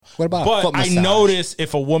What about but a foot massage? I notice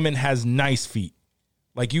if a woman has nice feet.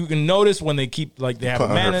 Like you can notice when they keep like they have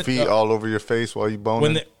Putting her feet all over your face while you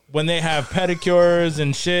boning. when they have pedicures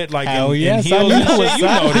and shit, like Hell in yes, heels I and know shit, what's you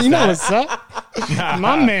up. notice You know that. what's up.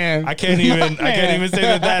 My man. I can't even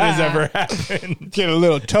say that has ever happened. Get a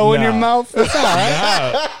little toe in your mouth. It's all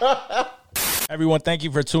right. Everyone, thank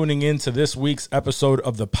you for tuning in to this week's episode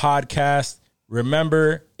of the podcast.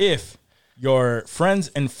 Remember, if your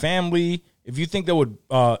friends and family, if you think they would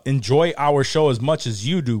enjoy our show as much as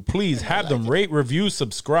you do, please have them rate, review,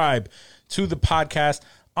 subscribe to the podcast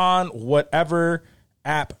on whatever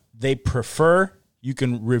app they prefer. You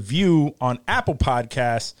can review on Apple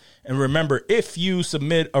Podcasts. And remember, if you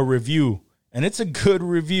submit a review and it's a good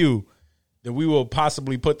review, then we will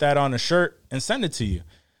possibly put that on a shirt and send it to you.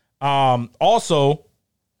 Also,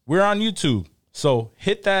 we're on YouTube. So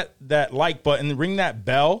hit that like button, ring that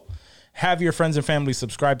bell. Have your friends and family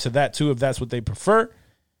subscribe to that too if that's what they prefer.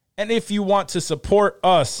 And if you want to support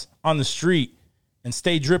us on the street and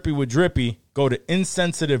stay drippy with Drippy, go to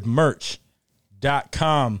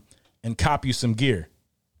insensitivemerch.com and cop you some gear.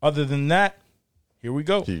 Other than that, here we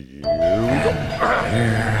go. Here we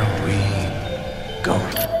go.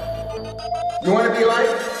 You want to be like?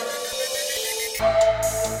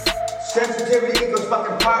 Sensitivity equals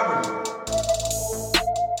fucking poverty.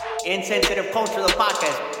 Insensitive Culture, the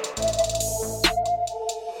podcast.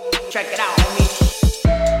 Check it out, homie.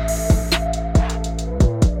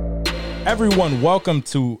 Everyone, welcome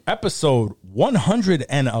to episode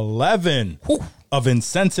 111 of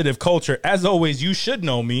Insensitive Culture. As always, you should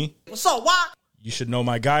know me. What's up, what? You should know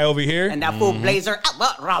my guy over here. And that fool blazer,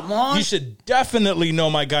 Ramon. You should definitely know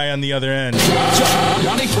my guy on the other end.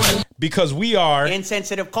 Because we are...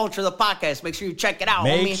 Insensitive Culture, the podcast. Make sure you check it out,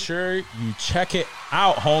 homie. Make sure you check it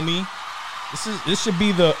out, homie. This should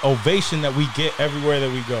be the ovation that we get everywhere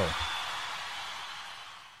that we go.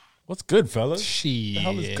 What's good, fellas? Shit. The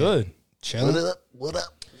hell is good? Chilling. What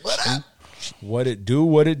up? What it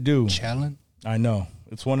do? Chilling. I know.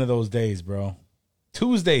 It's one of those days, bro.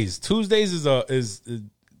 Tuesdays is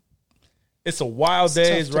it's a wild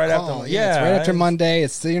day. It's right after it's right after Monday.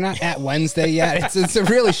 You're not at Wednesday yet. It's a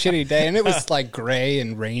really shitty day, and it was like gray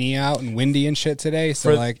and rainy out and windy and shit today.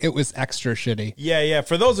 So it was extra shitty. Yeah.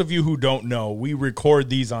 For those of you who don't know, we record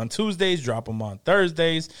these on Tuesdays, drop them on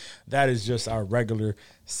Thursdays. That is just our regular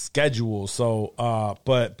schedule. So,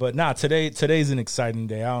 but nah, today's an exciting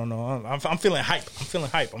day. I don't know. I'm feeling hype.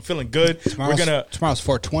 I'm feeling good. Tomorrow's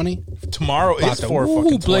 420. Tomorrow is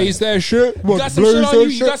 420. Blaze that shit. You got some shit on you?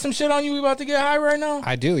 You got some shit on you? We about to get high right now?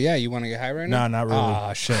 I do. Yeah. You want to get high right now? Nah, not really.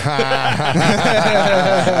 Oh shit.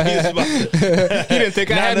 He didn't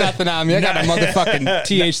think I had nothing on me. I got a motherfucking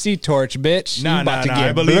THC torch, bitch. Nah.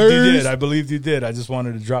 I believed you did. I just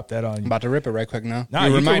wanted to drop that on you. I'm about to rip it right quick now. Nah,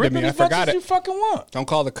 you can reminded rip me. it I as much forgot as it. you fucking want. Don't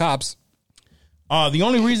call the cops. The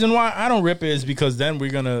only reason why I don't rip it is because then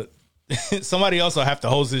we're gonna somebody else will have to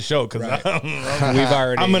host this show because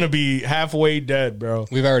I'm gonna be halfway dead, bro.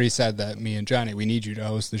 We've already said that, me and Johnny, we need you to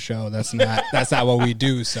host the show. That's not what we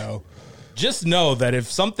do. So just know that if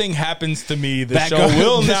something happens to me, the show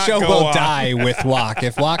will die with Wok.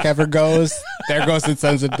 If Wok ever goes, there goes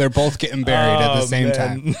Insensitive. They're both getting buried at the same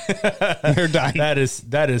time. They're done. That is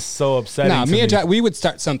so upsetting. Nah, me and Johnny, we would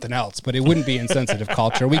start something else, but it wouldn't be Insensitive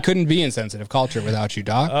Culture. We couldn't be Insensitive Culture without you,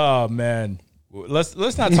 dog. Oh man. Let's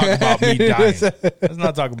not talk about me dying. Let's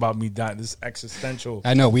not talk about me dying. This existential.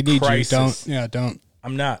 I know we need crisis. you. Don't.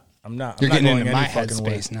 I'm not. You're getting into my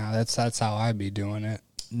headspace now. That's how I be doing it.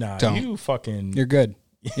 Nah, don't. You're good.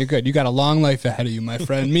 You're good. You got a long life ahead of you, my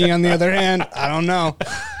friend. Me, on the other hand, I don't know.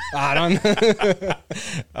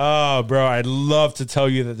 Oh, bro, I'd love to tell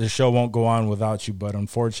you that the show won't go on without you, but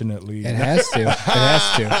unfortunately, it has to. It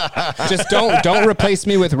has to. Just don't replace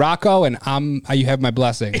me with Rocco, and you have my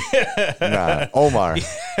blessing. Nah, Omar.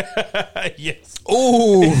 Yes.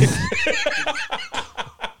 Ooh.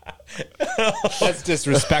 That's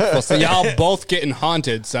disrespectful. So y'all both getting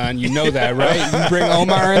haunted, son. You know that, right? You bring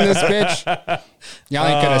Omar in this bitch, y'all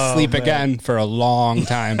ain't gonna sleep again for a long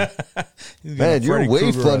time. Man, you're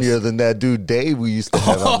way funnier than that dude Dave we used to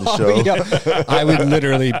have on the show. Yeah. I would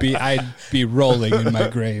literally I'd be rolling in my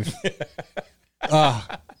grave.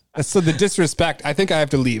 So the disrespect, I think I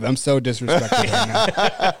have to leave. I'm so disrespected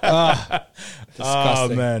right now.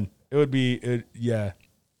 Disgusting. Oh man, it would be yeah.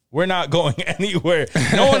 We're not going anywhere.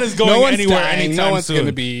 No one is going anywhere anytime No one's soon. going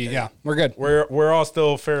to be. Yeah, we're good. We're all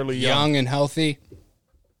still fairly young and healthy.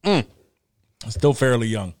 Still fairly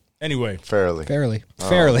young. Anyway, fairly.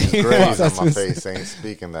 Graves on my face ain't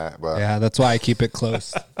speaking that, but yeah, that's why I keep it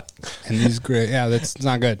close. And these that's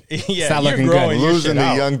not good. Yeah, it's not looking good. Losing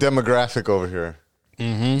the young demographic over here.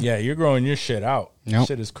 Yeah, you're growing your shit out. Nope.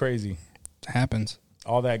 Shit is crazy. It happens.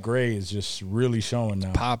 All that gray is just really showing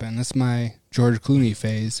now. Popping. That's my George Clooney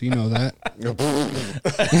phase. You know that.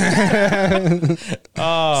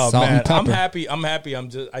 Oh Salt and man, I'm pepper. happy.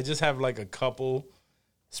 I just have like a couple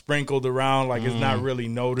sprinkled around. Like it's not really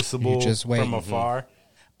noticeable You just wait. from afar.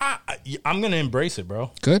 I'm gonna embrace it,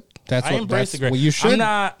 bro. Good. That's I what. embrace That's, the gray. well, you should. I'm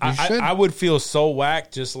not. You should. I would feel so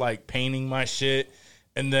whack just like painting my shit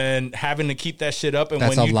and then having to keep that shit up. And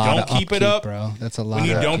That's when a you lot don't of keep it up, bro. That's a lot. when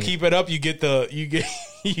you of don't upkeep. keep it up, you get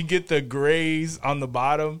the grays on the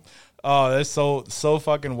bottom. Oh, that's so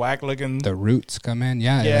fucking whack looking. The roots come in.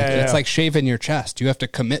 Yeah, Yeah, it's yeah. like shaving your chest. You have to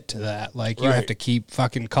commit to that. Like you Right. have to keep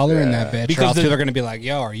fucking color in that bitch. Because or else the- people are gonna be like,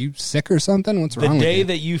 "Yo, are you sick or something? What's The wrong with day you?"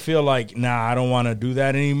 that you feel like, nah, I don't want to do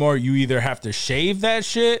that anymore, you either have to shave that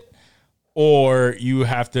shit or you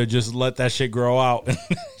have to just let that shit grow out.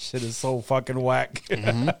 Shit is so fucking whack.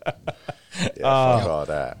 Yeah, fuck all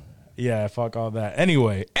that. Yeah, fuck all that.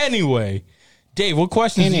 Anyway, Dave, what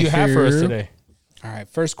questions do you have for us Anywho. today? All right,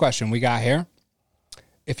 first question we got here.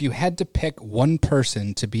 If you had to pick one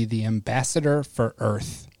person to be the ambassador for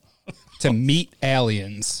Earth to meet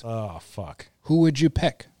aliens, Oh, fuck. who would you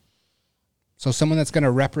pick? So someone that's going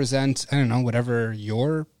to represent, I don't know, whatever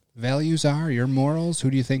your values are, your morals,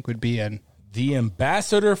 who do you think would be in? The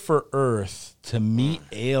ambassador for Earth to meet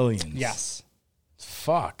aliens. Yes.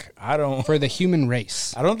 Fuck. I don't For the human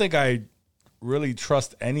race. think I really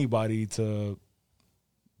trust anybody to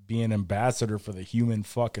be an ambassador for the human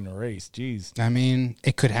fucking race. Jeez. I mean,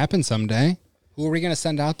 it could happen someday. Who are we going to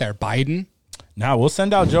send out there? Biden? Now we'll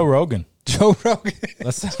send out Joe Rogan. Joe Rogan?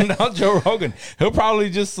 Let's send out Joe Rogan. He'll probably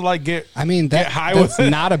just like get. I mean, Get high that's with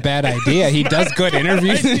it. not a bad idea. He does good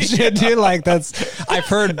interviews and shit, dude. Like, I've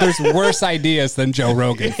heard there's worse ideas than Joe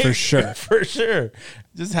Rogan, for sure. For sure.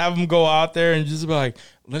 Just have him go out there and just be like,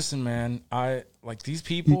 listen, man, I like these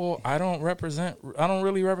people. I don't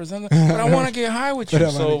really represent them, but I want to get high with you.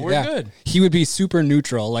 So we're Yeah. good. He would be super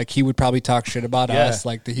neutral. Like, he would probably talk shit about Yeah. us,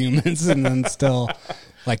 like the humans, and then still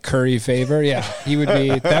like curry favor. Yeah, he would be.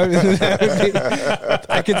 That would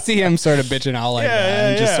be I could see him sort of bitching out like that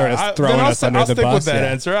and just sort of throwing us under I'll the stick bus. with that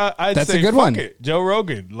yeah. answer. I'd That's say, a good fuck one. it, Joe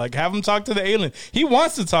Rogan. Like, have him talk to the alien. He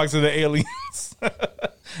wants to talk to the aliens.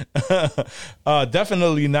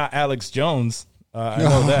 Definitely not Alex Jones. I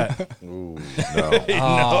know that. Ooh,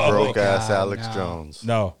 no. Broke ass Alex Jones.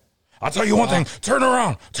 No. I'll tell you one thing. Turn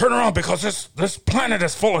around because this planet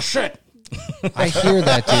is full of shit. I hear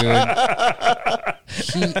that, dude.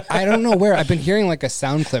 I don't know where. I've been hearing like a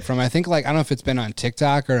sound clip from, I think, like, I don't know if it's been on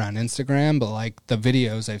TikTok or on Instagram, but like the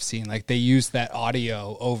videos I've seen, like they use that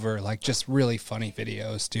audio over like just really funny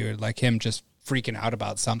videos, dude. Like him just freaking out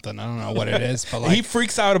about something. I don't know what it is, but like He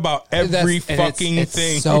freaks out about every that's- and fucking it's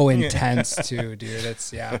thing. so intense too, dude.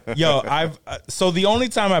 It's Yo, so the only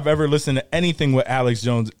time I've ever listened to anything with Alex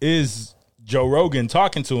Jones is Joe Rogan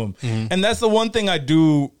talking to him. And that's the one thing I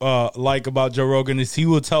do like about Joe Rogan is he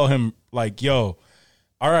will tell him like, yo,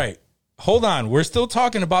 all right, hold on. We're still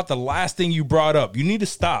talking about the last thing you brought up. You need to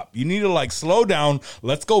stop. You need to like slow down.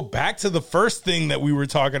 Let's go back to the first thing that we were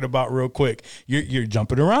talking about real quick. You're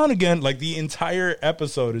jumping around again. Like the entire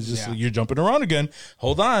episode is just you're jumping around again.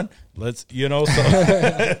 Hold on. Let's,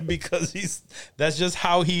 so because that's just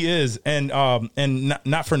how he is. And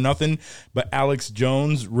not for nothing, but Alex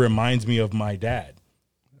Jones reminds me of my dad.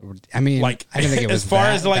 I mean, Like, I didn't think it was as far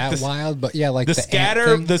that, as, like, that the- wild, but yeah, like The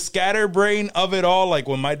ant thing. scatterbrain of it all, like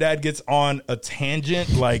when my dad gets on a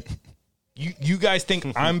tangent, like you guys think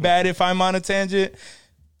I'm bad if I'm on a tangent,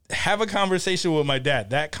 have a conversation with my dad.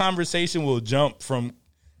 That conversation will jump from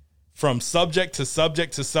subject to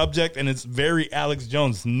subject to subject, and it's very Alex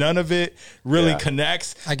Jones. None of it really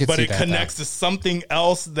connects, I could but see it that, connects to something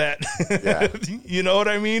else that you know what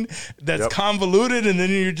I mean? That's Yep. convoluted, and then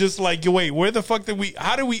you're just like, wait, where the fuck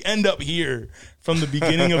how did we end up here from the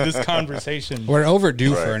beginning of this conversation? We're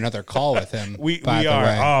overdue for another call with him. We by the are.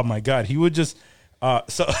 way. Oh my god, he would just.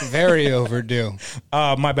 Very overdue.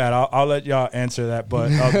 My bad. I'll let y'all answer that. But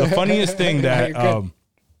the funniest thing You're good.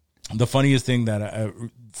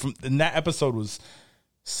 From and that episode was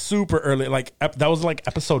super early. Like that was like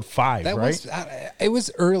episode 5, That right? was it was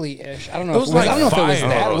early-ish. I don't know. It was If like I don't know if it was 5.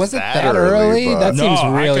 that. Oh, Was it that that early, early? but- That seems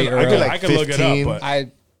really I early. could, Like I could look it 15. up. But I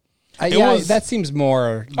It yeah, was- that seems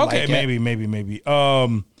more. okay, like maybe.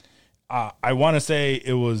 I want to say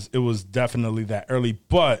it was definitely that early,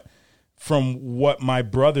 but from what my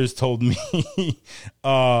brothers told me,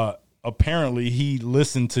 apparently he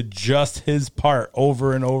listened to just his part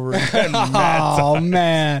over and over again. Oh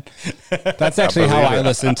man, that's actually how believe I it.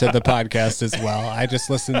 listen to the podcast as well. I just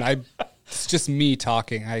listen. It's just me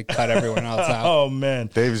talking. I cut everyone else out. Oh man,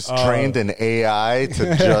 Dave's trained an AI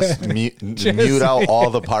to just mute out all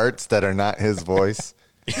the parts that are not his voice.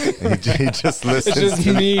 He just listens. It's just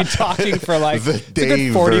me talking for like the it's a good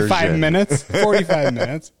Dave 45 version. minutes. 45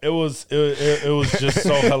 minutes. it was just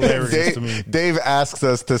so hilarious to me. Dave asks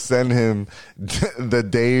us to send him the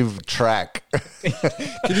Dave track.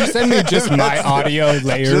 Can you send me just my audio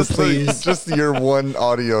layer, please? Just your one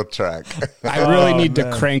audio track. I really need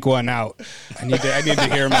to crank one out. I need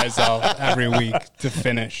to hear myself every week to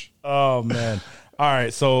finish. Oh man. All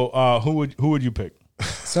right. So who would you pick?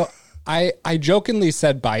 So I jokingly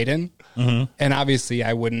said Biden, and obviously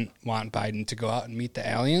I wouldn't want Biden to go out and meet the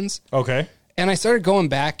aliens. Okay. And I started going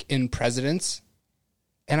back in presidents,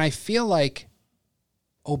 and I feel like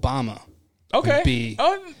Obama would be.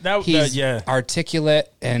 He's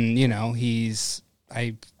articulate, and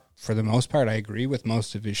for the most part, I agree with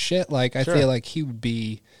most of his shit. Like I feel like he would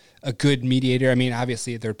be a good mediator. I mean,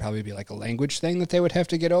 obviously there'd probably be like a language thing that they would have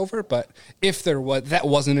to get over, but if that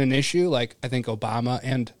wasn't an issue, like I think Obama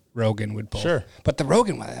and Rogan would both. Sure. But the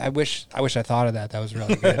Rogan one, I wish I thought of that. That was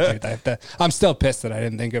really good, dude. I'm still pissed that I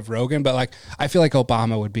didn't think of Rogan, but like I feel like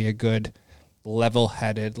Obama would be a good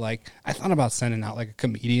level-headed. Like I thought about sending out like a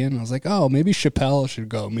comedian. I was like, oh, maybe Chappelle should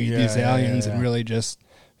go meet these aliens and really just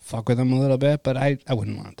fuck with them a little bit, but I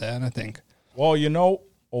wouldn't want that, I think. Well,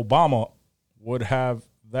 Obama would have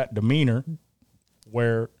that demeanor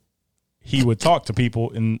where he would talk to people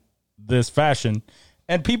in this fashion,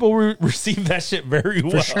 and people receive that shit very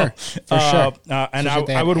well. For sure. And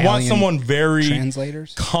I would want someone very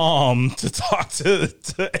translators calm to talk to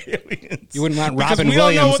aliens. You wouldn't want Because Robin we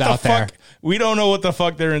don't know Williams what the out there. fuck, we don't know what the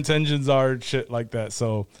fuck their intentions are and shit like that.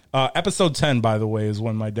 So episode 10, by the way, is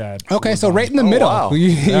when my dad Okay, was so on. right in the middle. wow.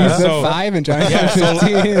 You said so- 5 and Johnny Yeah, said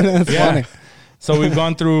 15. That's funny. So we've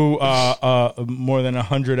gone through more than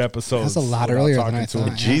 100 episodes. That's a lot without earlier talking than I to thought.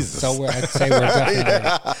 him. yeah. Jesus. So I'd say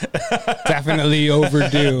we're definitely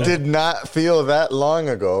overdue. Did not feel that long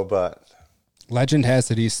ago, but Legend has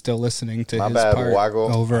that he's still listening to My his bad, part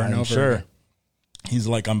Waggle. over and I'm over. sure. He's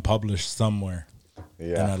like, I'm published somewhere.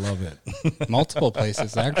 And I yeah. love it. Multiple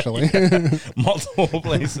places, actually. Multiple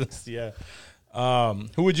places, yeah.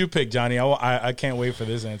 Who would you pick, Johnny? I can't wait for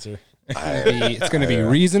this answer. It's going to be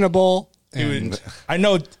reasonable. He And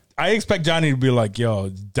would- I expect Johnny to be like, yo,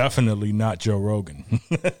 definitely not Joe Rogan.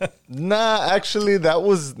 Nah, actually, that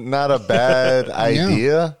was not a bad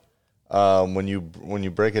idea. When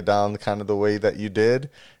you break it down kind of the way that you did,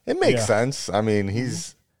 it makes sense. I mean,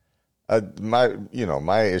 he's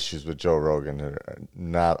my issues with Joe Rogan are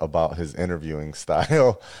not about his interviewing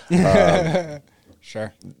style.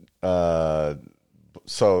 sure.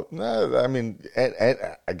 So I mean,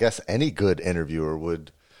 I guess any good interviewer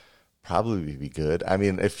would probably be good. I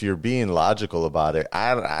mean, if you're being logical about it,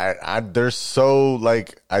 there's so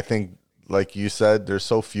I think like you said, there's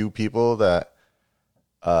so few people that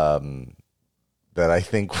I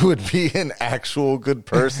think would be an actual good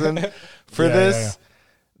person for this.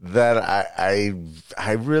 That I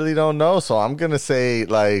really don't know. So I'm gonna say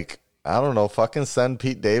I don't know, fucking send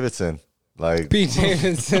Pete Davidson. Pete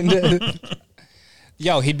Davidson.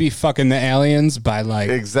 Yo, he'd be fucking the aliens by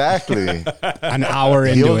exactly. an hour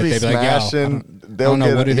into He'll it. be They'd be like, yo, smashing. I don't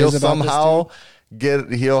know what it is about somehow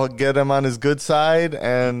this he'll get him on his good side,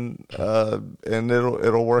 and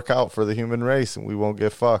it'll work out for the human race, and we won't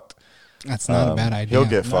get fucked. That's not a bad idea. He'll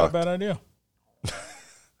get Not a fucked. bad idea.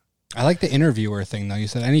 I like the interviewer thing, though. You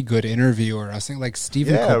said any good interviewer. I was thinking like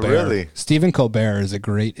Stephen Yeah, Colbert. really. Stephen Colbert is a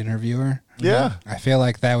great interviewer. Yeah. I feel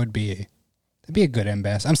like that'd be a good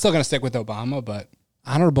ambassador. I'm still going to stick with Obama, but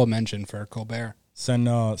honorable mention for Colbert.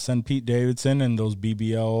 Send Pete Davidson and those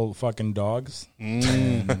BBL fucking dogs.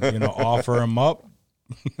 And, offer them up.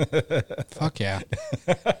 Fuck yeah.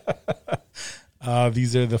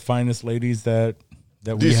 These are the finest ladies that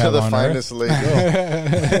we These have are the on finest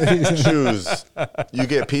ladies. Choose. You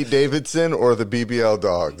get Pete Davidson or the BBL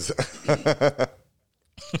dogs.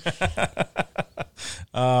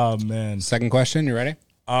 Oh man. Second question. You ready?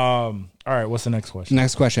 All right. What's the next question?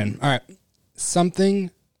 Next question. All right.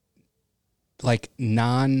 Something like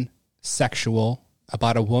non-sexual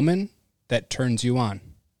about a woman that turns you on.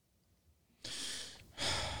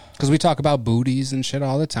 Because we talk about booties and shit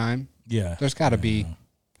all the time. Yeah. There's got to be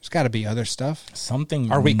other stuff.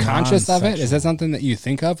 Something. Are we conscious of it? Is non-sexual. that something that you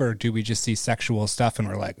think of, or do we just see sexual stuff and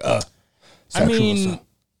we're like, I sexual mean, stuff?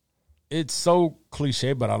 it's so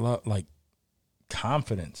cliche, but I love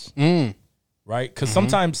confidence, right? Because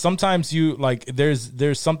sometimes you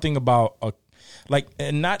there's something about like,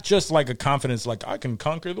 and not just like a confidence, like I can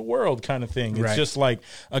conquer the world kind of thing. It's Right. just like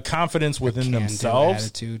a confidence within Can-do themselves.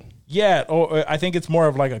 attitude. Yeah, or I think it's more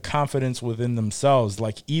of like a confidence within themselves.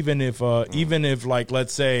 Like even if like,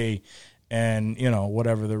 let's say, and you know,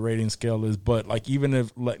 whatever the rating scale is, but like even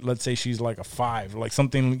if let's say she's like a 5, like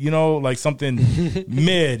something, you know, like something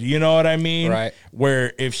mid, you know what I mean? Right.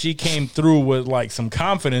 Where if she came through with like some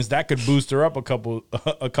confidence, that could boost her up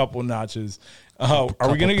a couple notches. Are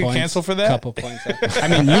we gonna get Points, canceled for that? Couple points. I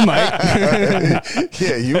mean, you might.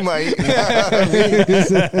 Yeah, you might.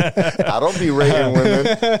 I don't be rating women.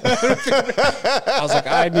 I was like,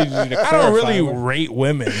 I need you to clarify. I don't really rate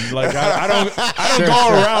women. Like I don't go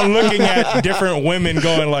around looking at different women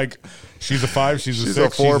going like, she's a 5, she's a 6,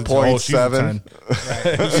 a she's a 4.7. she's a 10.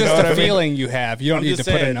 It's just a feeling you have. You don't need to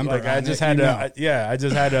put a number Like, on I just it. had You to, know. I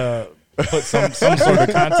just had to put some sort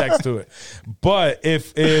of context to it. But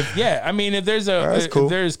if yeah, I mean, if there's That's cool. if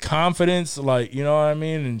there's confidence, like, you know what I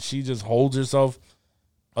mean, and she just holds herself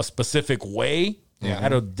a specific way,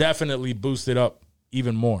 that'll definitely boost it up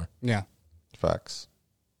even more. Yeah. Facts.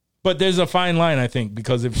 But there's a fine line, I think,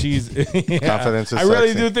 because if she's Confidence is I really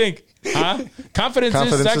sexy. do think, confidence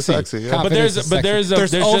Confidence is is sexy. sexy, yeah. But there's just there's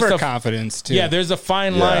a overconfidence too. yeah, there's a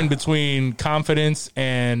fine Yeah. line between confidence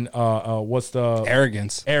and what's the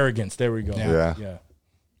arrogance arrogance. There we go. Yeah.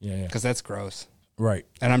 Yeah. because that's gross. Right.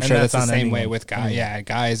 And I'm sure that's the on same way anyone. with guys. Yeah,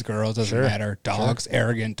 guys, girls, doesn't Sure. matter. Dogs,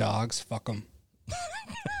 arrogant dogs, fuck them.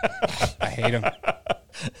 I hate them.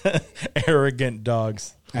 Arrogant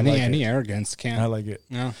dogs. Any arrogance can't. I like it.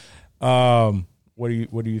 No. What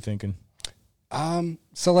are you thinking?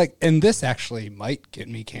 So like, and this actually might get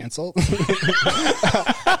me canceled.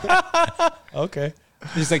 Okay.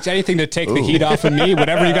 He's like, anything to take the heat off of me,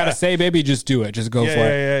 whatever you got to say, baby, just do it. Just go for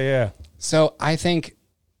it. Yeah. So I think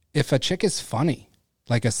if a chick is funny,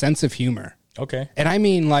 like a sense of humor, Okay. and I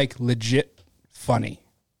mean like legit funny.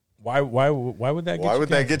 Why would that get Why you would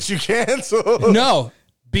that get you canceled? No,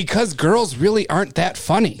 because girls really aren't that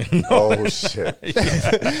funny. Oh shit!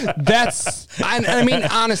 I mean,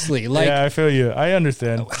 honestly, like, Yeah, I feel you. I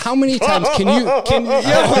understand. how many times can you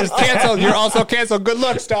cancel? You're also canceled. Good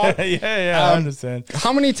luck, dog. yeah, I understand.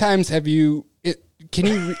 How many times have you? Can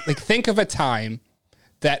you like think of a time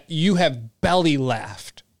that you have belly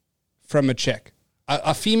laughed from a chick?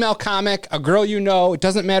 A female comic, a girl you know, it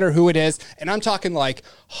doesn't matter who it is. And I'm talking like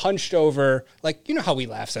hunched over, like, you know how we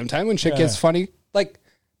laugh sometimes when shit gets funny? Like,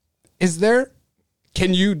 do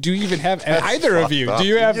you even have either of you? Do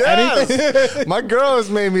you have anything? Yes. My girl has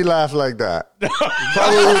made me laugh like that.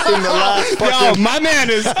 Probably within the last Yo, fucking. my man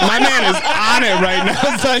is on it right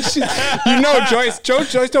now. So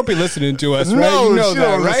Joyce don't be listening to us, right? No, You know she that,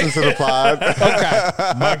 don't right? listen to the pod. Okay.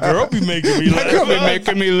 My girl be making me laugh. You'll be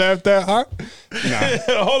making me laugh that hard.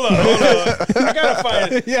 Hold on. I gotta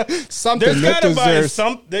find it. Yeah, something There's that gotta be deserves.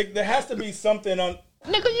 some. There has to be something on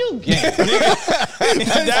Nigga, you gay.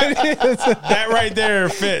 that right there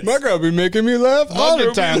fits. My girl be making me laugh all the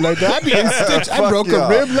girl time be- like that. I be in stitch. I Fuck broke y'all. a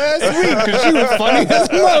rib last week because she was funny as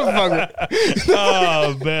a motherfucker.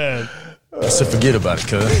 Oh man. So forget about it,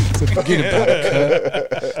 cuz.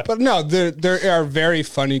 But no, there are very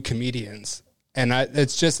funny comedians, and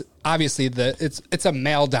it's just obviously it's a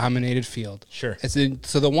male dominated field. Sure.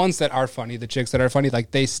 So the ones that are funny, the chicks that are funny,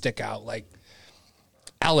 like they stick out. Like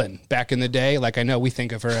Ellen back in the day, like I know we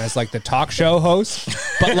think of her as like the talk show host,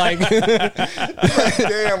 but like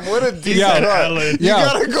Damn, what a decent Yo, cut. Ellen. You Yo.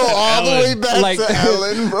 gotta go all the way back like to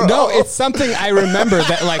Ellen, bro. no, it's something I remember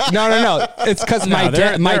that like no. It's because my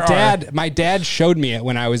there dad showed me it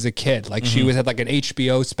when I was a kid. Like she was at like an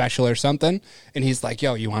HBO special or something, and he's like,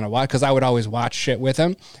 "Yo, you want to watch?" Because I would always watch shit with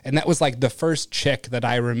him, and that was like the first chick that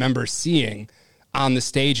I remember seeing on the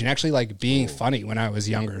stage and actually like being funny when I was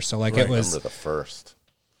younger. So like it was remember the first.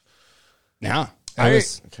 yeah. I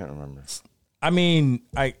can't remember. I mean,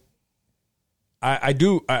 I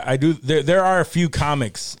do. There are a few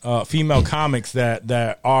comics, female comics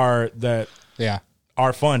that are Yeah.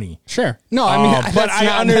 funny. Sure. No, I mean, But that's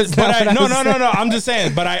not- that's not what I no. was saying. I'm just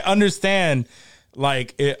saying. But I understand,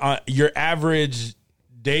 like your average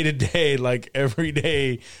day to day, like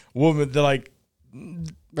everyday woman, they're like.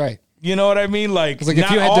 Right. You know what I mean? Like, like if not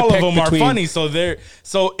you had to all of pick them are between- funny. So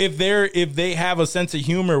if they have a sense of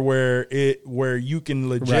humor where you can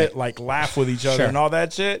legit Right. like laugh with each other Sure. and all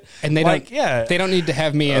that shit, And they like, don't. They don't need to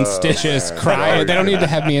have me in stitches man. crying. They don't need to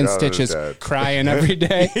have me in Y'all are stitches dead. crying every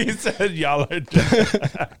day. He said, "Y'all are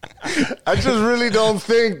dead." I just really don't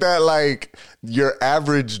think that like your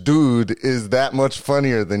average dude is that much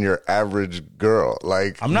funnier than your average girl.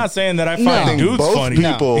 Like I'm not saying that I I find think dudes both funny.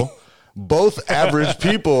 people both average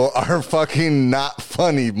people are fucking not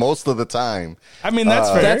funny most of the time. I mean, that's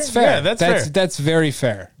fair. That's fair. Yeah, that's fair. That's very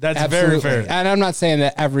fair. That's Absolutely. very fair. And I'm not saying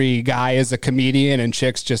that every guy is a comedian and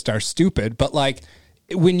chicks just are stupid, but like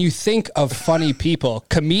when you think of funny people,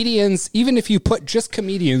 comedians, even if you put just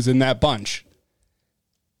comedians in that bunch,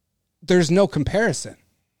 there's no comparison.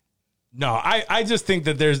 No, I just think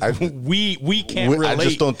that there's we can't relate. I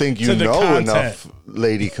just don't think you to the know content. enough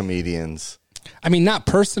lady comedians. I mean, not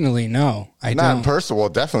personally, no. I Not don't. personal. Well,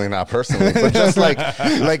 definitely not personally, but just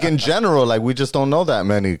like in general, like we just don't know that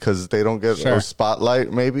many because they don't get Sure. a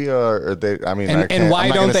spotlight, maybe, or they. I mean, I And can't, why I'm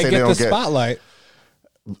not don't gonna they say get the spotlight?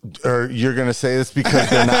 Or you're gonna say it's because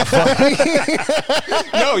they're not funny?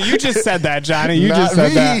 No, you just said that, Johnny. You Not just said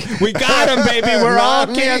me. that. We got him, baby. We're all Not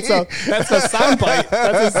me. canceled. That's a soundbite.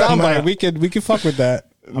 That's a soundbite. We can fuck with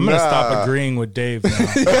that. I'm gonna stop agreeing with Dave now.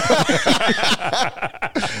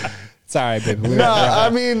 It's all right, baby. No, I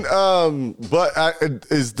mean,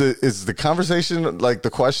 is the conversation like the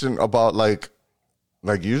question about like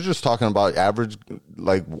you're just talking about average,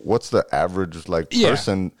 like what's the average like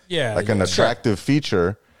person, Yeah, like an yeah. attractive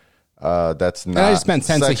feature, that's not. And I just meant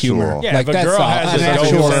sense of sexual. humor. Yeah, Like, if a that's girl all. has An a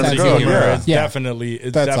actual dope sense sense of of humor. humor, it's Yeah. definitely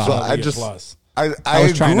That's all. I a just plus. I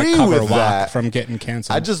was trying to agree cover with Wok that. from getting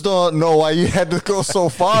canceled. I just don't know why you had to go so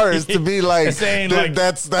far as to be like, Saying, like-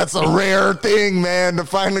 that's a rare thing, man, to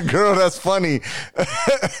find a girl that's funny.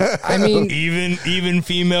 I mean, Even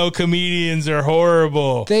female comedians are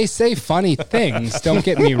horrible. they say funny things, don't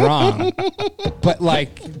get me wrong. But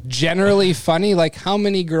like generally funny, like how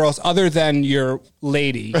many girls other than your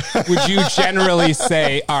lady would you generally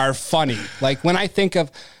say are funny? Like when I think of,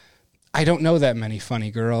 I don't know that many funny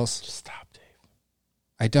girls. Stop, Dave.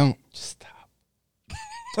 I don't. Stop.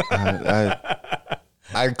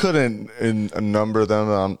 I couldn't number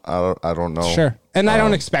them. I don't know. Sure. And I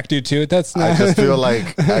don't expect you to. That's not. I just feel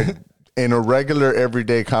like in a regular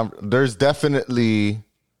everyday there's definitely,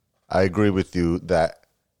 I agree with you that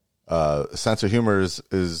sense of humor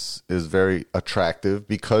is very attractive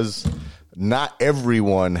because not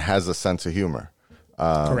everyone has a sense of humor.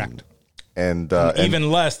 Correct. And Even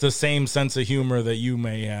less the same sense of humor that you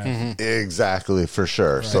may have. exactly, for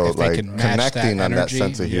sure. So If they like can match that connecting on that energy.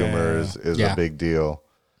 sense of humor Yeah. is Yeah. a big deal.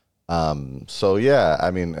 So yeah,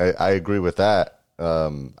 I mean, I agree with that.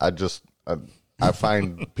 I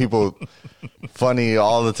find people funny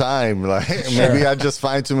all the time. Like maybe I just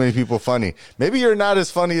find too many people funny. Maybe you're not as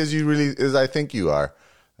funny as I think you are.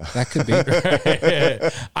 That could be.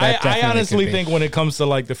 I definitely honestly could be. think when it comes to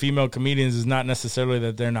like the female comedians, is not necessarily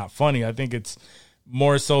that they're not funny. I think it's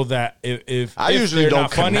more so that if I if usually they're don't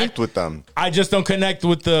not funny, connect with them. I just don't connect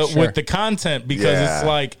with the Sure. with the content because Yeah. it's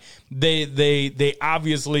like they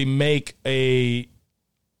obviously make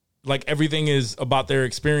like everything is about their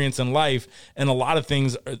experience in life, and a lot of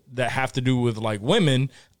things that have to do with like women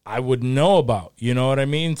I would know about, you know what I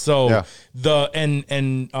mean? So Yeah.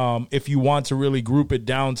 if you want to really group it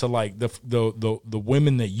down to like the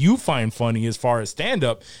women that you find funny as far as stand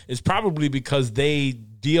up, is probably because they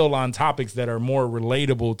deal on topics that are more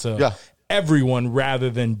relatable to everyone rather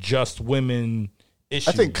than just women issues.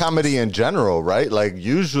 I think comedy in general, right? Like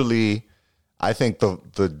usually I think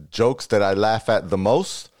the jokes that I laugh at the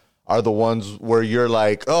most are the ones where you're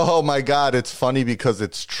like, oh my God, it's funny because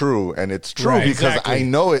it's true. And it's true Right, because exactly. I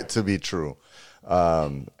know it to be true.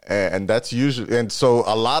 And that's usually, and so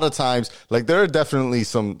a lot of times, like there are definitely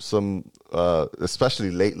some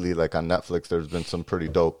especially lately, like on Netflix, there's been some pretty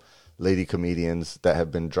dope lady comedians that have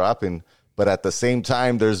been dropping. But at the same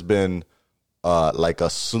time, there's been like a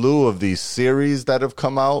slew of these series that have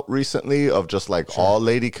come out recently of just like all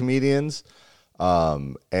lady comedians.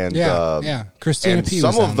 Christina and P.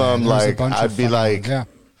 some was of on there. them, There was a like bunch of I'd be funny like, ones, yeah.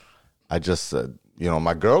 I just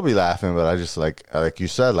my girl be laughing, but I just like you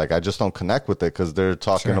said, like I just don't connect with it because they're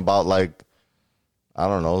talking Sure. about like, I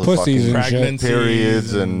don't know, the Pussies fucking and shit. pregnancies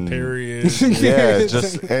periods and periods. yeah, it's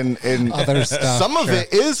just and Other stuff, some of sure.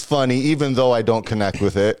 it is funny, even though I don't connect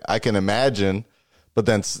with it. I can imagine, but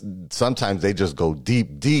then sometimes they just go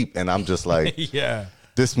deep, and I'm just like, Yeah.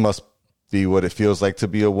 this must be what it feels like to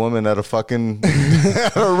be a woman at a fucking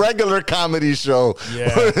a regular comedy show.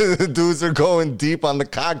 Yeah. Where the dudes are going deep on the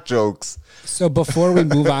cock jokes. So before we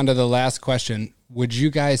move on to the last question, would you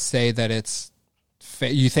guys say that it's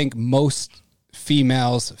you think most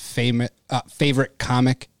females' favorite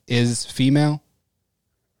comic is female?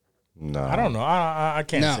 No, I don't know. I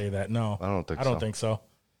can't No. say that. No, I don't think I don't so. think so.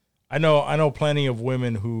 I know plenty of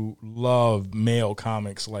women who love male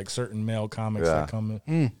comics, like certain male comics Yeah. that come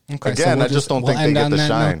in. Okay, Again, I just don't think they end get on the that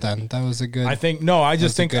shine. note then. That was a good. I think no. I just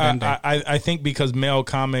That's a think good ending. I think because male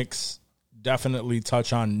comics definitely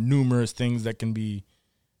touch on numerous things that can be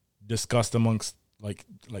discussed amongst like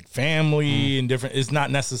family and different. It's not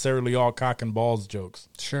necessarily all cock and balls jokes.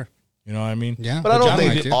 Sure. You know what I mean? Yeah. But I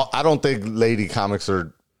Which don't think lady comics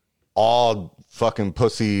are all fucking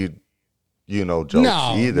pussy, jokes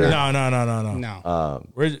No, either. No. No.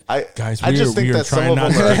 Guys, I just think we are that some trying of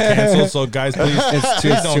not them to are- get canceled. So guys, please, It's please too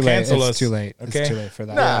don't late. cancel us. It's too late. Okay? It's too late for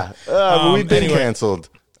that. We've been anyway. canceled.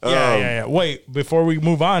 Yeah. Wait, before we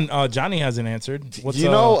move on, Johnny hasn't answered. What's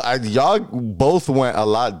Y'all both went a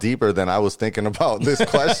lot deeper than I was thinking about this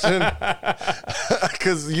question.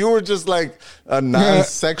 Because you were just like a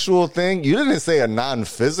non-sexual thing. You didn't say a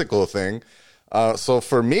non-physical thing. So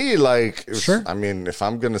for me, like, Sure. I mean, if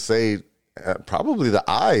I'm going to say probably the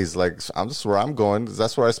eyes, like, that's where I'm going.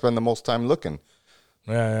 That's where I spend the most time looking.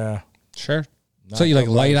 Yeah. Sure. So you like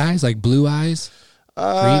light eyes, like blue eyes? Green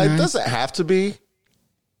It eyes? doesn't have to be.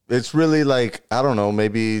 It's really like, I don't know,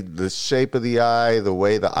 maybe the shape of the eye, the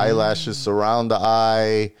way the eyelashes surround the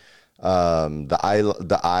eye,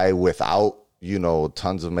 the eye without,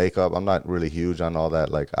 tons of makeup. I'm not really huge on all that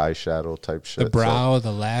like eyeshadow type shit. The brow,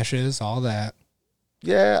 the lashes, all that.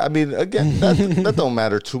 Yeah, I mean, again, that don't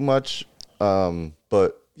matter too much.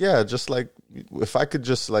 But yeah, just like if I could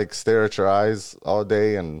just like stare at your eyes all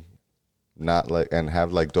day and not like and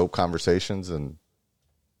have like dope conversations and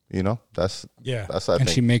that's I And think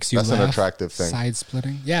she makes you that's laugh. an attractive thing. Side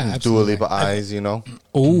splitting. Yeah, Dua absolutely. Lipa eyes,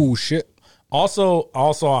 Oh, shit. Also,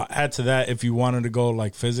 I'll add to that if you wanted to go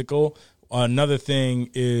like physical. Another thing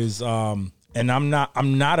is, and I'm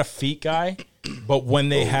not a feet guy, but when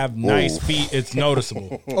they have nice feet, it's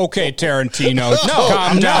noticeable. Okay, Tarantino.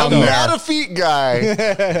 I'm not. I'm not a feet guy,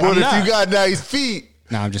 but if not. you got nice feet,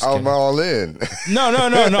 No, I'm just I'm kidding. all in. No.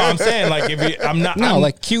 I'm saying like I'm not. No, I'm,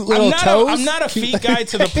 like cute little I'm not toes? I'm not a feet guy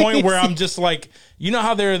to the point where I'm just like,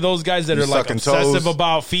 how there are those guys that You are like sucking obsessive toes?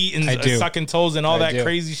 about feet and I do. sucking toes and all I that do.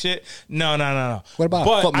 crazy shit. No. What about a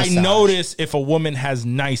But foot I massage? notice if a woman has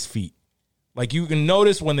nice feet. Like you can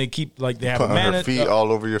notice when they keep like they have Putting her man feet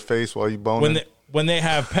all over your face while you boning. when they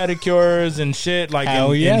have pedicures and shit like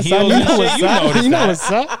Hell in yes, I heels know and shit, what's you up. notice You know that.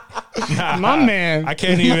 what's up. My man. I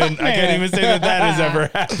can't even say that has ever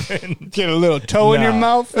happened. Get a little toe in your Nah.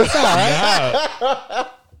 mouth. It's all right.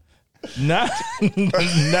 Not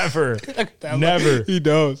never. He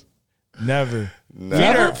knows. Never.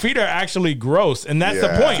 Never? Feet are actually gross, and that's the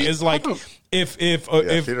Yeah. point. Is like if feet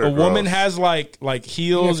are a woman gross. has like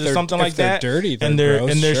heels If or they're- something if like they're that, dirty, they're and their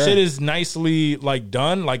gross, sure. shit is nicely like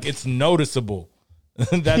done, like it's noticeable.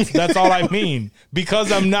 that's all I mean.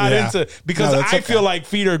 Because I'm not Yeah. into because No, that's I okay. feel like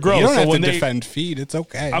feet are gross. You don't so have to when they defend feet. It's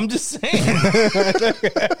okay. I'm just saying.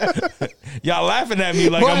 Y'all laughing at me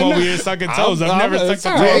like I'm Well, over no. here sucking toes. I've I'm- never it's sucked a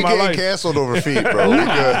all We toe in ain't my getting life. canceled over feet, bro. We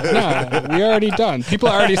good. no, we already done. People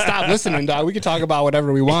already stopped listening, dog. We can talk about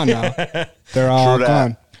whatever we want now. They're all True that.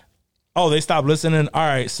 gone. Oh, they stopped listening. All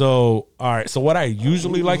right. So what I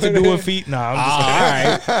usually like to do with feet. Nah, I'm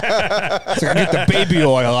just All right. So I get the baby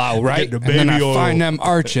oil out, right? Get the and then baby I oil. find them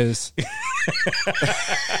arches.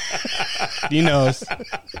 He knows.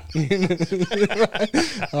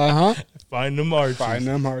 find them arches. Find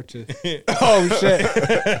them arches. Oh shit!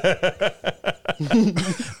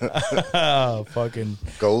 Oh, fucking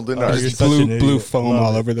Golden you're arches. such an Blue idiot. foam Love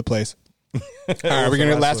all it. over the place. All right, we're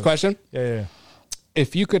gonna last question. Yeah.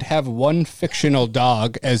 If you could have one fictional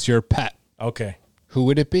dog as your pet, Okay. who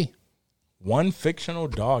would it be? One fictional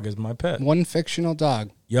dog is my pet. One fictional dog.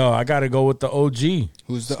 Yo, I got to go with the OG.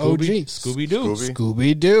 Who's the OG? Scooby Doo.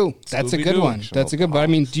 Scooby Doo. That's a good Scooby-Doo. one. That's a good. But I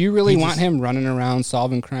mean, do you really want him running around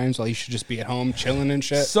solving crimes while he should just be at home chilling and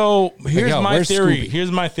shit? So here's yo, my where's theory. Scooby?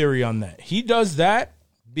 Here's my theory on that. He does that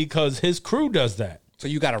because his crew does that. So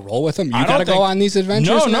you got to roll with him. You I don't got to go think- on these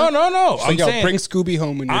adventures. No. So I'm saying bring Scooby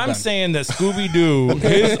home when you're I'm done. saying that Scooby Doo,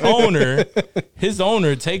 his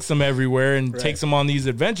owner takes him everywhere and takes him on these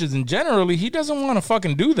adventures. And generally, he doesn't want to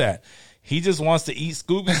fucking do that. He just wants to eat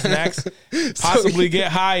Scooby snacks, possibly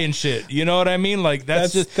get high and shit. You know what I mean? Like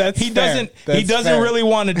that's he fair. doesn't That's fair. really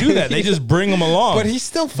want to do that. They just bring him along. But he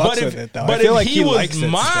still fucks with it, though. I But feel if like he he was likes it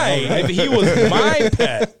still, right? if he was my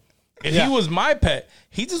pet, Yeah. he was my pet,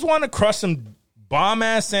 he just want to crush some bomb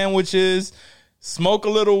ass sandwiches, smoke a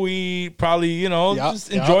little weed, probably,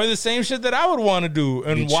 just enjoy the same shit that I would want to do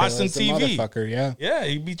and Be watch chill some as a TV. motherfucker, yeah. Yeah,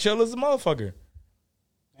 he'd be chill as a motherfucker.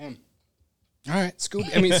 All right,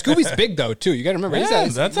 Scooby. I mean, Scooby's big though too. You got to remember, Yeah,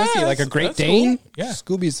 he's that's like a Great that's Dane. cool. Yeah.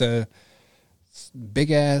 Scooby's a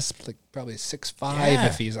big ass, like probably 6'5"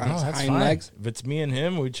 if he's on his that's hind fine. legs. If it's me and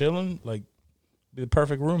him, we chilling, like, be the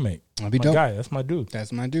perfect roommate. That'd be My dope. guy, that's my dude.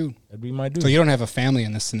 That's my dude. That'd be my dude. So you don't have a family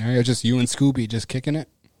in this scenario, just you and Scooby just kicking it.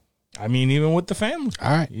 I mean, even with the family,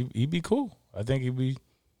 All right. he'd be cool. I think he'd be.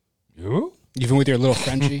 You? Even with your little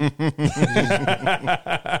Frenchie.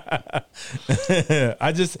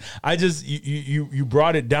 You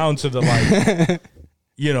brought it down to the like,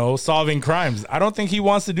 solving crimes. I don't think he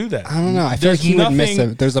wants to do that. I don't know. I feel like he would miss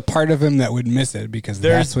it. There's a part of him that would miss it because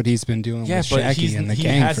that's what he's been doing with Shaggy and the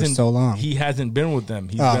gang for so long. He hasn't been with them.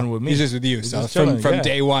 He's been with me. He's just with you. So from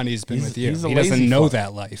day one, he's been with you. He doesn't know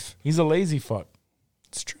that life. He's a lazy fuck.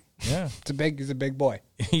 It's true. Yeah. He's a big boy.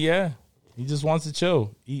 Yeah. He just wants to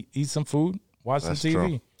chill, eat some food, watch some TV.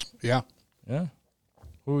 True. Yeah. Yeah.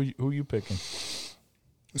 Who you picking?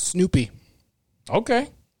 Snoopy. Okay.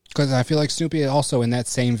 Because I feel like Snoopy also in that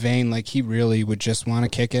same vein, like he really would just want to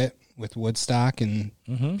kick it with Woodstock and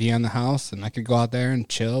be on the house, and I could go out there and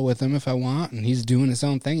chill with him if I want. And he's doing his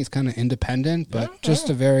own thing. He's kind of independent, but just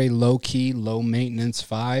a very low key, low maintenance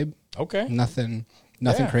vibe. Okay. Nothing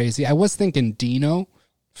crazy. I was thinking Dino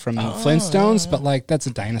from Flintstones, but like that's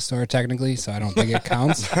a dinosaur technically, so I don't think it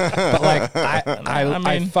counts. But like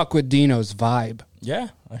I fuck with Dino's vibe. Yeah,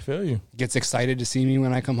 I feel you. Gets excited to see me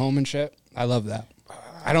when I come home and shit. I love that.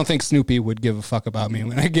 I don't think Snoopy would give a fuck about me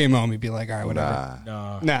when I came home. He'd be like, all right, whatever.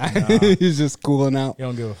 Nah. He's just cooling out. He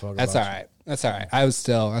don't give a fuck. That's all right. That's all right. I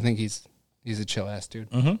think he's a chill ass dude.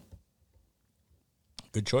 Mm-hmm.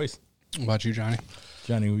 Good choice. What about you, Johnny?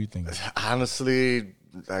 Johnny, who you think? Honestly,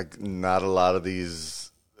 like not a lot of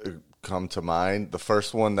these come to mind. The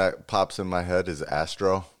first one that pops in my head is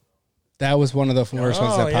Astro. That was one of the first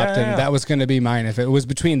ones that popped in. That was going to be mine. If it was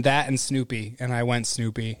between that and Snoopy, and I went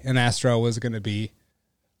Snoopy, and Astro was going to be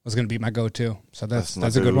my go-to. So that's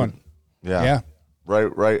a good one. Yeah.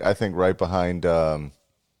 Right. I think right behind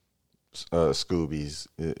Scooby's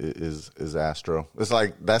is Astro. It's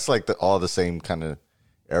like that's like all the same kind of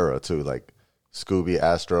era too. Like Scooby,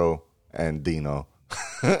 Astro, and Dino.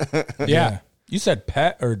 Yeah. You said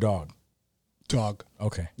pet or dog? Dog.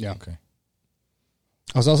 Okay. Yeah. Okay.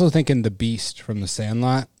 I was also thinking the Beast from the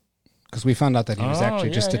Sandlot, because we found out that he was actually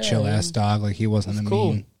just a chill ass dog. Like he wasn't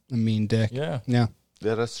a mean dick. Yeah. Yeah.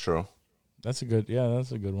 Yeah, that's true. That's a good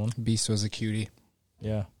one. Beast was a cutie.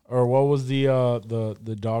 Yeah. Or what was the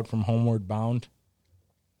dog from Homeward Bound?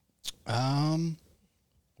 What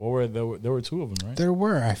were there were two of them, right? There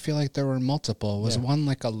were. I feel like there were multiple. Was one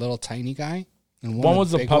like a little tiny guy? And one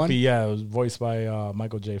was a puppy, one? yeah. It was voiced by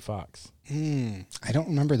Michael J. Fox. I don't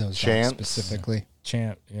remember those dogs specifically.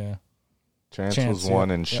 Champ, yeah. Chance was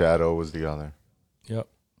one and Shadow was the other. Yep.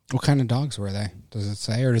 What kind of dogs were they? Does it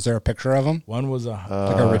say, or is there a picture of them? One was like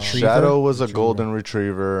a retriever. Shadow was a golden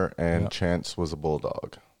retriever, and Chance was a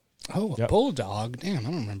bulldog. Oh, a bulldog! Damn, I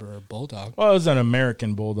don't remember a bulldog. Well, it was an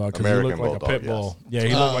American bulldog because he looked like bulldog, a pit bull. Yes. Yeah,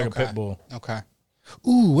 he looked like a pit bull. Okay.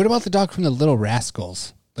 Ooh, what about the dog from the Little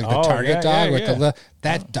Rascals? Like the Target dog with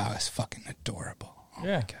that dog is fucking adorable. Oh my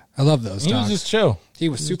God. I love those dogs. He was just chill. He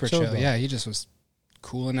was super chill. Yeah, he just was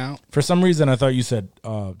cooling out. For some reason, I thought you said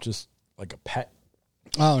just like a pet.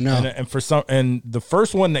 Oh no! And the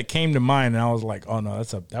first one that came to mind, and I was like, oh no,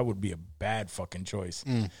 that would be a bad fucking choice.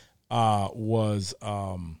 Was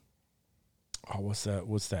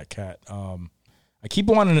what's that cat? I keep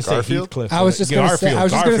wanting to say Heathcliff. I was just going to say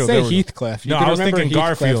Heathcliff. No, I was thinking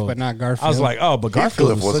Garfield, but not Garfield. I was like, oh, but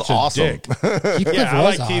Garfield was such awesome. A dick. Heathcliff I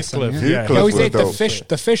like awesome, Heathcliff. Yeah. He always ate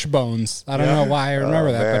the fish bones. I don't know why I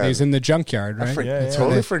remember that, but he's in the junkyard, right? I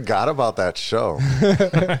totally forgot about that show.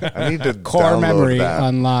 I need to core memory that.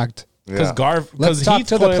 Unlocked. Let's talk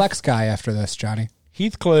to the Plex guy after this, Johnny.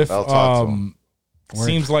 Heathcliff.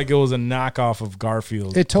 Seems like it was a knockoff of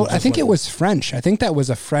Garfield. I think it was French. I think that was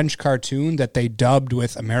a French cartoon that they dubbed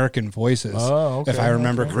with American voices. Oh, okay. If I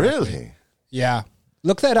remember correctly. Really? Yeah.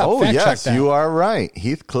 Look that up. Oh, Fact yes, check that. you are right.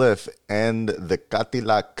 Heathcliff and the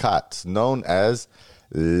Cadillac Cats, known as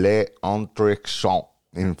Les Entrechamps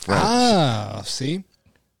in French. Ah, see?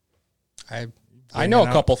 I know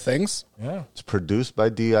a couple things. Yeah. It's produced by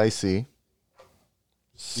DIC.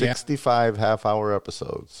 65 half-hour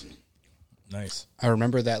episodes. Nice. I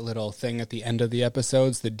remember that little thing at the end of the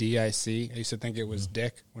episodes, the DIC. I used to think it was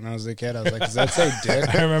Dick when I was a kid. I was like, does that say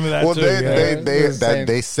Dick? I remember that too.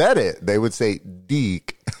 They said it. They would say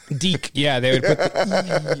Deek. Deek. Yeah, they would put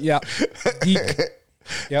Deek.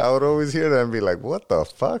 Yep. I would always hear that and be like, what the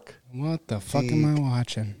fuck? What the fuck am I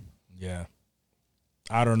watching? Yeah.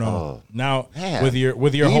 I don't know. Now, man. with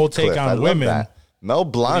your whole take on women. Mel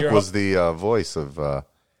Blanc was the voice of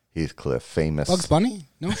Heathcliff, famous. Bugs Bunny?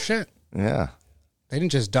 No shit. Yeah. They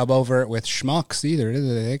didn't just dub over it with schmucks either, did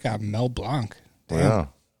they? They got Mel Blanc. Damn. Yeah.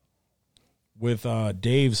 With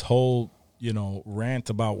Dave's whole, rant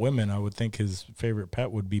about women, I would think his favorite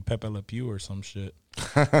pet would be Pepe Le Pew or some shit.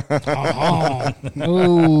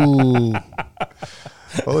 Ooh.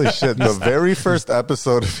 Holy shit. The very first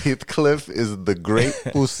episode of Heathcliff is The Great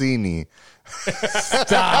Puccini.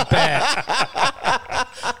 Stop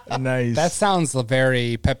it. Nice. That sounds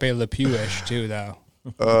very Pepe Le Pew-ish too, though.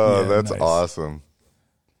 Oh, Yeah, that's nice. awesome.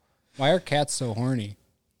 Why are cats so horny?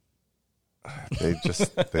 They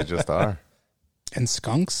just are. And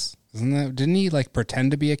skunks? Didn't he like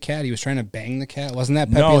pretend to be a cat? He was trying to bang the cat. Wasn't that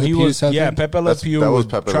Pepe no, Le he Pew? was. Yeah, Pepe Le Pew That was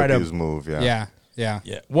would Pepe try Le Pew's to. move, yeah. Yeah.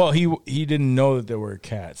 Yeah. Well, he didn't know that there were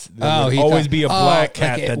cats. There would he always thought- be a black like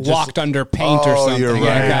cat it that walked just. under paint or Oh, something. you're I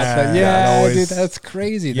right. got that. Yeah, Yeah, always- dude, that's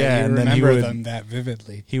crazy. That Yeah, you and then he remember would- them that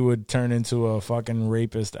vividly. He would turn into a fucking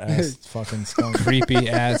rapist ass fucking skunk. Creepy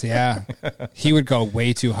as, yeah. He would go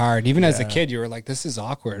way too hard. Even as a kid, you were like, "This is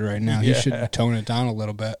awkward right now. He should tone it down a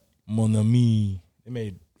little bit." Mon ami. They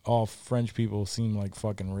made all French people seem like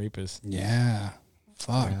fucking rapists. Yeah,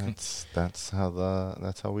 fuck. That's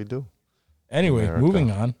how we do. Anyway, America.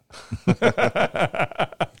 moving on.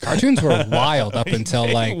 Cartoons were wild up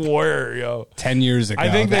until like Were, yo. 10 years ago. I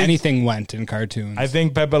think anything went in cartoons. I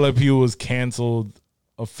think Pepe Le Pew was canceled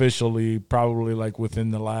officially probably like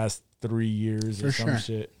within the last 3 years or For some sure.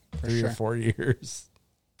 shit. For 3 or sure. 4 years.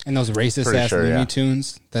 and those racist Pretty ass sure, Looney yeah.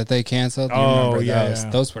 Tunes that they canceled. You Oh, remember yeah, those? yeah.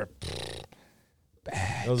 Those were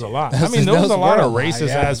There was a lot. Those- I mean, there was those a lot were of a lot, racist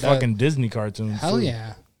yeah. ass That- fucking Disney cartoons. hell too.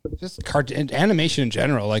 yeah. Just animation in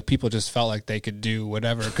general. Like people just felt like they could do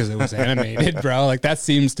whatever because it was animated, bro. Like that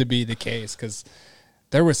seems to be the case because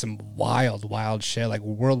there was some wild shit like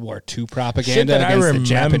World War II propaganda Shit that I against the remember.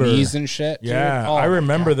 Japanese and shit. dude. Yeah, Oh I my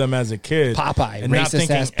remember God. them as a kid. Popeye, and not racist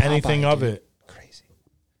thinking ass Popeye, anything of dude. it. Crazy.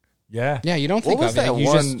 Yeah. Yeah, you don't think was of it. that You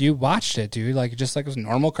one- you watched it, dude. Like just like it was a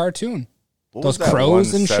normal cartoon. What Those was that crows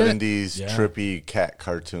one and shit? 70s Yeah. trippy cat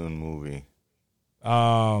cartoon movie?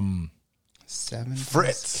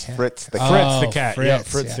 Fritz. Fritz the cat. Fritz the cat. Fritz, Yep,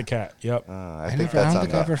 Fritz yeah. the cat. Yep. I I think never- I that's don't on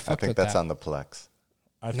think I ever the. I fucked think with that's that. on the Plex.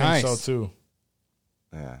 I think Nice. so too.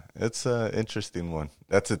 Yeah, it's an interesting one.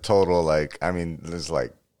 That's a total like. I mean, there's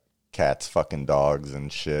like cats fucking dogs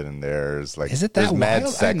and shit, and there's like Is it there's that mad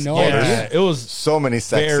wild? I sex. had no Oh, idea. there's Yeah, it was so many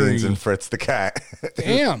sex very- scenes in Fritz the cat.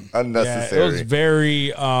 Damn. yeah, Unnecessary. it was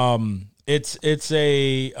very it's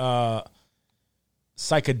a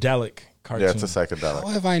psychedelic cartoon. Yeah, it's a psychedelic. How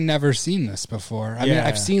have I never seen this before? I mean, Yeah.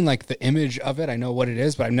 I've seen like the image of it. I know what it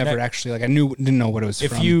is, but I've never actually like didn't know what it was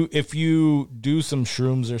If from. you do some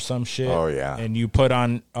shrooms or some shit, Oh, yeah. and you put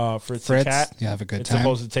on Fritz the Fritz, cat, you have a good it's time.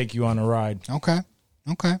 supposed to take you on a ride. Okay.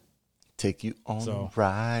 Take you on So- a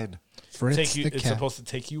ride. Fritz the It's cat. supposed to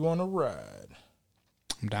take you on a ride.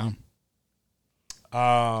 I'm down.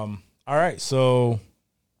 All right, so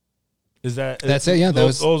That's it, yeah,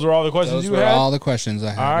 Those are all the questions Those you were had. all the questions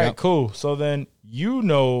I had. All right, Yep. cool. So then You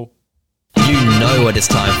know what it's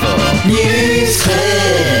time for.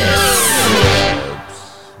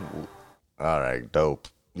 All right, dope.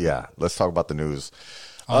 Yeah, let's talk about the news.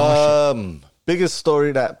 Oh, Biggest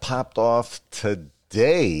story that popped off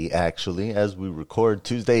today, actually, as we record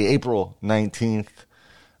Tuesday, April 19th.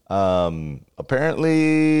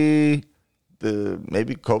 Apparently,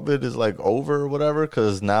 maybe COVID is like over or whatever,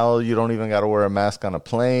 because now you don't even got to wear a mask on a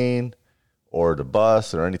plane or the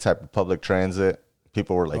bus or any type of public transit.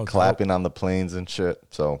 People were like clapping on the planes and shit.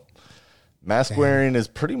 So mask wearing is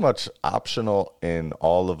pretty much optional in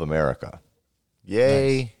all of America.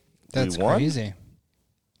 Yay. That's We won? crazy.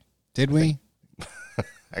 Did we?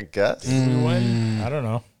 I guess. we win. I don't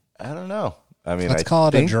know. I don't know. I mean, Let's I call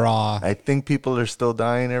it a think- draw. I think people are still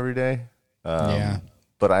dying every day. Yeah.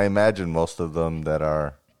 But I imagine most of them that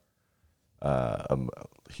are a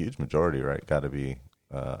huge majority, right, got to be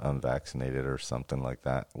unvaccinated or something like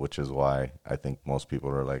that, which is why I think most people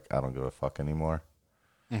are like, I don't give a fuck anymore.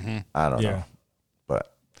 I don't Yeah. know.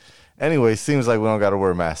 But anyway, seems like we don't got to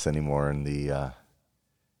wear masks anymore in the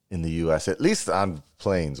U.S., at least on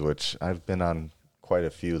planes, which I've been on quite a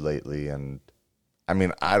few lately. And I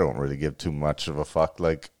mean, I don't really give too much of a fuck.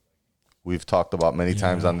 Like we've talked about many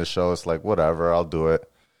times on the show. It's like, whatever, I'll do it.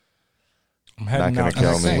 I'm heading gonna out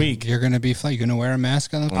kill next me. week. You're gonna be fine. You're gonna wear a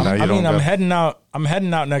mask on the plane. No, you I mean, don't I'm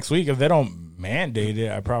heading out next week. If they don't mandate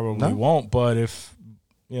it, I probably won't. But if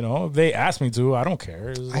if they ask me to, I don't care.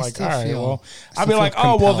 It's I like, still all right, feel- well, I I'll be still like, feel oh,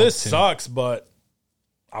 well, compelled this to. sucks, but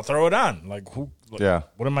I'll throw it on. Like, who? Yeah.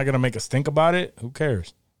 What am I gonna make us think about it? Who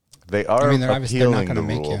cares? They are I mean, they're obviously- they're not appealing the gonna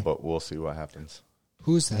make rule, you. but we'll see what happens.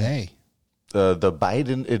 Who's they? The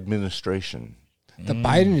Biden administration. The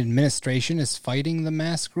Biden administration is fighting the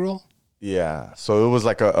mask rule. Yeah. So it was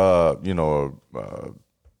like a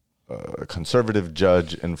conservative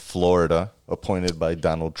judge in Florida appointed by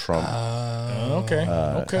Donald Trump. Okay,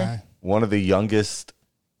 okay. One of the youngest.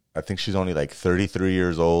 I think she's only like 33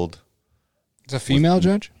 years old. It's a female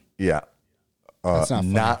judge. Yeah. That's not funny.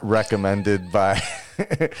 not recommended by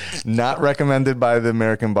not recommended by the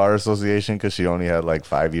American Bar Association because she only had like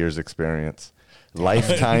 5 years experience.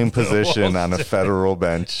 Lifetime position on a federal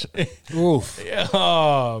bench. Oof.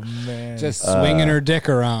 Oh man. Just swinging her dick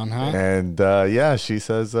around, huh? And she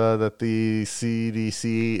says that the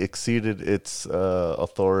CDC exceeded its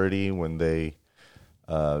authority when they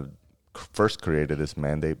first created this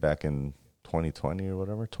mandate back in 2020 or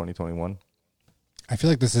whatever, 2021. I feel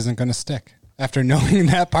like this isn't going to stick. After knowing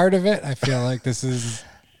that part of it, I feel like this is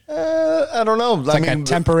I don't know. like a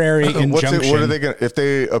temporary injunction. What are they going to, if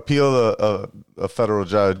they appeal a federal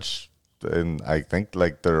judge, and I think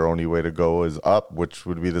like their only way to go is up, which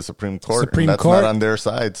would be the Supreme Court. Supreme and that's Court? not on their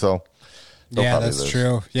side, so they'll Yeah, probably that's lose.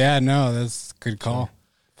 true. Yeah, no, that's a good call.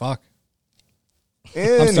 Fuck.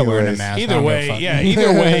 I'm still wearing a Anyways, mask. I Either don't give a way, fuck. yeah.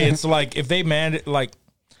 Either way, it's like if they mandate, like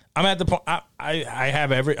I'm at the point. I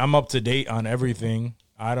have I'm up to date on everything.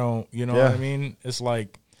 I don't, you know what I mean? It's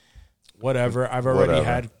like whatever.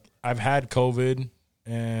 I've had COVID,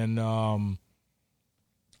 and I'll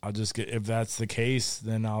just get, if that's the case,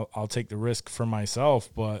 then I'll take the risk for myself.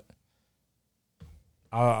 But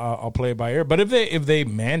I'll play it by ear. But if they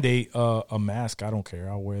mandate a mask, I don't care.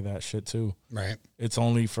 I'll wear that shit too. Right. It's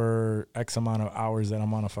only for X amount of hours that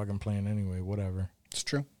I'm on a fucking plane anyway. Whatever. It's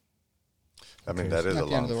true. I mean, that is a not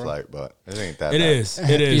the end long of the world. flight, but it ain't that It bad. is.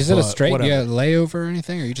 It is. Is it a but straight whatever. layover or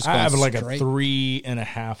anything? Or you just I going have like straight? a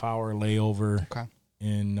 3.5 hour layover Okay.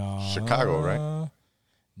 in Chicago, right?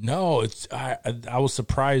 No, it's I was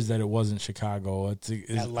surprised that it wasn't Chicago. It's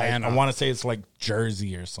Atlanta. I want to say it's like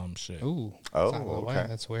Jersey or some shit. Ooh. Oh, That's not okay. way.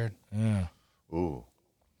 That's weird. Yeah, Ooh.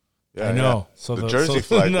 Yeah, I know. yeah. So the the- Jersey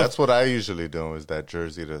so- flight, no. that's what I usually do, is that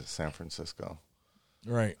Jersey to San Francisco.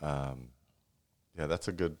 right. Yeah, that's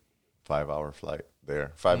a good 5-hour flight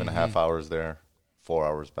there. 5.5 hours there, 4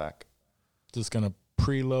 hours back. Just gonna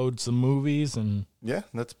preload some movies and Yeah,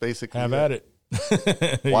 that's basically have at it.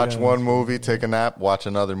 Watch one movie, take a nap, watch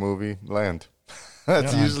another movie, land.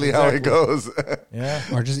 That's usually how it goes. Yeah,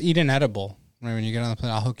 Or just eat an edible. Right, when you get on the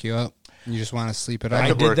plane, I'll hook you up. You just want to sleep it That off.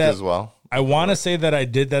 could did work that- as well. I want to say that I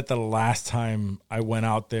did that the last time I went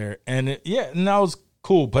out there, and and that was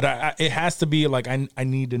cool. But it has to be like I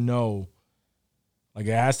need to know, like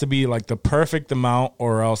it has to be like the perfect amount,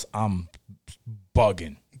 or else I'm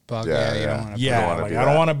bugging. Bug. Yeah, Yeah, you yeah. don't want to. Yeah, wanna like do I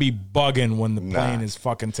don't that. want to be bugging when the plane Nah. is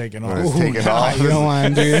fucking taking When it's off. taking off. You don't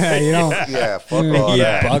want to do that. You don't. Yeah, fuck all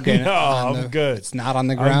Yeah, that. Bugging. no, on I'm the- good. It's not on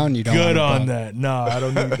the ground. I'm You don't. good wanna on bug. that. No, I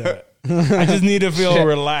don't need that. I just need to feel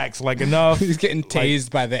relaxed, like enough. He's getting tased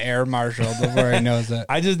by the air marshal before he knows it.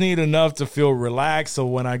 I just need enough to feel relaxed, so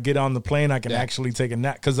when I get on the plane, I can actually take a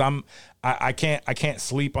nap. Because I can't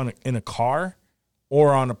sleep in a car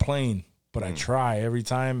or on a plane, but I try every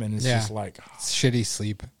time, and it's Yeah. just like It's shitty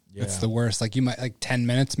sleep. It's Yeah. the worst. Like you might 10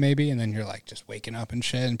 minutes maybe, and then you're like just waking up and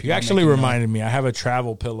shit. And people you actually making reminded me. I have a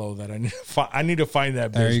travel pillow that I need. I need to find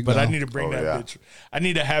that There bitch, you but I go. need to bring Oh, that yeah. bitch. I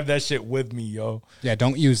need to have that shit with me, yo. noise. Yeah,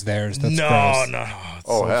 don't use theirs. That's no, gross. no, it's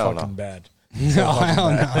Oh, so hell fucking no. bad. No,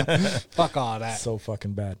 hell no. Fuck all that. So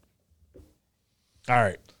fucking bad. All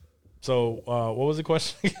right. So, what was the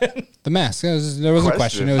question again? The mask. There was a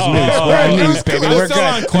question. It was Oh, news. oh, We're on oh, news, baby. I'm We're still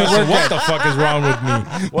on good. question. What the fuck is wrong with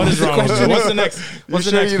me? What is wrong with me? What's the next? What's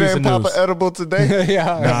You the sure next you piece of didn't pop news? an edible today?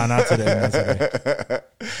 Yeah. Nah, not today. Not today.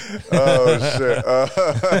 Oh, shit.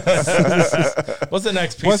 What's the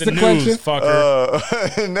next piece What's of the news, question?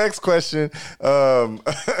 fucker? Next question.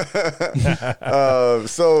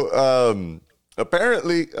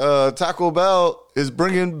 Apparently, Taco Bell is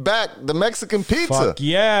bringing back the Mexican pizza. Fuck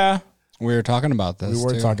yeah. We were talking about this. We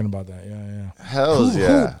were too. talking about that. Yeah. Hells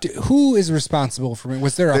yeah. Who is responsible for me?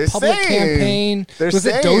 Was there a They're public saying- campaign? they're Was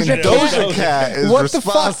it saying Doja Cat? Doja Cat is What the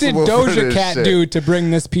fuck did responsible for Doja this Cat shit. do to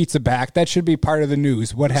bring this pizza back? That should be part of the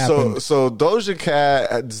news. What happened? So Doja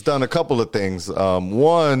Cat has done a couple of things.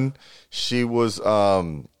 One, she was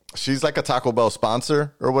she's like a Taco Bell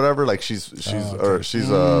sponsor or whatever. Like she's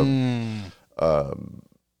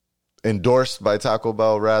endorsed by Taco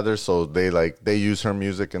Bell rather. So they use her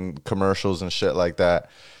music in commercials and shit like that.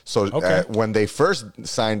 So when they first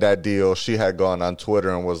signed that deal, she had gone on Twitter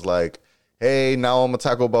and was like, "Hey, now I'm a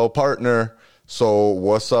Taco Bell partner. So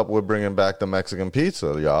what's up with bringing back the Mexican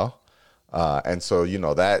pizza, y'all?" And so,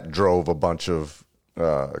 that drove a bunch of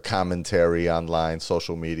commentary online,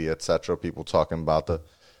 social media, etc. People talking about the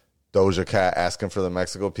Doja Cat asking for the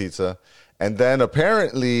Mexico pizza. And then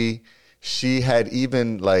apparently she had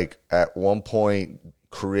even like at one point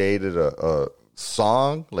created a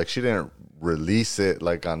song. Like she didn't release it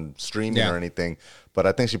like on streaming or anything, but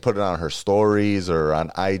I think she put it on her stories or on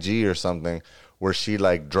IG or something, where she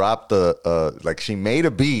like dropped like she made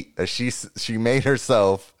a beat that she made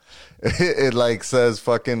herself, it like says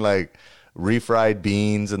fucking like refried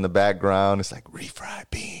beans in the background. It's like refried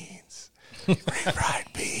beans,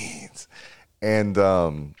 refried beans,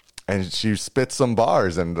 and she spits some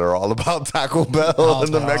bars, and they're all about Taco Bell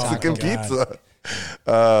and the Mexican pizza.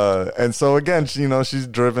 And so again, she's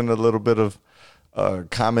driven a little bit of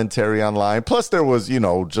commentary online. Plus, there was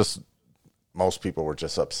just most people were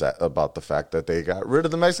just upset about the fact that they got rid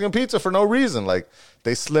of the Mexican pizza for no reason. Like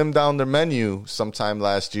they slimmed down their menu sometime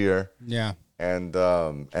last year. Yeah. And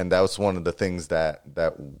that was one of the things that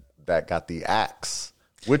got the axe,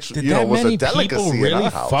 which Did was a people delicacy really in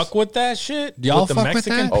our house. fuck with that shit? Y'all with the fuck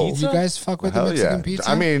Mexican with that? pizza? You guys fuck with the Hell Mexican yeah. pizza?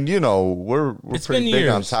 I mean, we're It's pretty been big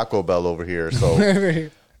on years. Taco Bell over here. So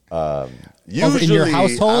in your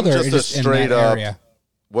household I'm or just just a in straight that up. area?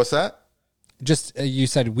 What's that? Just you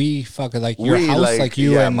said we fuck with like your We, house, like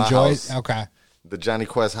you my enjoy. house. Okay, The Johnny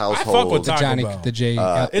Quest I household. fuck with the Taco Johnny, Bell. the J.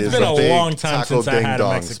 It's is been a a big long time Taco since I Ding had a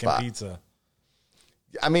Dong Mexican spot. pizza.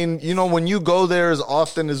 I mean, when you go there as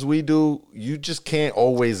often as we do, you just can't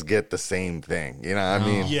always get the same thing. You know what I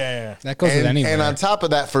mean? Yeah. that goes with anywhere. And on top of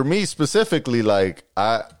that, for me specifically, like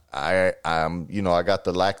I'm, I got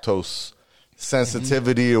the lactose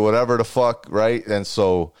sensitivity or whatever the fuck, right? And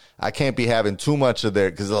so I can't be having too much of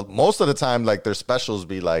their, because most of the time, like their specials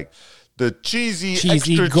be like the cheesy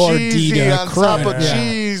extra gordita cheesy on top of crunch. Yeah.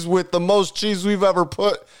 cheese with the most cheese we've ever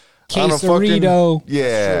put on a Quesarito. fucking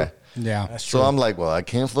Yeah, That's So true. I'm like, well, I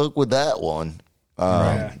can't fuck with that one.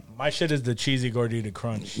 Yeah. My shit is the cheesy gordita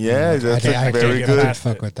crunch. Yeah, that's I very can't good. get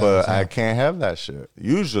fuck with But those, I yeah. can't have that shit.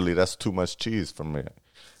 Usually, that's too much cheese for me,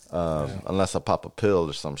 unless I pop a pill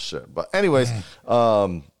or some shit. But anyways,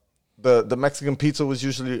 the Mexican pizza was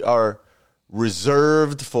usually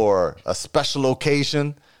reserved for a special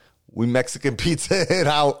occasion. We Mexican pizza it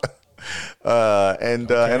out, and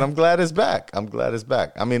I'm glad it's back.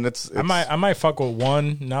 I mean, it's I might fuck with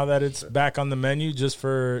one now that it's back on the menu just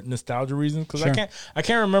for nostalgia reasons, because Sure. I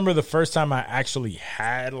can't remember the first time I actually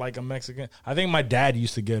had like a Mexican. I think my dad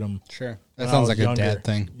used to get them. sure. That when I sounds was like younger. a dad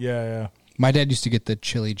thing. Yeah, My dad used to get the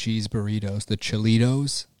chili cheese burritos, the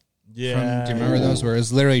Chilitos. yeah. Do you remember those? Where it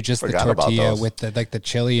was literally just Forgot the about tortilla those. with the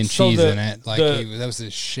chili and So cheese the- in it. Like that was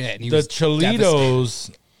his shit. And he The was devastated.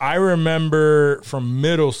 Cholitos, I remember from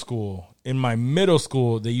middle school. In my middle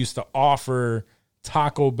school, they used to offer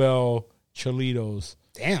Taco Bell Cholitos.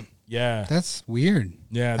 Damn, Yeah, that's weird.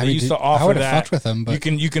 yeah. I They mean, used to I offer would have that. fucked with them, but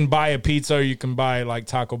you can buy a pizza, or you can buy like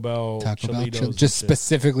Taco Bell Taco Bell, Cholitos. and just shit.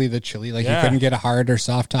 specifically the chili. Like Yeah. you couldn't get a hard or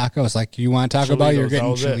soft taco. It's like you want Taco Bell, you're Cholitos, getting that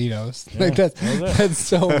was it. Cholitos. Yeah, Like that was it. that's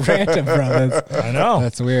so random, bro. I know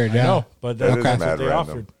That's weird. I Yeah, know, but That is that's mad what they random.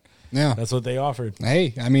 offered. yeah. That's what they offered.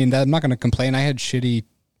 Hey, I mean, I'm not going to complain. I had shitty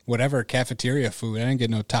whatever cafeteria food. I didn't get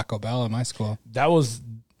no Taco Bell in my school. That was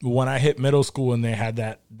when I hit middle school and they had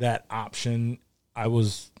that option. I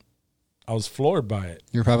was floored by it.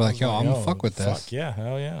 You're probably like, yo, Like, I'm gonna fuck with this. Fuck yeah,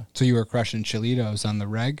 hell yeah, So you were crushing Chilitos on the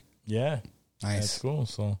reg. yeah. Nice. That's cool.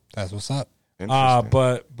 So. That's what's up. Interesting.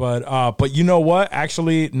 But you know what?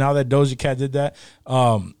 Actually, now that Doja Cat did that,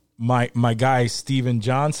 my guy Steven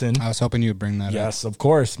Johnson. I was hoping you'd bring that up. Yes, of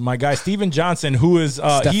course. My guy Steven Johnson, who is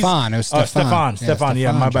Stefan. It was Stefan. Stefan.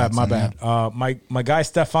 Yeah, Yeah, my Stefan bad. Johnson, My guy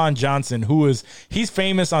Stefan Johnson, he's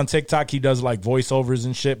famous on TikTok. He does like voiceovers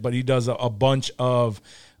and shit, but he does a bunch of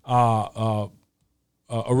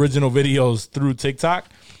original videos through TikTok.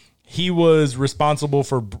 He was responsible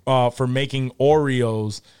for making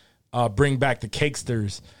Oreos bring back the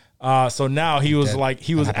Cakesters. So now he was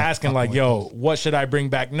asking like, yo, what should I bring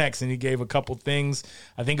back next? And he gave a couple things.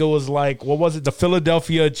 I think it was like, what was it? The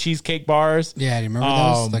Philadelphia cheesecake bars. Yeah, do you remember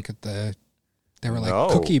those? Like they were like No.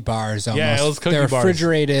 cookie bars almost. Yeah, it was cookie They're bars.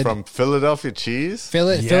 refrigerated. From Philadelphia cheese.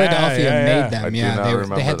 Philadelphia yeah. made I them. do Yeah, not they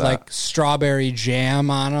remember had that. like strawberry jam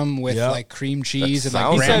on them with Yep. like cream cheese That and like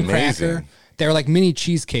sounds graham amazing. cracker. They were like mini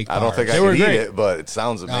cheesecake bars. I don't think I They were could eat great. it, but it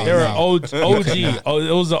sounds amazing. They were No. OG.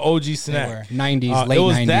 it was an OG They snack. were 90s, late it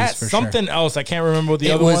was 90s that for something sure. else. I can't remember what the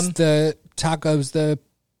It other was one. the tacos, the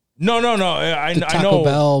No. I Taco know.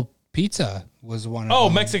 Bell pizza was one of Oh,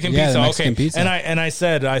 them. Mexican Yeah, pizza. the Mexican Okay. pizza. And I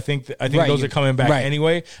said I think Right, those are coming back right.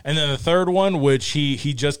 anyway. And then the third one, which he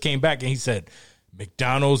just came back and he said,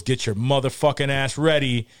 McDonald's, get your motherfucking ass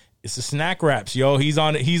ready. It's the snack wraps, yo. He's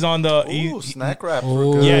on the Ooh, snack wrap.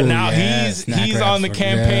 Ooh. yeah. Now yeah, he's snack on wraps the were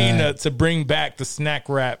campaign good. to bring back the snack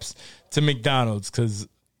wraps to McDonald's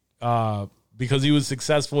because he was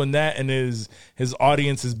successful in that and his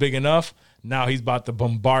audience is big enough. Now he's about to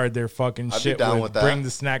bombard their fucking I'd be shit down with with that. bring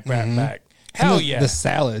the snack wrap Mm-hmm. back. And Hell the, yeah. The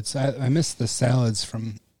salads. I miss the salads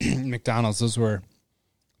from McDonald's. Those were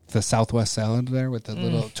the Southwest salad there with the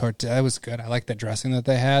little tortilla. That was good. I like the dressing that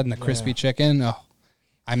they had and the crispy chicken. Oh,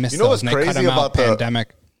 I miss You know those. what's And they cut crazy them out about the-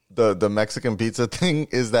 pandemic. the Mexican pizza thing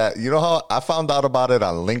is that, you know how I found out about it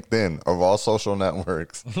on LinkedIn of all social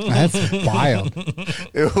networks. That's wild.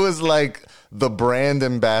 It was like the brand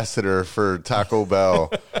ambassador for Taco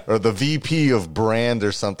Bell or the VP of brand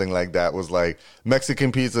or something like that was like,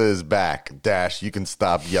 Mexican pizza is back. Dash, you can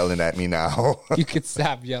stop yelling at me now. You could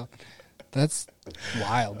stop yelling. That's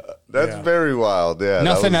wild. That's very wild. Yeah.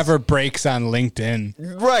 Nothing ever breaks on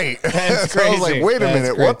LinkedIn. Right. That's So I was like, crazy. wait a That's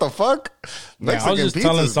minute, crazy. what the fuck? Yeah, I was just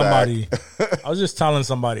telling pizza's back.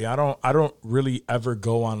 somebody, I don't really ever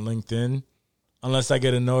go on LinkedIn unless I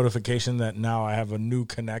get a notification that now I have a new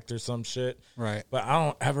connect or some shit. Right. But I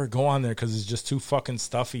don't ever go on there because it's just too fucking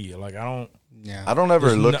stuffy. Like I don't ever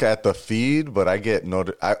There's look no- at the feed, but I get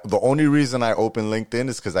the only reason I open LinkedIn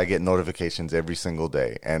is because I get notifications every single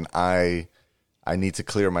day, and I need to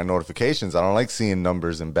clear my notifications. I don't like seeing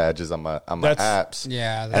numbers and badges on my apps.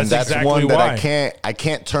 Yeah, and that's that's exactly one that why. I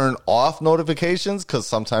can't turn off notifications because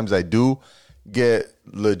sometimes I do get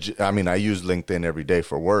legit. I mean, I use LinkedIn every day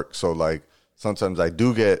for work, so like sometimes I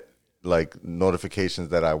do get like notifications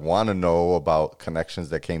that I want to know about connections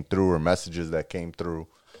that came through or messages that came through.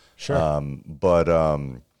 Sure.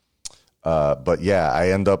 But yeah, I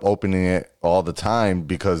end up opening it all the time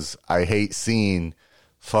because I hate seeing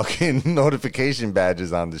fucking notification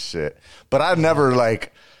badges on this shit. But I've never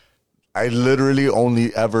I literally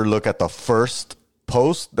only ever look at the first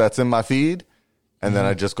post that's in my feed, and then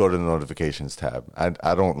I just go to the notifications tab.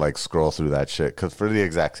 I don't like scroll through that shit because for the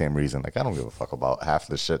exact same reason. Like I don't give a fuck about half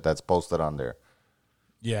the shit that's posted on there.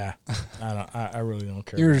 Yeah. I really don't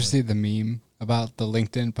care. You ever see the meme about the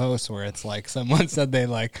LinkedIn post where it's like someone said they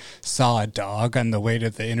like saw a dog on the way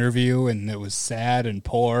to the interview and it was sad and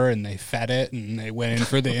poor and they fed it and they went in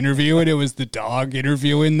for the interview and it was the dog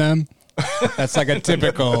interviewing them? That's like a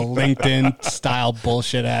typical LinkedIn style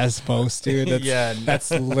bullshit ass post, dude.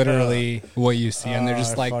 That's literally what you see. And they're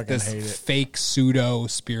just I like fucking this hate it. fake pseudo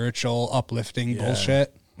spiritual uplifting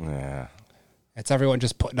bullshit. Yeah. It's everyone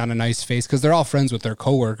just putting on a nice face because they're all friends with their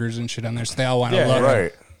coworkers and shit on there. So they all want to Yeah, look,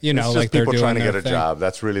 Right. you know, it's just like they're people doing trying to their get a thing. job.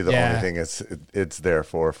 That's really the Yeah. only thing it's there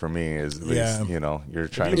for me is at least, Yeah. you know, you're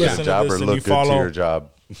trying you to get listen a to job this or and look you good follow- to your job.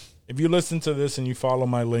 If you listen to this and you follow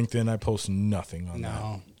my LinkedIn, I post nothing on that.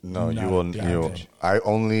 No, Not you a will. damn thing. I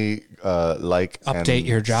only like Update and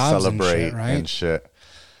your jobs and celebrate shit, right? and shit.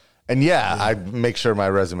 And yeah, I make sure my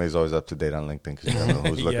resume is always up to date on LinkedIn because you never know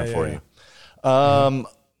who's looking for you.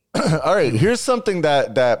 All right, here's something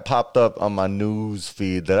that popped up on my news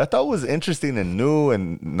feed that I thought was interesting and new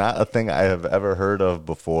and not a thing I have ever heard of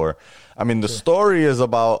before. I mean, the story is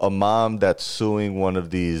about a mom that's suing one of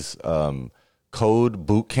these code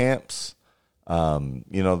boot camps. You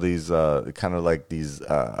know, these kind of like these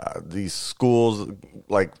schools,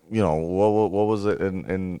 like, you know, what was it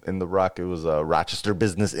in the Rock? It was Rochester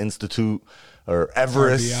Business Institute or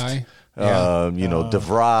Everest. RBI. You know,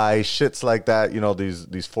 DeVry, shits like that. You know,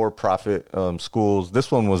 these for-profit schools.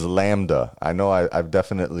 This one was Lambda. I know I've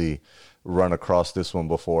definitely run across this one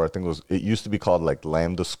before. I think it used to be called like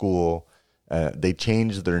Lambda School. They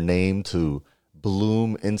changed their name to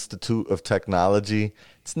Bloom Institute of Technology.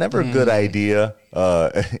 It's never a good idea.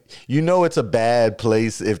 You know, it's a bad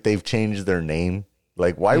place if they've changed their name.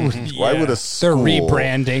 Like, why would a They're school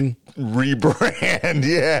rebranding. rebrand?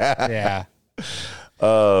 Yeah. Yeah.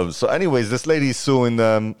 So anyways, this lady's suing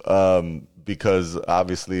them because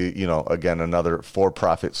obviously, you know, again, another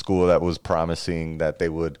for-profit school that was promising that they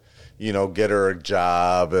would, you know, get her a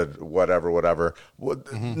job and whatever.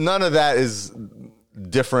 None of that is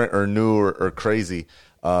different or new or crazy.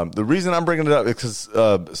 The reason I'm bringing it up is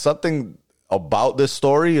because something about this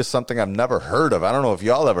story is something I've never heard of. I don't know if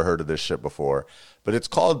y'all ever heard of this shit before, but it's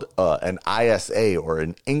called an ISA or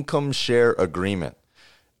an income share agreement.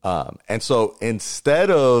 And so instead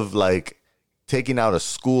of like taking out a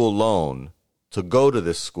school loan to go to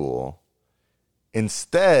this school,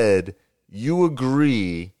 instead you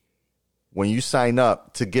agree when you sign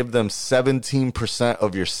up to give them 17%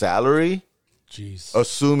 of your salary, Jeez.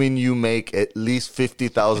 assuming you make at least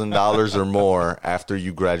 $50,000 or more after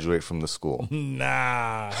you graduate from the school.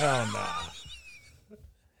 Nah, hell nah.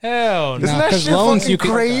 Hell Isn't no. that 'cause shit loans fucking you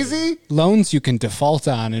can- crazy? Loans you can default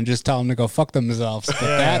on and just tell them to go fuck themselves. But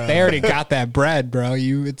that they already got that bread, bro.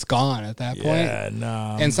 It's gone at that point. Yeah,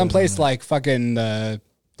 nah. And someplace like fucking,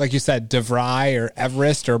 like you said, DeVry or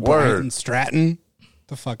Everest or Bryant and Stratton,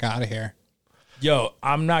 the fuck out of here. Yo,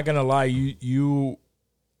 I'm not gonna lie. You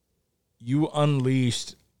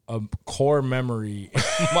unleashed a core memory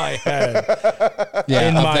in my head. Yeah,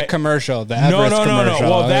 In of my- the commercial, the No, Everest no. commercial.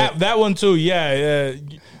 Well, that one too. Yeah.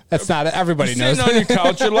 that's not everybody You're knows. sitting on your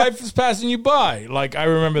couch, your life is passing you by. Like I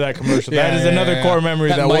remember that commercial. That is another core memory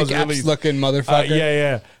that Mike was Epps released. looking motherfucker.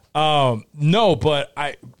 Yeah. No, but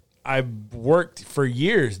I worked for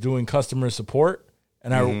years doing customer support,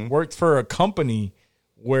 and I worked for a company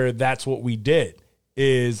where that's what we did.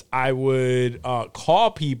 Is I would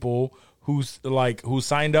call people who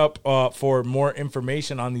signed up for more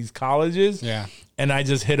information on these colleges. Yeah. And I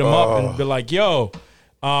just hit them up and be like, yo,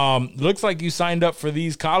 looks like you signed up for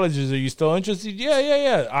these colleges. Are you still interested?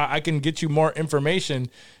 Yeah. I can get you more information.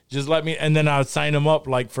 Just let me. And then I would sign them up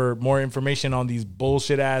like for more information on these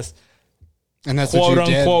bullshit ass And that's quote what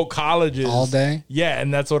you unquote did colleges all day. Yeah,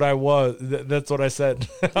 and that's what I was. That's what I said.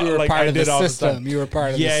 You were like part I of did the all system. the time. You were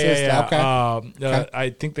part of the Yeah. system. Okay. I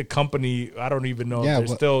think the company. I don't even know Yeah, if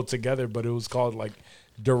they're still together, but it was called like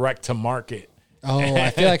Direct to Market. Oh, I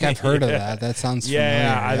feel like I've heard of that. That sounds familiar.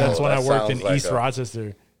 Yeah, that's when that I worked in sounds like East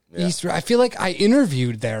Rochester. East. I feel like I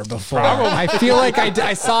interviewed there before. Probably. I feel like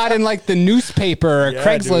I saw it in like the newspaper, a Yeah,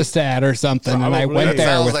 Craigslist ad or something, and I Probably. went It there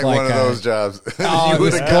sounds with like like one of a, those jobs. Oh, You it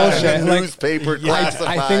was would have gotten bullshit. a Like, newspaper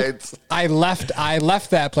I think classifieds. I left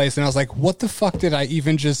that place and I was like, what the fuck did I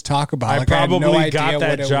even just talk about? I Like, had probably no idea got what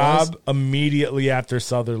that it job immediately after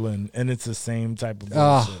Sutherland, and it's the same type of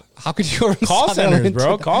was. bullshit. How could you go to Call centers, Sutherland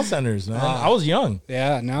bro. to- Call centers, man. I was young.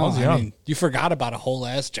 Yeah, no. I was I young. mean, you forgot about a whole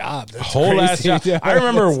ass job. That's Whole ass crazy. job. I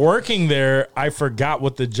remember working there. I forgot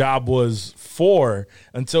what the job was for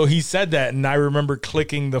until he said that, and I remember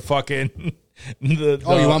clicking the fucking. You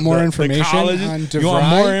want more information colleges? on You want DeVry?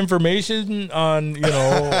 more information on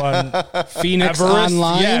on Phoenix Everest?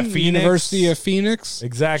 Online, Yeah, Phoenix. University of Phoenix.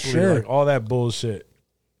 Exactly, Sure. like all that bullshit.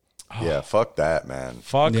 Yeah, fuck that, man.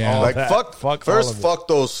 Fuck Yeah. all Like that. fuck all first of it. fuck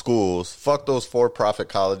those schools, fuck those for-profit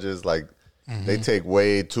colleges. Like they take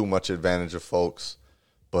way too much advantage of folks.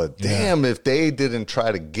 But damn, if they didn't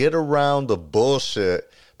try to get around the bullshit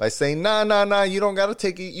by saying nah, you don't gotta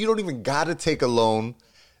take it, you don't even gotta take a loan.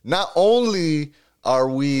 Not only are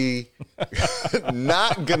we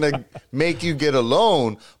not gonna make you get a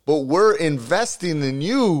loan, but we're investing in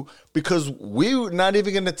you because we're not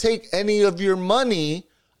even gonna take any of your money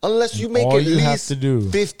unless you make all at you have least to do.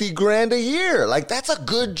 50 grand a year. Like that's a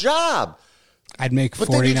good job. I'd make But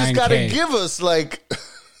then you just gotta 49K give us like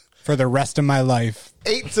for the rest of my life.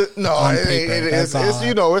 8 to no, On it- paper, it's that's all.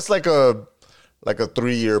 you know, it's like a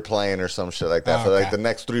 3-year plan or some shit like that Oh, for like okay. the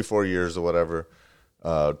next 3-4 years or whatever.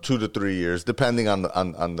 2 to 3 years, depending on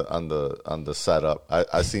the setup.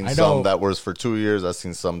 I seen I some know. that was for 2 years. I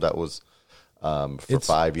seen some that was for It's-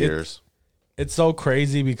 5 years. It's so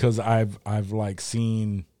crazy because I've like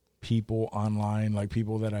seen people online, like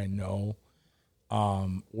people that I know,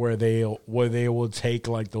 where they will take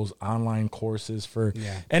like those online courses for,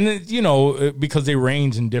 and it, because they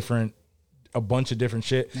range in a bunch of different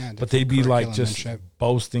shit, Yeah, but they'd be different like curriculum just and shit.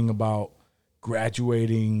 boasting about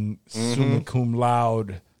graduating summa cum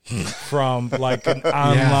laude from like an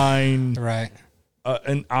online Right.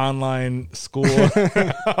 an online school.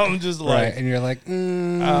 I'm just Right. like, And you're like,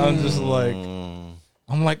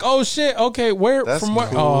 I'm like, oh shit, okay, where That's from where?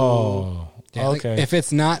 cool. Oh, yeah, like, okay. if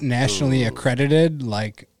it's not nationally accredited,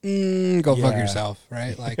 like, go fuck Yeah. yourself,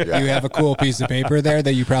 right? Like, you have a cool piece of paper there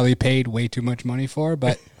that you probably paid way too much money for,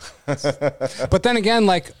 but then again,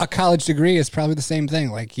 like, a college degree is probably the same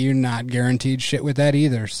thing. Like, you're not guaranteed shit with that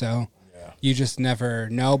either, so you just never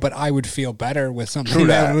know. But I would feel better with something True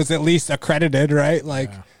that that. was at least accredited, right?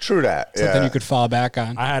 Like, True that. something Yeah. you could fall back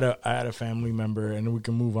on. I had a family member, and we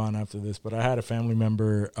can move on after this. But I had a family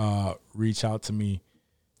member reach out to me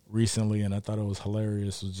recently, and I thought it was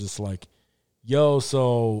hilarious. It was just like, "Yo,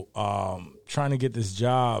 so trying to get this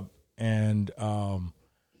job, and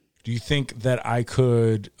do you think that I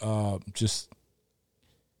could just?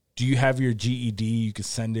 Do you have your GED? You could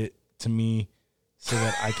send it to me." So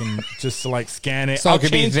that I can just like scan it. So it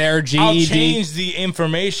could be their I'll GED? change the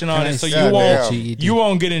information on Can I it so see you that won't GED? you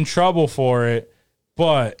won't get in trouble for it.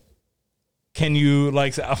 But can you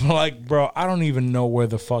like? I'm like, bro, I don't even know where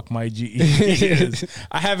the fuck my GED is.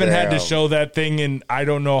 I haven't had to Damn. show that thing in I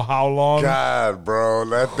don't know how long. God, bro,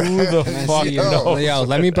 let Who the I fuck see knows? yo,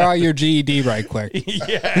 let me borrow your GED right quick.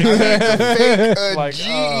 Yeah, fake a Like,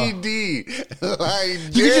 GED. Like,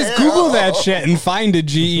 You can just Google that shit and find a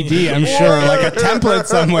GED, I'm sure. Like a template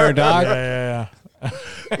somewhere, dog. yeah.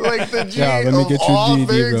 Like the GED. Yeah, let me get your all GED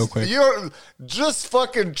things, real quick. You don't, just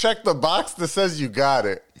fucking check the box that says you got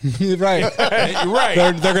it. Right. Right.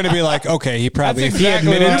 They're going to be like, okay, he probably, That's if he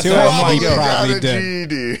exactly admitted what to I it, thought. he You got probably a did.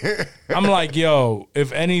 GED. I'm like, yo,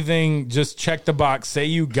 if anything, just check the box, say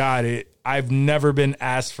you got it, I've never been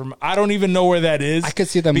asked for. I don't even know where that is. I could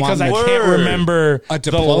see them because I wanting can't remember a the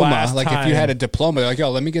diploma. last Like if you had a diploma, like,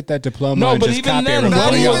 yo, let me get that diploma. No, and but just even copy then, it.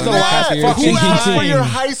 not Yo, even let me that. copy your Fuck, Who asked for GED? your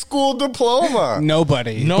high school diploma?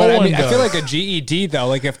 Nobody. No but I one mean, I feel does. like a GED though.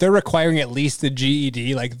 Like if they're requiring at least a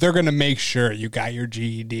GED, like they're gonna make sure you got your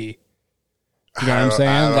GED. You know what I'm saying?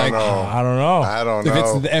 I don't know. I don't know. I don't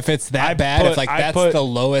know. If it's that I bad, put- if like I that's put- the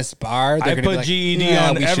lowest bar, they're I gonna be put like, GED "Yeah,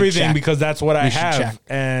 on we should everything check." because that's what I We should have, check.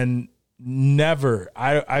 and never.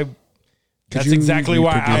 I that's you exactly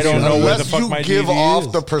why I reproduce don't it? know where the Unless fuck you my give GED off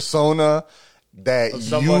is. the persona that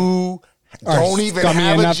someone- you Are don't even scummy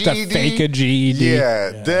have a enough to GED, fake a GED.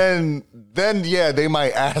 Yeah, then yeah, they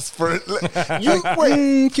might ask for it. You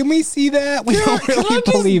wait. Can we see that? We don't Can I really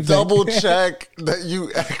just believe that. double check that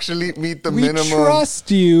you actually meet the We minimum trust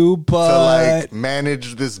you, to but like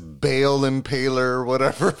manage this bale impaler,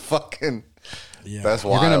 whatever. Fucking, that's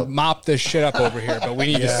you're wild. gonna mop this shit up over here. But we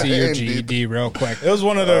need to see your Indeed. GED real quick. It was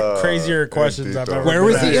one of the crazier questions indeed, I've though. ever. Where been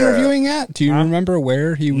was asked. he interviewing at? Do you remember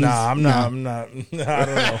where he was? Nah, I'm not. I don't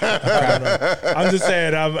know. I'm just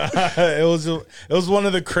saying. It was one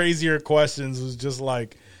of the crazier questions. It was just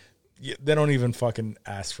like they don't even fucking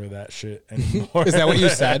ask for that shit anymore. Is that what you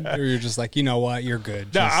said, or you're just like, you know what, you're good?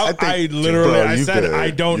 No, Just- I think- literally. bro, I you said good. I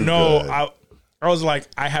don't You know. good. I was like,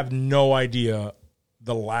 I have no idea.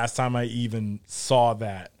 The last time I even saw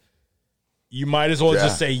that, you might as well Yeah.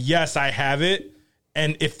 just say yes, I have it.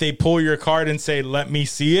 And if they pull your card and say, "Let me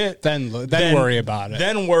see it," then worry about it.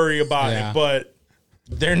 Then worry about Yeah. it. But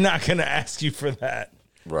they're not going to ask you for that.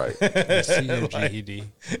 right. see your GED.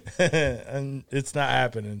 And it's not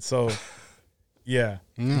happening. So, yeah.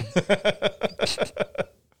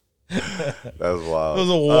 That's wild. It was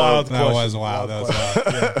a wild question. That was wild. That was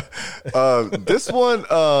wild. This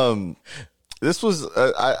one, this was.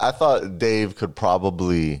 I thought Dave could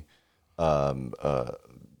probably, find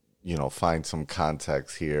some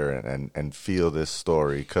context here and feel this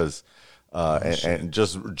story because, and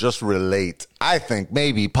just relate. I think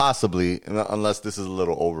maybe possibly, unless this is a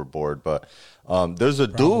little overboard, but there's a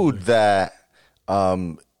dude that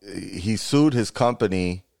he sued his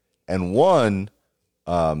company and won.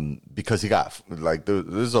 Because he got like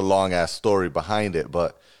there's a long ass story behind it,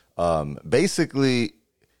 but basically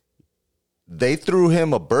they threw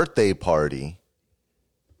him a birthday party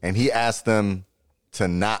and he asked them to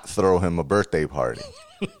not throw him a birthday party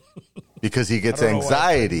because he gets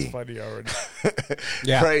anxiety. Funny already.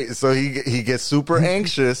 Yeah. Right. So he gets super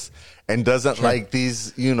anxious and doesn't like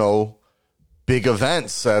these, big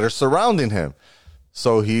events that are surrounding him.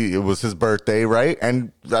 So it was his birthday, right?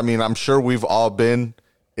 And I mean, I'm sure we've all been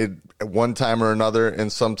at one time or another in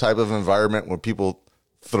some type of environment where people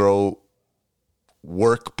throw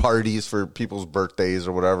work parties for people's birthdays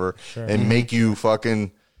or whatever and make you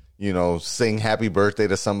fucking, sing happy birthday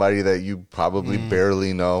to somebody that you probably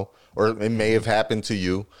barely know, or it may have happened to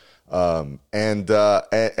you. And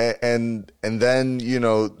then,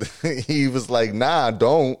 he was like, nah,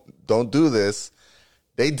 don't do this.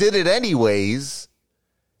 They did it anyways.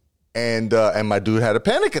 And my dude had a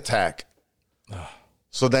panic attack.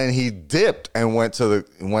 So then he dipped and went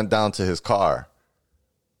down to his car.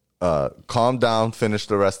 Calmed down, finished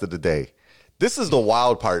the rest of the day. This is the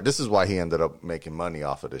wild part. This is why he ended up making money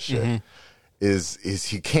off of this shit. Is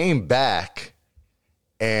he came back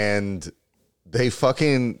and they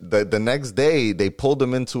fucking the next day they pulled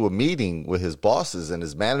him into a meeting with his bosses and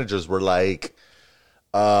his managers were like,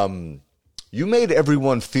 you made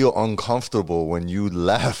everyone feel uncomfortable when you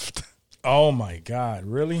left. Oh my God,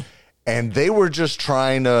 really? And they were just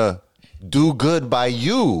trying to do good by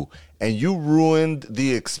you. And you ruined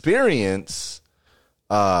the experience.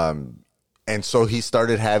 And so he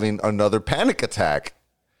started having another panic attack.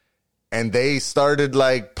 And they started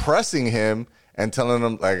like pressing him and telling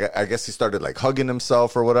him, like, I guess he started like hugging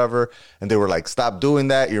himself or whatever. And they were like, stop doing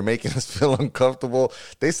that. You're making us feel uncomfortable.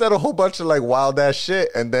 They said a whole bunch of like wild ass shit.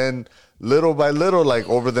 And then little by little, like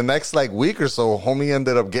over the next like week or so, homie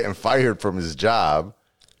ended up getting fired from his job.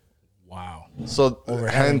 Wow. So Over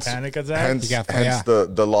having hence, panic attack? hence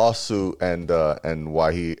the lawsuit and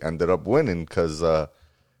why he ended up winning because the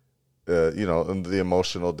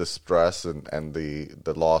emotional distress and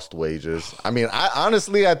the lost wages. I mean,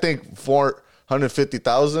 I think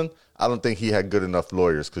 $450,000. I don't think he had good enough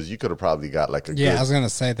lawyers because you could have probably got like a I was gonna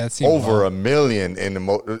say that seemed over low. $1 million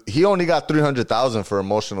in he only got $300,000 for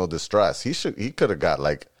emotional distress. He could have got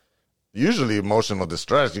like. Usually emotional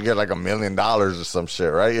distress, you get like $1 million or some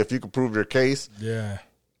shit, right? If you could prove your case. Yeah.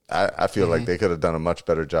 I feel like they could have done a much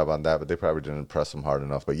better job on that, but they probably didn't press him hard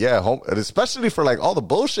enough. But yeah, and especially for like all the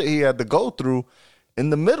bullshit he had to go through in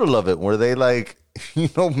the middle of it where they like,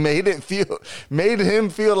 made him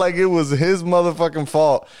feel like it was his motherfucking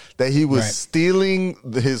fault that he was stealing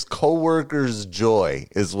his coworker's joy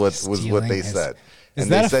is what they said. Is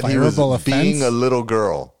and that they a said he was fireable being offense? a little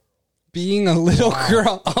girl. Being a little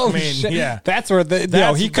girl. Oh, I mean, shit. yeah. That's where he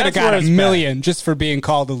could have that's got where a it's million just for being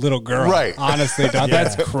called a little girl. Right. Honestly, dog,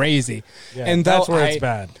 that's crazy. Yeah, and that's though where it's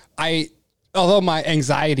bad. Although my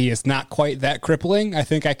anxiety is not quite that crippling, I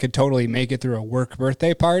think I could totally make it through a work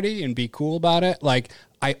birthday party and be cool about it. Like,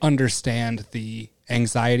 I understand the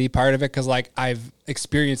anxiety part of it because, like, I've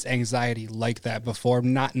experienced anxiety like that before.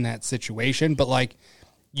 Not in that situation, but, like,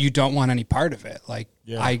 you don't want any part of it. Like,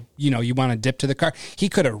 you want to dip to the car. He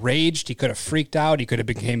could have raged. He could have freaked out. He could have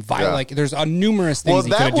became violent. Yeah. Like, there's numerous things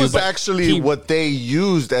he could have that was do, but actually what they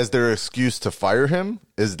used as their excuse to fire him.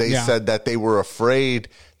 Is they said that they were afraid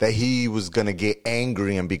that he was going to get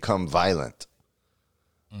angry and become violent.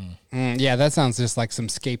 Yeah, that sounds just like some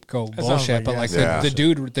scapegoat bullshit. But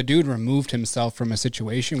the dude removed himself from a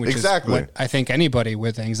situation, which is what I think anybody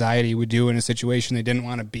with anxiety would do in a situation they didn't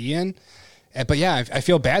want to be in. But yeah, I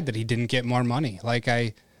feel bad that he didn't get more money. Like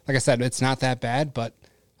I said, it's not that bad, but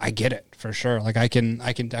I get it for sure. Like I can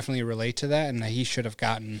definitely relate to that, and he should have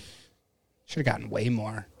gotten way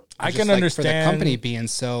more. I can understand for the company being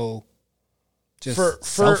so just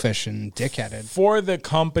selfish and dickheaded. For the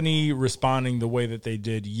company responding the way that they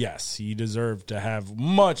did, yes, he deserved to have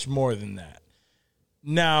much more than that.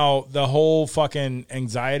 Now, the whole fucking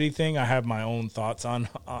anxiety thing, I have my own thoughts on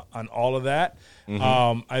all of that.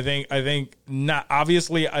 Mm-hmm. I think not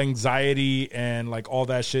obviously anxiety and like all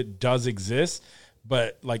that shit does exist,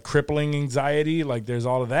 but like crippling anxiety, like there's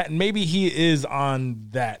all of that, and maybe he is on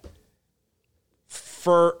that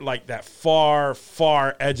that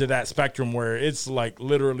far edge of that spectrum where it's like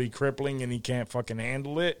literally crippling and he can't fucking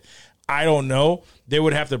handle it. I don't know. They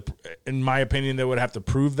would have to, in my opinion, they would have to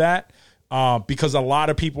prove that. Because a lot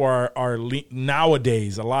of people are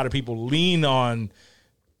nowadays, a lot of people lean on,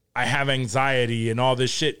 I have anxiety and all this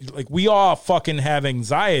shit. Like, we all fucking have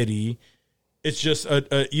anxiety. It's just,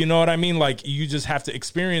 you know what I mean? Like, you just have to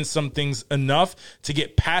experience some things enough to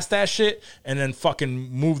get past that shit and then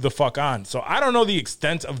fucking move the fuck on. So I don't know the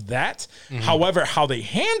extent of that. Mm-hmm. However, how they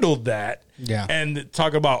handled that and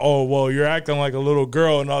talk about, oh, well, you're acting like a little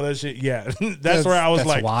girl and all that shit. Yeah, that's where I was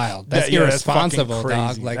like, wild. That's irresponsible,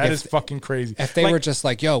 that's dog. Like, that is fucking crazy. If they were just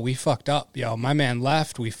like, yo, we fucked up. Yo, my man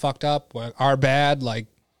left. We fucked up. Our bad. Like,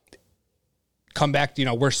 come back,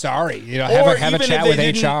 we're sorry. Have a chat with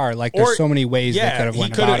HR. Like, there's so many ways they could have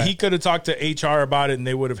went about it. He could have talked to HR about it and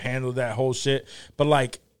they would have handled that whole shit. But,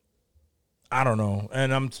 like, I don't know.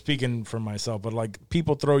 And I'm speaking for myself, but, like,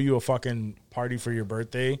 people throw you a fucking party for your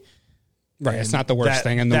birthday. Right. It's not the worst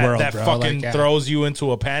thing in the world, that bro. Fucking throws you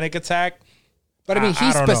into a panic attack. But I mean,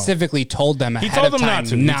 he specifically told them ahead of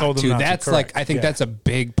time not to. That's like, I think that's a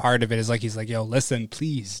big part of it. Is like, he's like, yo, listen,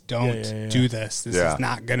 please don't do this. This is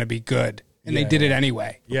not going to be good. And they did it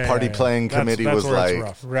anyway. The party planning committee was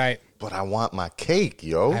like, right. But I want my cake,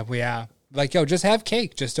 yo. Yeah. Like, yo, just have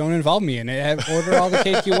cake. Just don't involve me in it. Order all the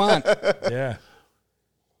cake you want. Yeah.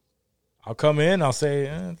 I'll come in. I'll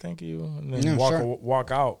say, thank you. And then walk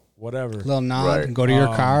out. Whatever. Little nod and go to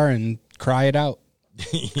your car and cry it out.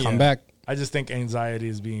 Come back. I just think anxiety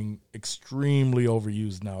is being extremely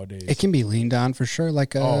overused nowadays. It can be leaned on for sure,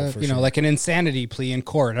 like like an insanity plea in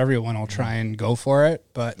court. Everyone will try and go for it,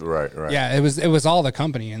 but right. Yeah, it was all the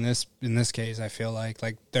company in this case. I feel like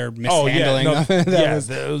they're mishandling. That's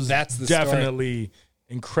the definitely story.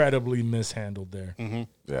 Incredibly mishandled there. Mm-hmm.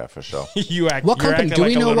 Yeah, for sure. What company? Do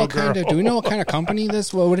we know what kind of company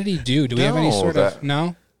this? What did he do? Do we have any sort of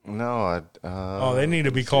no? No. They need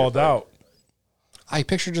to be called out. I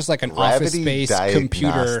picture just like an office-based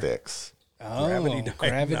computer.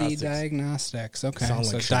 Gravity Diagnostics. Okay,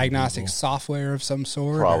 Sounds so like diagnostic software of some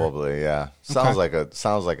sort. Probably, yeah. Sounds like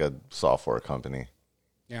a software company.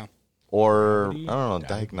 Yeah. Or I don't know,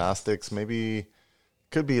 diagnostics. Maybe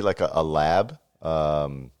could be like a lab.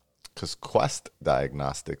 Because Quest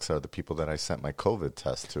Diagnostics are the people that I sent my COVID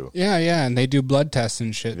test to. Yeah, and they do blood tests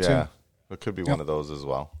and shit too. Yeah, it could be one of those as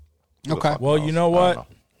well. Okay. Well, you know what?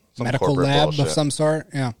 Medical lab bullshit. Of some sort.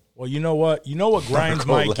 Yeah. Well, you know what? You know what grinds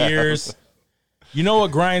my gears? You know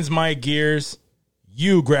what grinds my gears?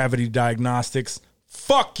 You, Gravity Diagnostics.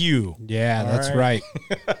 Fuck you. Yeah, that's right.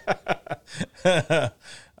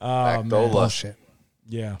 Bullshit. Bullshit.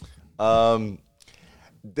 Yeah.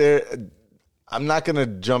 There. I'm not gonna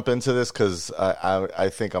jump into this because I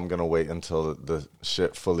think I'm gonna wait until the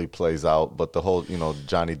shit fully plays out. But the whole,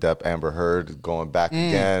 Johnny Depp, Amber Heard going back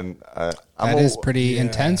again. That is pretty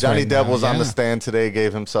intense. Johnny right Depp now, was on yeah. the stand today,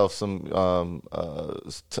 gave himself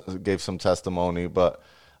gave some testimony, but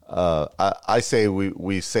I say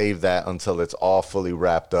we save that until it's all fully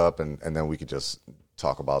wrapped up, and then we could just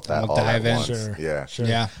talk about that We'll all dive at in. once. Sure. Yeah, Sure.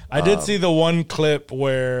 Yeah. I did see the one clip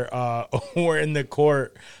where we're in the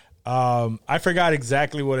court. I forgot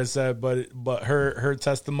exactly what it said, but her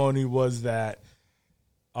testimony was that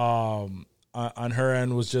on her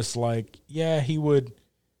end was just like, yeah, he would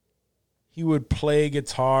play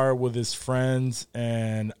guitar with his friends,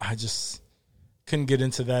 and I just couldn't get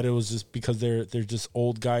into that. It was just because they're just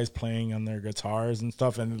old guys playing on their guitars and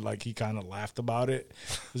stuff, and like he kind of laughed about it.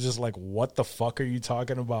 It was just like, what the fuck are you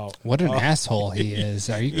talking about? What an asshole he is.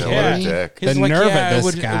 Are you kidding what a me? dick. The He's like, nerve yeah, of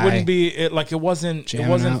this guy. It wouldn't be it wasn't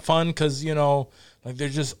Jamming out. fun because like they're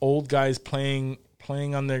just old guys playing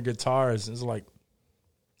on their guitars. It's like,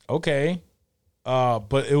 okay,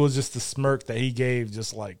 but it was just the smirk that he gave,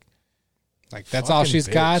 just like that's all fucking she's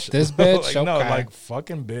bitch. got? This bitch? Like, Okay. no, like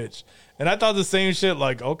fucking bitch. And I thought the same shit.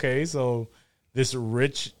 Like, okay, so this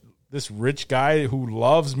rich guy who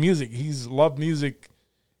loves music, he's loved music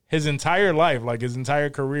his entire life, like his entire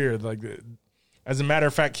career. Like, as a matter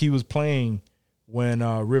of fact, he was playing when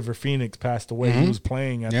River Phoenix passed away. He was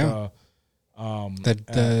playing at Yeah.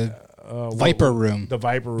 the Viper Room. The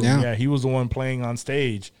Viper Room. Yeah. Yeah, he was the one playing on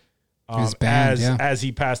stage His band, as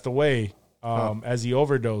he passed away, as he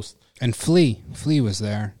overdosed. And Flea was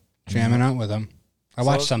there jamming out with him. I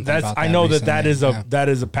watched something about that I know recently. that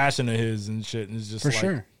is a passion of his and shit. And it's just For like,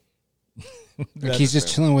 sure. Like he's just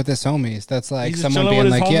chilling with his homies. That's like he's just someone chilling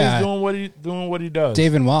being with his like, homies, yeah, doing what he does.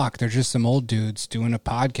 Dave and Walk, they're just some old dudes doing a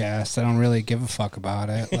podcast. I don't really give a fuck about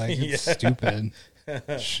it. Like, it's stupid.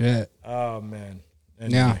 Shit. Oh man.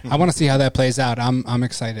 Yeah, I want to see how that plays out. I'm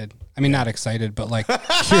excited. I mean, not excited, but like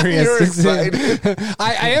curious. You're to see. excited.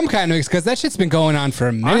 I am kind of because that shit's been going on for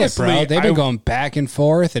a minute, Honestly, bro. They've been going back and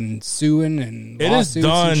forth and suing and It has lawsuits and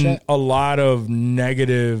done shit. a lot of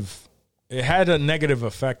negative. It had a negative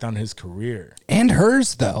effect on his career. And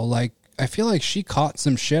hers though. Like I feel like she caught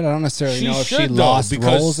some shit. I don't necessarily She know if she should, though, lost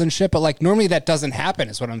because- roles and shit, but like normally that doesn't happen.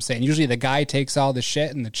 Is what I'm saying. Usually the guy takes all the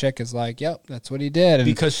shit and the chick is like, "Yep, that's what he did." And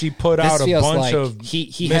Because she put this out a feels bunch like of he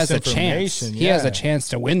has a chance. misinformation. He has Yeah. a chance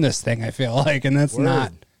to win this thing. I feel like, and that's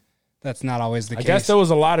Word. not always the I case. guess there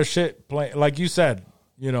was a lot of shit play, like you said.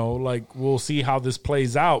 Like we'll see how this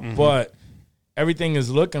plays out, but everything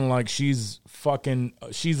is looking like she's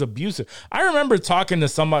abusive. I remember talking to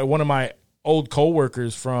somebody, one of my old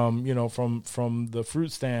coworkers from the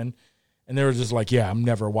fruit stand, and they were just like, "Yeah, I'm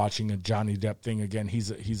never watching a Johnny Depp thing again. He's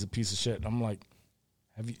a piece of shit." And I'm like,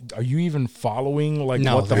 are you even following like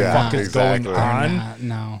No, what the they're fuck not. is going Exactly. on?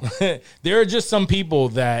 No. There are just some people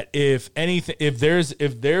that if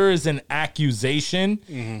there is an accusation,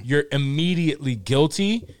 you're immediately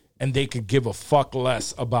guilty, and they could give a fuck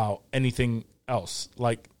less about anything else,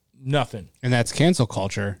 like nothing. And that's cancel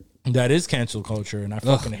culture. That is cancel culture, and I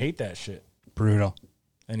fucking hate that shit. Brutal.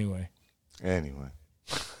 Anyway,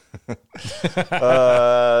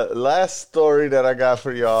 Last story that I got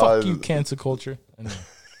for y'all. fuck is- you, cancel culture. Anyway.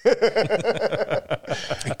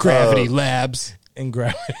 Gravity Labs. And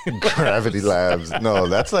grab Gravity Labs. No,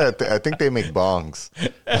 that's not. I think they make bongs. Oh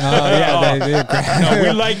yeah, they No,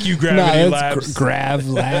 we like you, Gravity Labs. Grav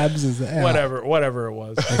Labs is that? Whatever it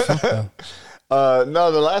was.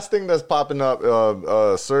 No, the last thing that's popping up,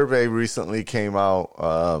 a survey recently came out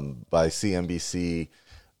by CNBC.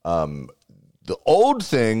 The old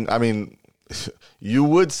thing, I mean, you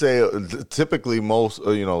would say typically most,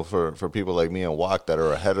 for people like me and Walk that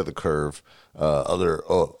are ahead of the curve, other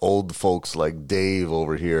old folks like Dave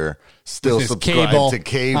over here still This is subscribe to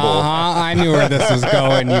cable. I knew where this was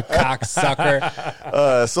going, you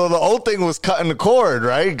cocksucker. So the old thing was cutting the cord,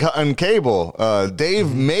 right? Cutting cable.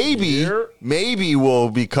 Dave maybe will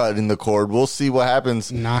be cutting the cord. We'll see what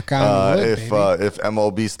happens. Knock on wood, if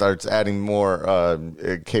MLB starts adding more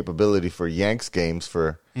capability for Yanks games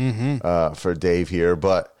for Dave here.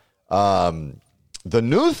 But the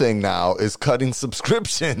new thing now is cutting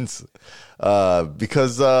subscriptions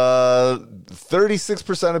because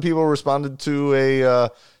 36% of people responded to a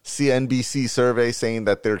CNBC survey saying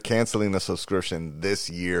that they're canceling the subscription this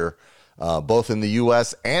year, both in the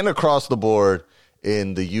U.S. and across the board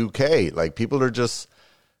in the UK. Like people are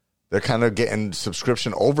they're kind of getting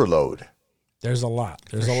subscription overload. There's a lot.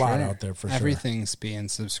 There's a lot out there for sure. Everything's being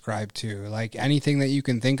subscribed to. Like anything that you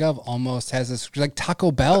can think of almost has a like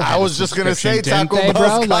Taco Bell. I was just gonna say Taco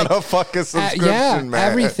Bell's got a fucking subscription, man.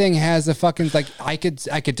 Everything has a fucking like. I could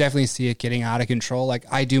definitely see it getting out of control. Like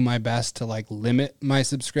I do my best to like limit my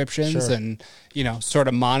subscriptions and sort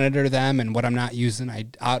of monitor them and what I'm not using. I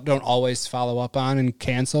don't always follow up on and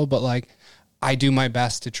cancel, but like I do my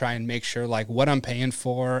best to try and make sure like what I'm paying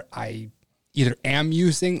for, I either am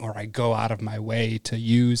using or I go out of my way to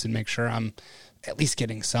use and make sure I'm at least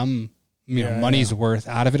getting some, money's worth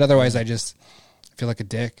out of it. Otherwise, I feel like a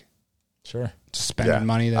dick. Sure. Just spending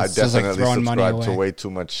money. That's I just like definitely throwing money subscribe away. to way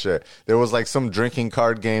too much shit. There was like some drinking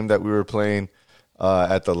card game that we were playing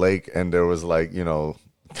at the lake, and there was like,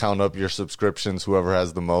 count up your subscriptions. Whoever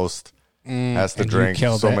has the most has to drink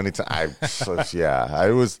so many times.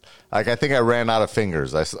 I was like, I think I ran out of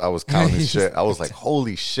fingers. I was counting shit. I was like,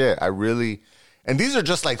 holy shit, I really. And these are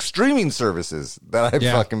just like streaming services that I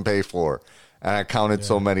fucking pay for. And I counted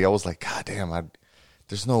so many. I was like, God damn,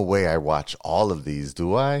 there's no way I watch all of these,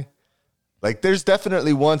 do I? Like, there's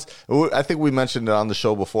definitely ones. I think we mentioned it on the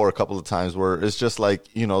show before a couple of times where it's just like,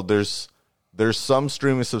 there's some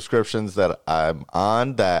streaming subscriptions that I'm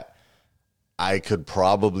on that I could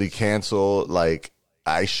probably cancel. Like,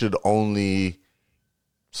 I should only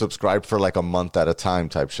subscribe for like a month at a time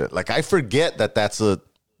type shit. Like, I forget that that's a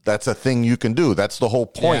thing you can do. That's the whole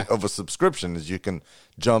point of a subscription is you can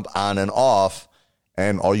jump on and off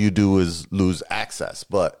and all you do is lose access.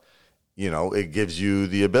 But, it gives you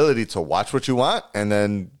the ability to watch what you want and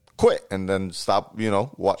then quit and then stop,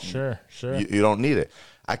 what. Sure. You don't need it.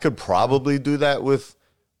 I could probably do that with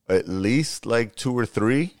at least like 2 or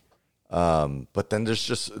 3. But then there's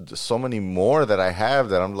just so many more that I have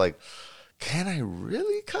that I'm like, can I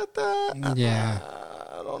really cut that? Yeah.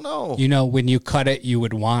 I don't know. When you cut it, you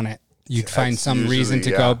would want it. You'd find some reason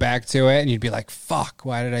to go back to it, and you'd be like, fuck,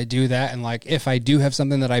 why did I do that? And like, if I do have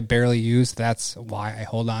something that I barely use, that's why I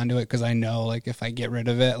hold on to it, because I know, like, if I get rid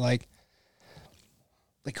of it, like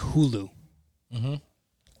Hulu. Mm-hmm.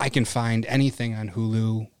 I can find anything on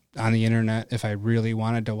Hulu on the internet if I really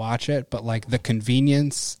wanted to watch it, but like the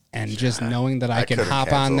convenience and just knowing that I can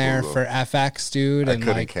hop on there Hulu. for FX, dude, and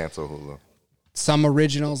couldn't like cancel Hulu. Some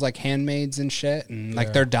originals like Handmaids and shit, and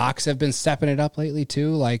like their docs have been stepping it up lately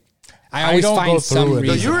too. Like I always find some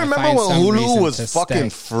reason. Do you remember when Hulu was fucking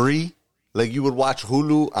free? Like you would watch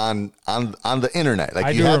Hulu on the internet.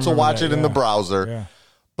 Like you had to watch it in the browser. Yeah.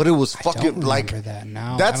 But it was fucking like that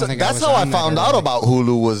now. That's how I found out about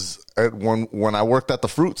Hulu was when I worked at the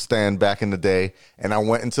fruit stand back in the day, and I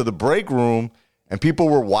went into the break room and people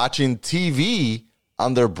were watching TV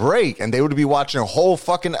on their break, and they would be watching a whole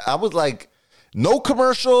fucking. I was like, no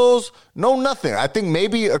commercials, no nothing. I think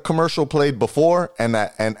maybe a commercial played before and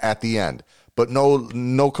at the end, but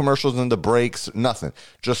no commercials in the breaks, nothing.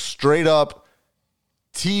 Just straight up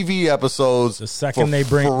TV episodes. The second they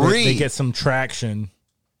get some traction.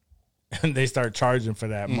 And they start charging for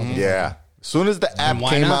that. Mm-hmm. Yeah. As soon as the app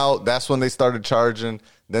came out, that's when they started charging.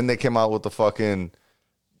 Then they came out with the fucking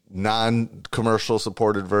non-commercial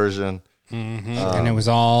supported version. Mm-hmm. And it was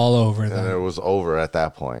all over then. And it was over at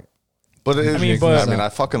that point. But I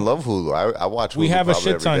fucking love Hulu. I watch Hulu. We have a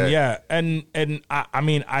shit ton, yeah. And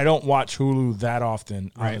I don't watch Hulu that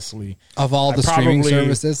often, honestly. Of all the streaming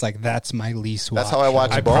services, like that's my least watch. That's how I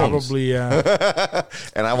watch Bones. Probably, and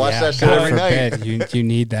I watch that shit every night. You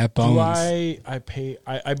need that Bones.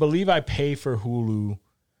 I believe I pay for Hulu,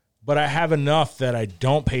 but I have enough that I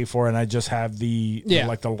don't pay for it, and I just have the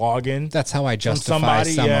login. That's how I justify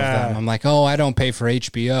some of them. I'm like, I don't pay for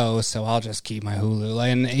HBO, so I'll just keep my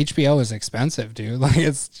Hulu. And HBO is expensive, dude. Like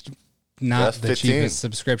it's not the cheapest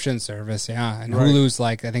subscription service. Yeah. And Hulu's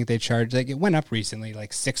like, I think they charge, like it went up recently,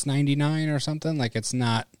 like $6.99 or something. Like it's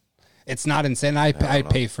not insane. I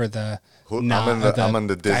pay for the I'm in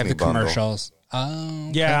the Disney I have the bundle. Commercials. Oh,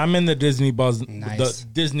 okay. Yeah, I'm in the Disney Nice. the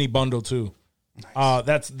Disney bundle too.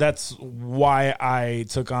 Nice. That's why I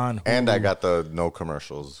took on Hulu. And I got the no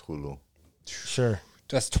commercials Hulu. Sure.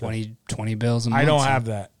 Just 20 bills a month. I don't have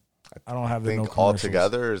that. I don't have the no I think commercials.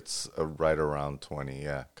 altogether it's right around 20,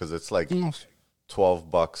 yeah. Because it's like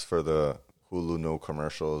 $12 for the Hulu no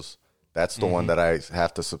commercials. That's the one that I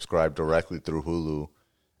have to subscribe directly through Hulu.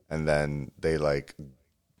 And then they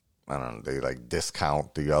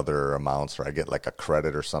discount the other amounts, or I get like a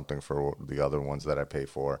credit or something for the other ones that I pay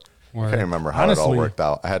for. I can't remember how it all worked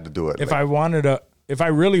out. I had to do it. If I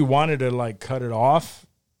really wanted to like cut it off,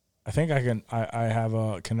 I think I can. I have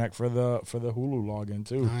a Connect for the Hulu login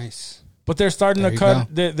too. Nice. But they're starting to cut.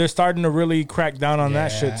 They're starting to really crack down on that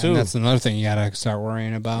shit too. That's another thing you gotta start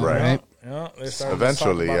worrying about, right? Yeah.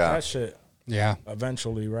 Eventually, that shit. Yeah.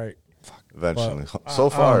 Eventually, right. Eventually. So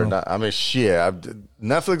far, I mean, shit.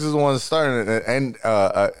 Netflix is the one starting it. And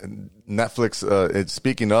Netflix,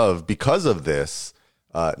 speaking of, because of this,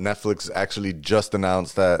 Netflix actually just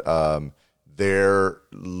announced that they're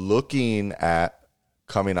looking at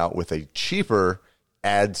coming out with a cheaper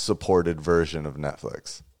ad-supported version of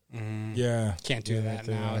Netflix. Yeah. Can't do that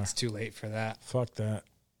now. It's too late for that. Fuck that.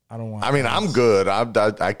 I don't want I mean, I'm good.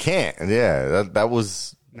 I can't. Yeah, that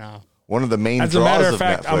was No. one of the main As a draws matter of of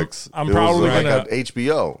fact, Netflix. I'm It probably was like gonna- a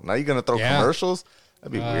HBO. Now you're going to throw Yeah. commercials?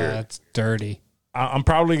 That'd be weird. That's dirty. I'm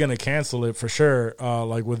probably going to cancel it for sure,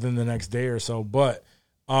 like within the next day or so. But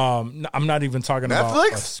I'm not even talking about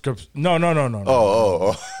Netflix? a script. No.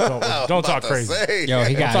 Oh. Don't talk crazy. Yo,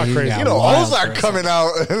 he got, talk he crazy. got You know, wild Ozark for a coming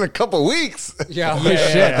out in a couple weeks. Yeah, Yeah,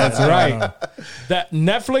 shit, that's no, right. no. That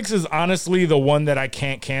Netflix is honestly the one that I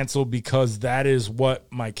can't cancel because that is what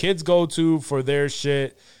my kids go to for their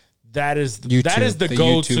shit. That is the YouTube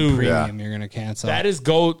go-to. premium you're gonna cancel. That is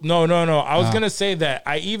No. I was gonna say that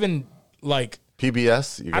I even like.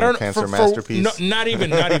 PBS, you're I going don't to cancel for, Masterpiece? No, not even.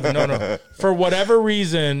 No. For whatever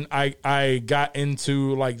reason, I got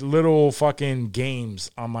into like little fucking games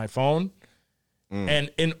on my phone, and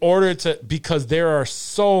in order to because there are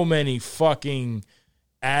so many fucking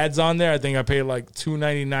ads on there. I think I paid like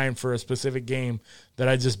 $2.99 for a specific game that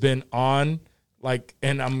I just been on. Like,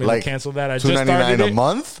 and I'm gonna Like cancel that. I just started $2.99 a it.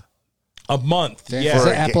 month? A month. Is Yeah.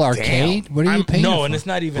 it Apple Arcade? What are you paying? No, for? and it's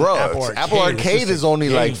not even Bro, Apple Arcade. Apple It's Arcade just is a only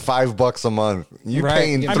like game. $5 a month. You're Right.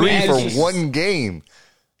 paying I $3 mean, for it's just- one game.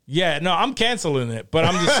 Yeah, no, I'm canceling it. But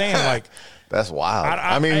I'm just saying, like, That's wild.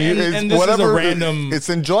 I- I mean, and- it's and this is a whatever. random- It's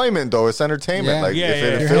enjoyment, though. It's entertainment. Yeah. Like Yeah, if yeah,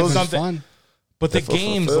 it yeah. You're feels having something- fun. but the If it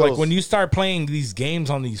games, fulfills- like when you start playing these games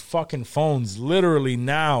on these fucking phones, literally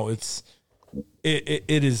now it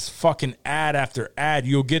is fucking ad after ad.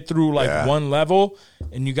 You'll get through like Yeah. one level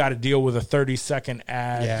and you got to deal with a 30-second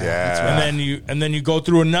ad. Yeah. Yeah. And then you go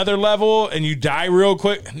through another level and you die real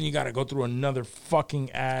quick and you got to go through another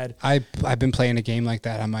fucking ad. I've been playing a game like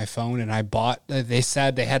that on my phone, and I bought. They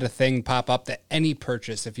said they had a thing pop up that any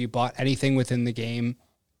purchase, if you bought anything within the game,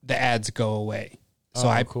 the ads go away. So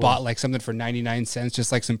I cool. bought like something for 99 cents,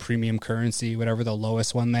 just like some premium currency, whatever the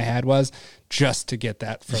lowest one they had was, just to get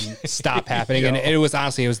that from stop happening. And it was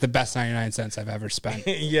honestly, it was the best 99 cents I've ever spent.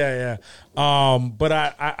 Yeah. But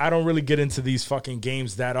I don't really get into these fucking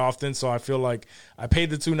games that often, so I feel like I paid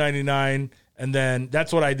the $2.99, and then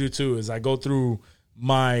that's what I do too. Is I go through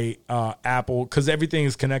my Apple, because everything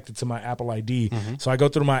is connected to my Apple ID. So I go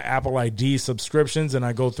through my Apple ID subscriptions, and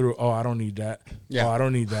I go through. Oh, I don't need that. Yeah. Oh, I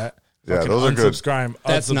don't need that. Yeah, Fucking those are good. unsubscribe.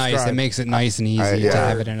 That's nice. Unsubscribe. It makes it nice and easy yeah. to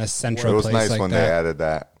have it in a It central was place nice like when that. they added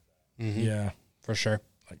that. Yeah, For sure.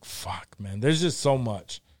 like fuck, man. There's just so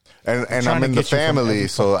much. And trying I'm to in the get you from family, every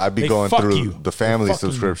so I'd be They going fuck through you. the family They fucking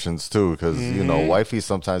you. subscriptions too, because you know, wifey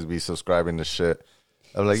sometimes be subscribing to shit.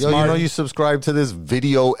 I'm like, yo, Smart. you know, you subscribe to this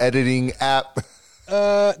video editing app.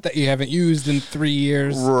 That you haven't used in 3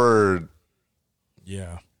 years. Word.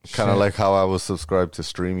 Yeah. Kind of like how I was subscribed to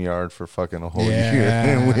StreamYard for fucking a whole Yeah. year,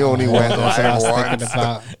 and we only went That's what I was live thinking once.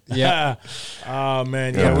 about. Yeah. Oh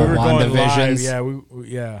man, Yeah, yeah, we were going live. WandaVisions. Yeah,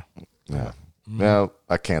 yeah, Yeah, yeah.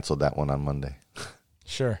 I canceled that one on Monday.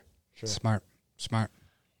 sure. Smart.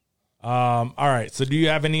 All right. So, do you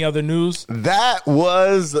have any other news? That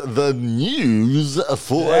was the news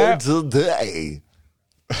for Yeah. today.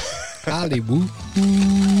 Hollywood.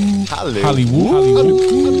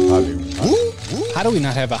 Hollywood. How do we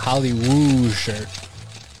not have a Hollywood shirt?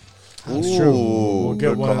 That's true. We'll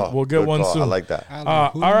get one- we'll get one soon. I like that.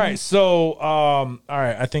 All right. So, all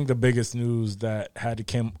right. I think the biggest news that had to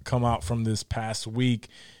come out from this past week,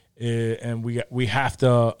 and we have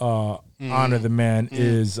to honor the man,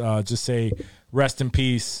 is just say rest in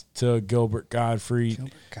peace to Gilbert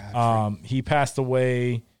Gottfried. He passed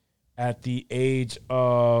away at the age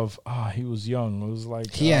of he was young. It was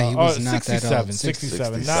like He was not that 67, old.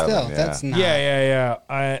 67. 67. Not, Still, Yeah. that's not.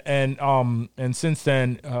 and since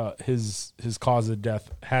then, his cause of death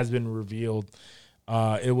has been revealed.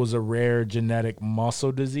 It was a rare genetic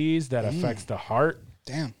muscle disease that affects the heart.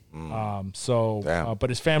 Damn. Damn. But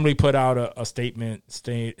his family put out a statement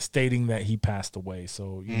stating that he passed away.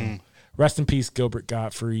 So, you know, rest in peace, Gilbert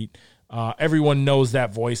Gottfried. Everyone knows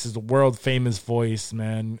that voice is the world famous voice,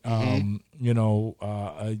 man. You know,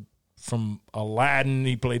 from Aladdin,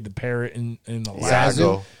 he played the parrot in Aladdin.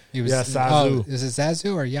 Zazu. He was, Yeah, Zazu. is it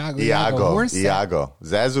Zazu or Iago? Iago. Where's that? Iago.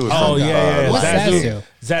 Zazu is Oh from yeah. What's Zazu. Zazu?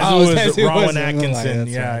 Zazu Oh, is Zazu Rowan was- Atkinson.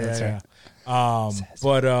 that's Yeah, right, that's yeah.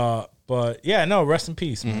 But yeah, no, rest in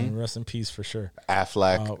peace, man. Rest in peace for sure.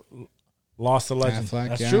 Affleck. Lost the legend. Affleck,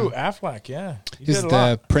 That's yeah. true. Affleck, yeah. He He's did a the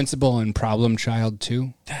lot. principal in Problem Child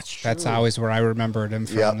 2. That's true. That's always where I remembered him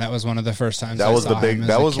from. Yep. That was one of the first times That I was saw the big. him as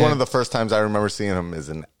That a was one kid. of the first times I remember seeing him as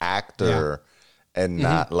an actor, and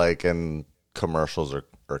not like in commercials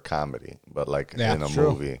or comedy, but like Yeah, in a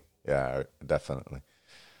true. movie. Yeah, definitely.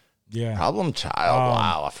 Yeah. Problem Child.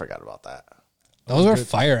 Wow, I forgot about that. Those were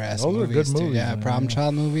fire ass those were movies, good dude. movies, Yeah, man. Problem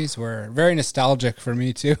Child movies were very nostalgic for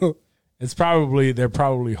me too. They're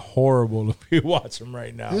probably horrible if you watch them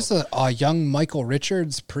right now. There's a young Michael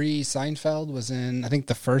Richards pre Seinfeld was in I think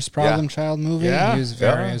the first Problem Child movie. Yeah. He was it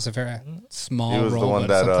was a very small He was role. the one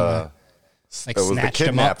but that something like it was the snatched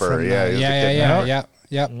him up kidnapper. from Yeah, he was the yeah. kidnapper.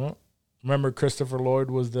 Yep. Remember Christopher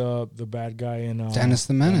Lloyd was the bad guy in Dennis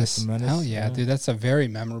the Menace. Dennis the Menace? Hell yeah, dude. That's a very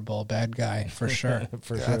memorable bad guy for sure.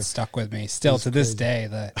 For sure. That stuck with me. Still to this day,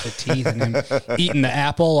 the teeth and him eating the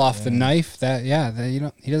apple off the knife.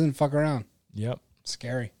 He doesn't fuck around. Yep.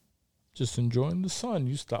 Scary. Just enjoying the sun.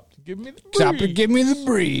 You stopped to give me the breeze. Stop and give me the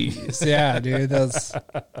breeze. Yeah, dude.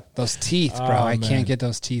 Those teeth, bro. I man. can't get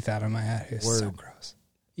those teeth out of my head. It's so Word. gross.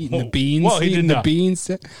 Eating the Well, beans. well, he did eating the not.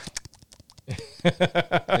 beans.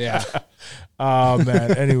 Yeah. Oh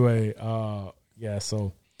man. Anyway, yeah.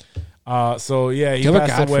 So he Gilbert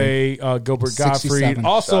passed Gottfried. away. Gilbert 67. Gottfried.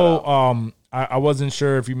 Also, I wasn't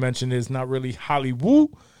sure if you mentioned it's not really Hollywood,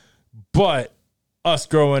 but us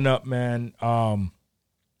growing up, man.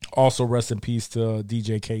 Also, rest in peace to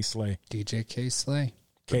DJ K Slay. DJ K Slay.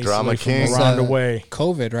 K Drama Slay King. from around the way.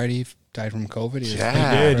 COVID, right? He died from COVID. He was Yeah.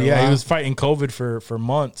 fighting He did. for a Yeah, he while. was fighting COVID for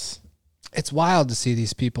months. It's wild to see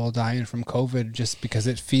these people dying from COVID just because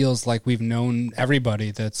it feels like we've known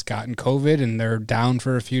everybody that's gotten COVID and they're down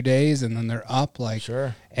for a few days and then they're up. Like,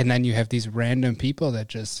 Sure. And then you have these random people that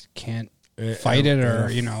just can't fight it or,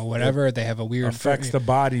 whatever. They have a weird Affects the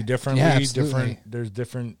body differently. Yeah, absolutely. There's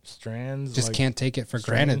different strands. just like, can't take it for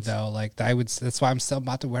granted though. Like that's why I'm still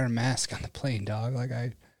about to wear a mask on the plane, dog. Like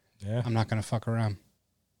Yeah. I'm not going to fuck around.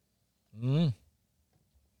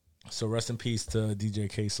 So rest in peace to DJ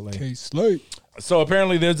K Slay. K Slay. So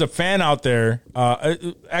apparently there's a fan out there.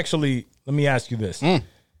 Actually, let me ask you this.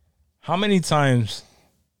 How many times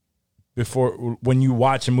before when you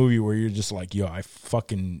watch a movie where you're just like, yo,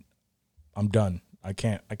 I'm done. I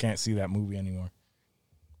can't see that movie anymore.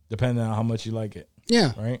 Depending on how much you like it.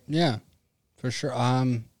 Yeah. Right? Yeah. For sure.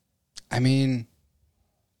 I mean,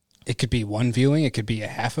 it could be one viewing, it could be a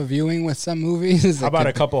half a viewing with some movies. How about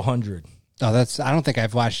a couple hundred? Oh, I don't think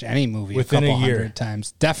I've watched any movie Within a a couple year. hundred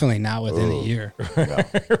times. Definitely not within a year.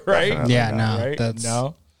 Right? Yeah, no. Right? That's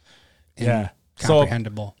No. Yeah. So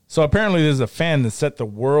comprehensible. apparently there's a fan that set the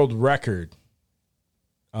world record,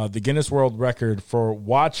 the Guinness World Record for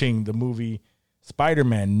watching the movie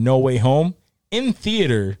Spider-Man No Way Home in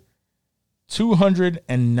theater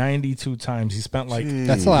 292 times. He spent like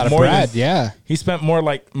That's a lot of more bread, than- yeah. He spent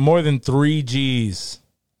more than 3 G's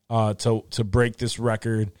to break this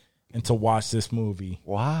record and to watch this movie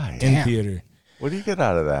Why? in Damn. theater. What do you get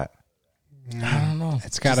out of that? I don't know.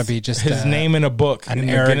 It's got to be just His name in a book. an in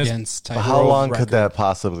the Guinness- arrogance type. How World long record. could that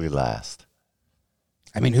possibly last?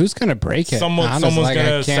 I mean, who's going to break it? Someone's Honestly, like, I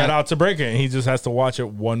gonna set can't- out to break it, and he just has to watch it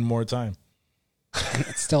one more time.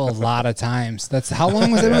 It's still a lot of times. That's how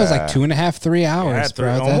long was it? It was like 2.5, 3 hours,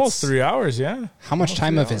 bro. Almost That's- 3 hours. Yeah. How much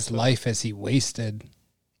time of his life has he wasted?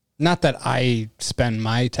 Not that I spend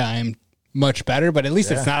my time much better, but at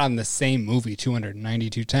least it's not on the same movie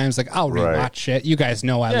 292 times. Like, I'll Right. rewatch it. You guys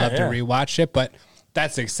know I love to rewatch it, but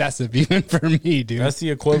that's excessive even for me, dude. That's the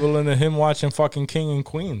equivalent of him watching fucking King and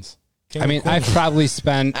Queens. King I mean, of Queens. I've probably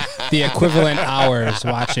spent the equivalent hours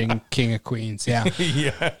watching King of Queens. Yeah,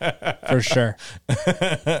 for sure,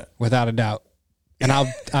 without a doubt. And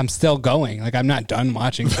I'm still going. Like, I'm not done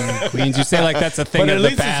watching King of Queens. You say like that's a thing but of at the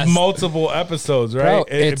least past. it's multiple episodes, right? Bro,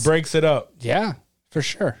 it it's- breaks it up. Yeah, for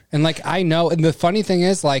sure. And like I know, and the funny thing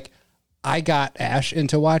is, like, I got Ash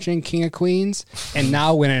into watching King of Queens, and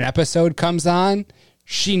now when an episode comes on,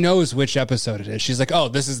 she knows which episode it is. She's like, "Oh,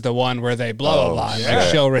 this is the one where they blah blah blah." And, like,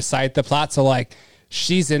 she'll recite the plot. So like,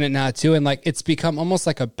 she's in it now too, and like it's become almost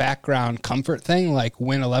like a background comfort thing. Like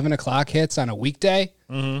when 11 o'clock hits on a weekday,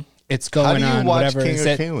 it's How going do you on. watch Whatever King is of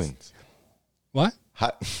it? Queens? What?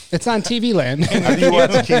 How, It's on TV Land. how do you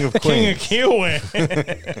watch King of King of Queens?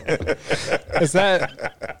 Queens. Is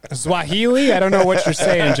that Swahili? I don't know what you're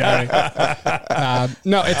saying, Johnny.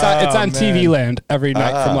 No, it's on TV Land every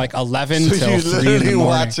night from like 11 So till you 3 in literally the morning.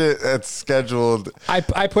 watch it at scheduled. I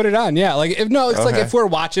put it on, yeah. Like it's like Okay. if we're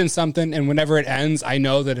watching something and whenever it ends, I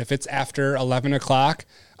know that if it's after 11 o'clock,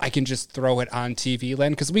 I can just throw it on TV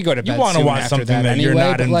Land because we go to bed You want to soon watch after something that that anyway. you're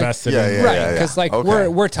not but, like, invested Yeah, in. yeah, right, because like Okay.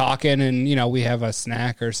 we're talking and we have a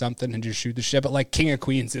snack or something and just shoot the shit. But like King of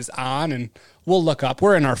Queens is on and we'll look up.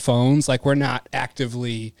 We're in our phones, like we're not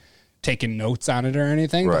actively taking notes on it or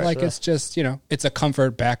anything. Right. But like it's just it's a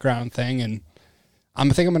comfort background thing. And I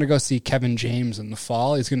think I'm gonna go see Kevin James in the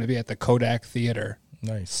fall. He's gonna be at the Kodak Theater.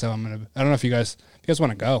 Nice. So I don't know if you guys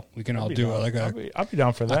want to go. We can all do like a I'll be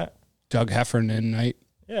down for that. Doug Heffernan night.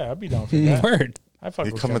 Yeah, I'll be down for that. Word. I fuck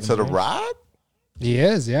You with coming Kevin to the James. ride? He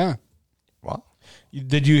is, yeah. Wow.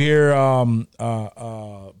 Did you hear? I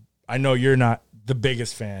know you're not the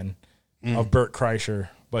biggest fan of Bert Kreischer,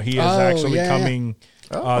 but he is actually yeah. coming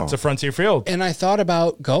to Frontier Field. And I thought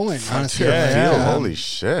about going, honestly. Yeah. Holy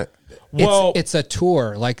shit. Well, It's a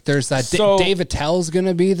tour. Like there's that So- Dave Attell's going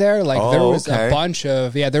to be there. Like there was okay.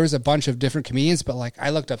 there was a bunch of different comedians, but like I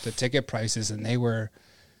looked up the ticket prices and they were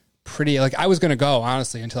pretty, like I was going to go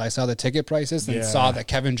honestly until I saw the ticket prices and Yeah. saw that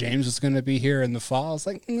Kevin James was going to be here in the fall. I was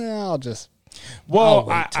like, no, I'll wait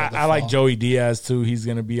till the I like fall. Joey Diaz too. He's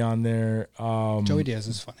going to be on there. Joey Diaz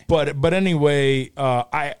is funny. But anyway,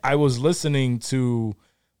 I was listening to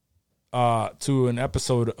an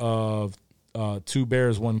episode of Two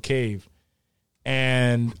Bears One Cave,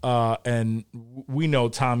 and we know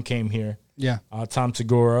Tom came here. Yeah. Tom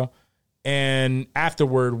Segura. And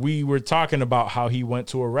afterward, we were talking about how he went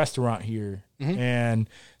to a restaurant here. Mm-hmm. And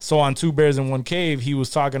so on Two Bears in One Cave, he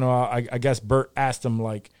was talking about, I guess Bert asked him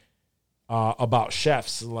like about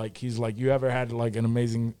chefs. Like, he's like, you ever had like an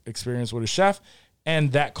amazing experience with a chef?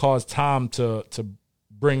 And that caused Tom to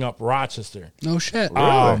bring up Rochester. No shit.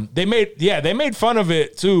 Really? They made fun of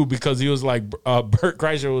it too, because he was like, Bert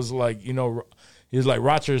Kreischer was like, he was like,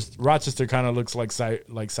 Rochester kind of looks like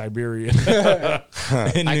Siberia.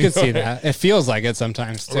 I could see that. It feels like it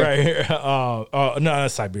sometimes too. Right. No,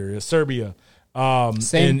 not Siberia, Serbia.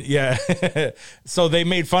 Same. And yeah. So they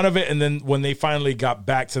made fun of it. And then when they finally got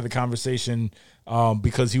back to the conversation,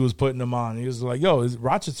 because he was putting them on, he was like, yo,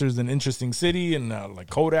 Rochester's an interesting city and like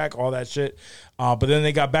Kodak, all that shit. But then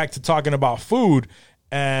they got back to talking about food.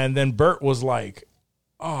 And then Bert was like,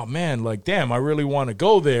 oh man, like, damn, I really want to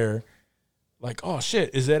go there. Like, oh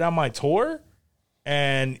shit, is it on my tour?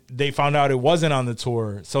 And they found out it wasn't on the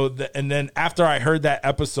tour. So, and then after I heard that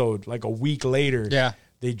episode, like a week later, Yeah.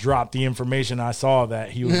 they dropped the information. I saw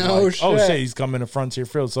that he was No like, oh shit. shit, he's coming to Frontier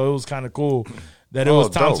Field. So it was kind of cool that it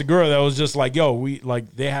was Tom dope. Segura that was just like, yo,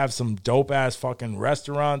 they have some dope ass fucking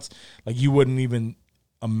restaurants. Like you wouldn't even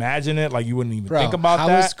imagine it. Like you wouldn't even think about how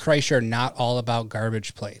that. is Kreischer not all about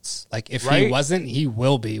garbage plates? Like if Right? he wasn't, he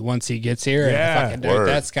will be once he gets here. Yeah. And Word.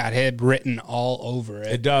 that's got him written all over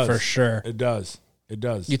it. It does. for sure. It does. It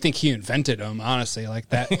does. You think he invented them? Honestly, like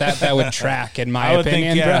that would track in my I would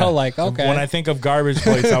opinion, think, yeah. bro. Like okay, When I think of garbage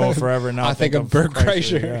plates, I will forever now I think of Bert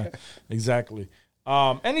Kreischer. Yeah, exactly.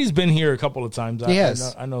 And he's been here a couple of times.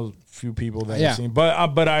 Yes. I know a few people that Yeah. I've seen, but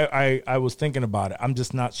I was thinking about it. I'm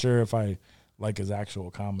just not sure if I like his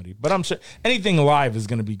actual comedy, but I'm sure anything live is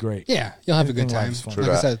going to be great. yeah, you'll have a good Anything time. live's fun. Like True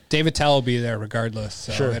I that. said, David Tell will be there regardless,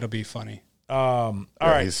 so Sure. it'll be funny. All Yeah,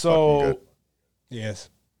 right, he's fucking so good. Yes,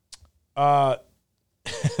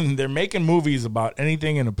 they're making movies about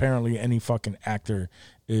anything, and apparently any fucking actor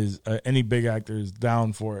is any big actor is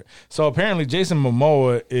down for it. So apparently Jason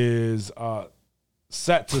Momoa is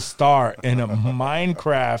set to star in a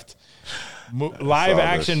Minecraft live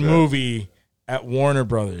action shit. movie at Warner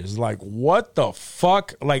Brothers. Like, what the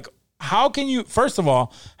fuck? Like, how can you? First of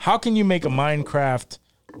all, how can you make a Minecraft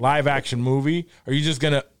live action movie? Are you just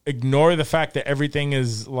gonna ignore the fact that everything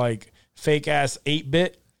is like fake ass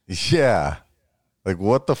 8-bit? Yeah. Like,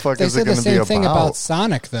 what the fuck they is it said the going to be same thing about about?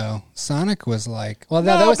 Sonic though. Sonic was like, well,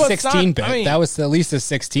 No, that was but 16-bit. I mean- that was at least a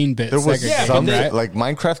 16-bit. There was Yeah, but some, they- like,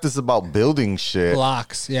 Minecraft is about building shit.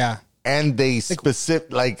 blocks. Yeah, And they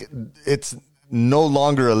specific, like, it's no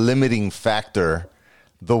longer a limiting factor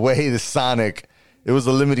the way the Sonic, it was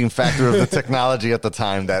a limiting factor of the technology at the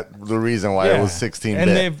time, that the reason why it was 16-bit.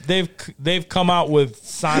 And they've come out with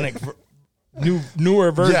Sonic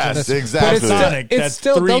newer versions. Yes, But exactly. it's Sonic. it's That's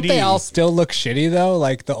still. 3D. Don't they all still look shitty though?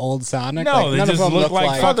 Like the old Sonic. No, like, they none just of them look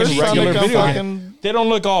like fucking Sonic regular video fucking- games. They don't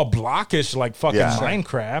look all blockish like fucking Yeah.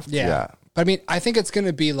 Minecraft. Yeah. Yeah. But I mean, I think it's going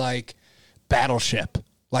to be like Battleship.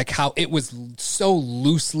 Like how it was so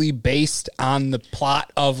loosely based on the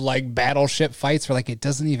plot of like Battleship fights where like it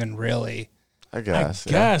doesn't even really. I guess.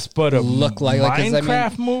 yeah. Yes, but a Look like- 'cause, I mean-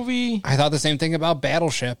 Minecraft movie. I thought the same thing about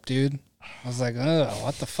Battleship, dude. I was like, oh,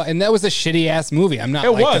 what the fuck? And that was a shitty ass movie. I'm not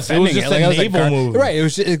It like was. It defending was just Like, a I was like, naval movie. Right. It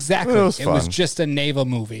was just, exactly. It was It was fun. just a naval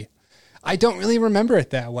movie. I don't really remember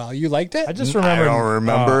it that well. You liked it? I just I remember. don't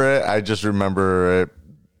remember it. I just remember it,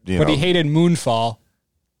 you But know. he hated Moonfall.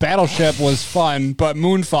 Battleship was fun, but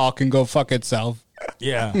Moonfall can go fuck itself.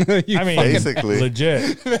 Yeah, You I mean, Basically.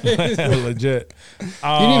 legit, legit. You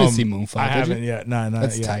didn't even see Moonfall, I did haven't you? yet. No,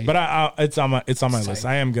 That's yet. tight. But it's on my list. tight.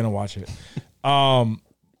 I am gonna watch it.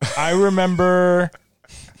 I remember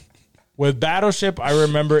with Battleship. I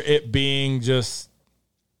remember it being just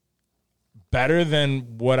better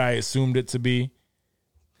than what I assumed it to be.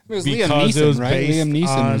 It was Because Liam it Neeson, was right? based Liam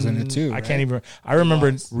Neeson was in on- it too. I right? can't even. I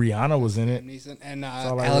remember Rihanna was in it. Liam Neeson and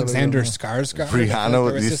all I Alexander really Skarsgård.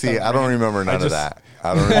 Rihanna, you see, I don't remember none of that.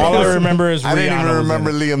 I don't remember. All I remember is I didn't Rihanna even was in remember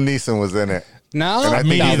it. Liam Neeson was in it. No, And I think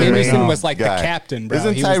Me he's neither. the Liam main Neeson was like guy. the captain, bro.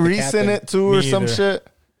 Isn't He was the Tyrese in captain. it too, or Me some either. shit?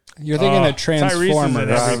 You're thinking of Tyrese is in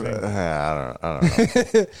Transformers everything. I don't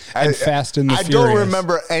know. and Fast and the I Furious. don't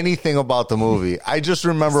remember anything about the movie. I just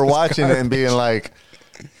remember watching it and being like,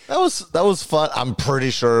 that was fun. I'm pretty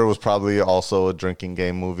sure it was probably also a drinking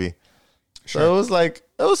game movie. So it was like,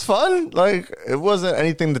 it was fun. Like, it wasn't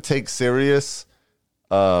anything to take serious.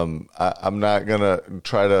 I'm not gonna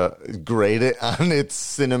try to grade it on its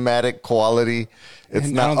cinematic quality. It's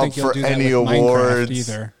And I not don't up think you'll for do that any with Minecraft awards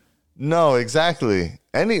either. No, exactly.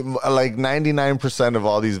 Any like 99% of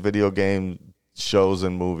all these video game shows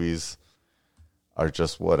and movies are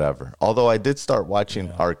just whatever. Although I did start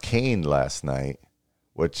watching Arcane last night,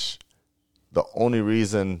 which the only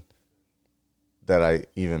reason that I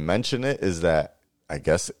even mention it is that I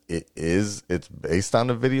guess it's based on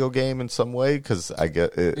a video game in some way, because I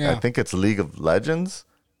think it's League of Legends,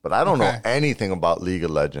 but I don't know anything about League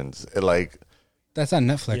of Legends. That's on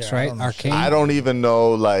Netflix, Yeah, I right? don't know Arcane. I don't even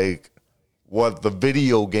know like what the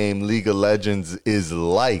video game League of Legends is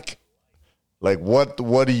like. Like what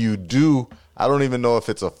do you do? I don't even know if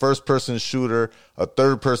it's a first person shooter, a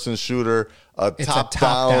third person shooter, It's a top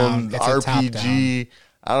top-down. down It's a RPG.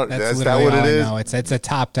 I don't. That's Is that literally what all it I is? know. It's a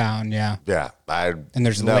top down, yeah. Yeah, And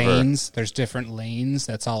there's never, lanes. There's different lanes.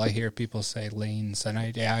 That's all I hear people say, lanes. And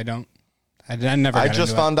I never. I got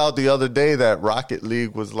just into found out the other day that Rocket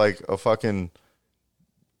League was like a fucking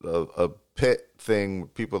a pit thing.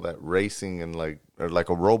 People that racing and like a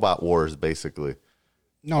Robot Wars basically. it.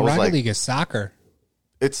 No, I was Rocket like- League is soccer.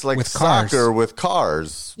 It's like With cars. soccer with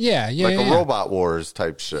cars. Yeah, yeah, like yeah, a yeah. Robot Wars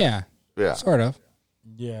type shit. Yeah, Yeah. sort of.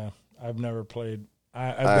 Yeah, I've never played.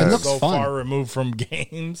 I've It been looks so fun. far removed from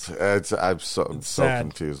games. I'm so sad.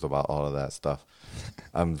 confused about all of that stuff.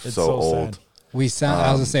 I'm It's so old. sad. We sound.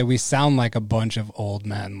 I was gonna say we sound like a bunch of old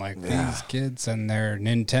men, like these kids and their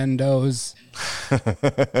Nintendos.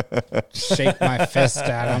 Shake my fist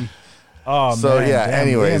at them. Oh So man, yeah. damn,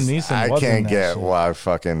 Anyways, Liam Neeson I was in can't that get shit. why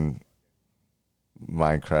fucking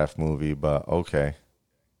Minecraft movie, but okay.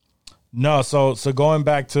 No, so going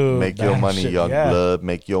back to Make your that money, shit, young yeah. blood.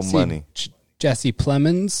 Make your See, money. Jesse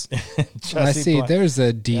Plemons. I see. Plem- There's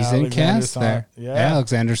a decent Alexander cast Son- there. yeah.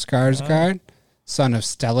 Alexander Skarsgård, son of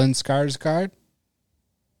Stellan Skarsgård.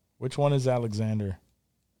 Which one is Alexander?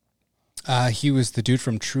 He was the dude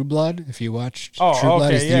from True Blood. If you watched Oh, True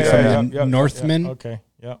Blood, okay, he's the yeah, dude from yeah, the yeah, Northman, yeah, okay,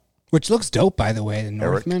 yeah. which looks dope, by the way. The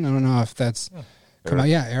Northman. I don't know if that's come out.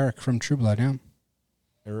 Yeah, Eric from True Blood. Yeah.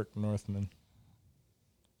 Eric Northman.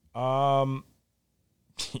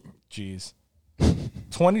 Jeez.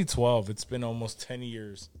 2012. It's been almost 10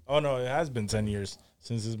 years. Oh no, it has been 10 years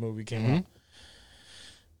since this movie came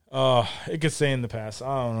out. It could stay in the past.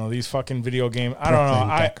 I don't know. These fucking video game. I don't know.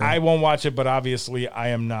 Brooklyn Decker. I won't watch it, but obviously I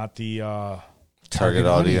am not the Target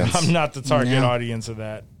audience. I'm not the target Yeah. audience of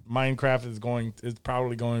that. Minecraft is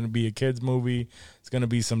probably going to be a kids movie. It's going to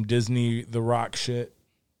be some Disney The Rock shit.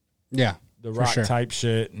 Yeah. The for Rock sure. type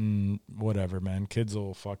shit and whatever, man. Kids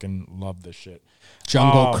will fucking love this shit.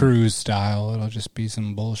 Jungle Cruise style. It'll just be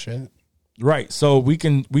some bullshit. Right. So we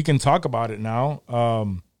can talk about it now.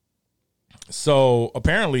 So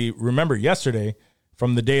apparently, remember yesterday,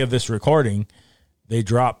 from the day of this recording, they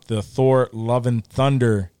dropped the Thor Love and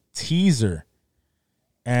Thunder teaser.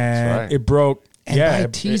 And That's right. it broke. And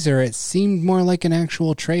by teaser, it seemed more like an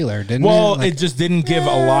actual trailer, didn't Well, it? Like, it just didn't give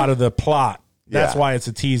a lot of the plot. That's Yeah. why it's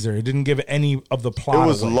a teaser. It didn't give any of the It plot.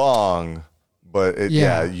 was away. long, but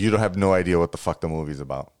Yeah. you don't have no idea what the fuck the movie's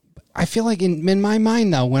about. I feel like in my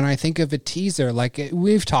mind, though, when I think of a teaser, like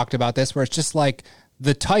we've talked about this, where it's just like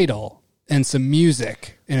the title and some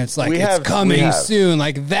music, and it's like, We it's have- coming we have. soon.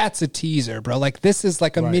 Like, that's a teaser, bro. Like, this is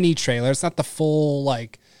like a mini trailer. It's not the full,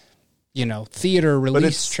 like, theater But release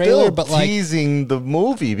it's trailer, still but like, teasing the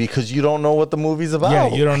movie because you don't know what the movie's about. Yeah,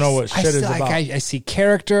 you don't know what I shit is still, about. like, I see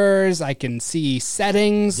characters, I can see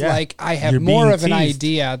settings. Yeah. Like, I have You're more being of an teased.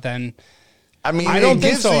 idea than. I mean, I don't it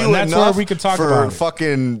think gives so, you and that's where enough we could talk for about it.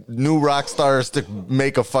 fucking new rock stars to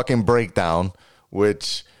make a fucking breakdown,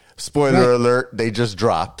 which, spoiler Right. alert, they just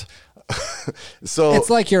dropped. So It's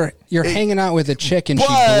like you're hanging out with a chick and she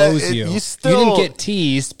But blows it- you. you You still- didn't get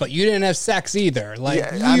teased, but you didn't have sex either. Like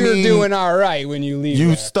Yeah, I you're mean, doing all right when you leave. you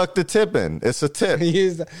there. stuck the tip in. It's a tip.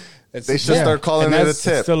 It's, They should start calling and it a that's-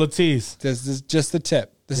 tip. Still a tease. This is just the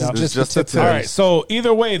tip. This Yeah. is This just, is just the a tip. tip. All right. So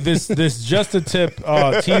either way, this just a tip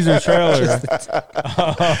teaser trailer.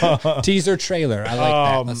 Teaser trailer. I like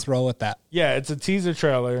that. Let's roll with that. Yeah, it's a teaser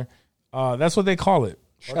trailer. That's what they call it.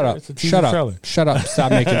 Shut up. It's a teaser Shut up. trailer. Shut up.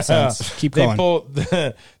 Stop making sense. Keep They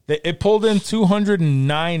going. it pulled in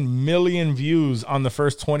 209 million views on the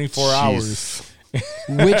first 24 hours.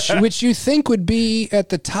 which you think would be at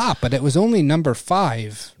the top, but it was only number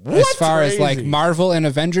 5 as far as like Crazy. Marvel and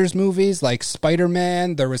Avengers movies, like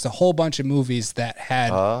Spider-Man. There was a whole bunch of movies that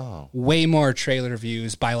had way more trailer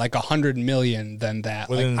views by like 100 million than that.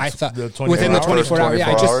 Within Like I thought the 24 within the hours? 24 hours. Yeah,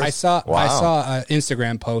 I 24 saw hours? an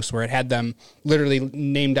Instagram post where it had them literally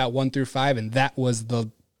named out 1 through 5, and that was the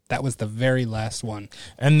very last one.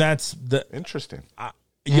 And that's the Interesting.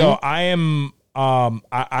 yo. I am.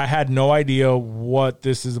 I had no idea what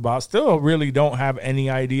this is about. Still, really don't have any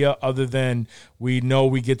idea other than we know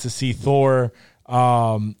we get to see Thor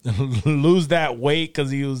lose that weight because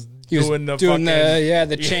he was doing the doing fucking,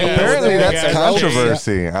 the chain. Apparently, Yeah, that's yeah,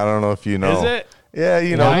 controversy. I don't know if you know. Is it? Yeah,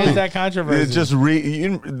 you know. Why is that controversy? It just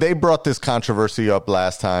they brought this controversy up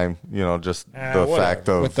last time. You know, just the whatever. fact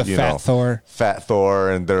of With the you fat know, Thor. fat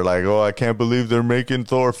Thor, and they're like, "Oh, I can't believe they're making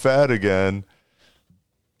Thor fat again."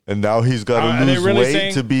 And now he's got Are to they lose really weight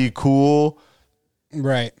saying- to be cool.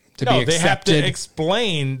 Right. To No, be they have accepted. to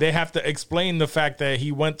explain. They have to explain the fact that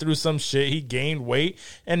he went through some shit. He gained weight,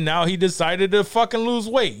 and now he decided to fucking lose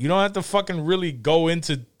weight. You don't have to fucking really go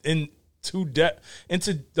into too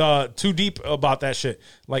deep about that shit.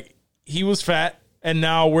 Like he was fat, and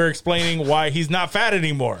now we're explaining why he's not fat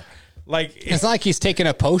anymore. Like It's not like he's taking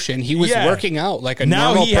a potion. He was Yeah. working out like a Now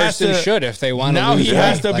normal he has person to- should if they want to now lose he weight.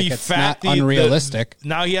 has to Like, be it's fat. not unrealistic.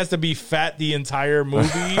 Now he has to be fat the entire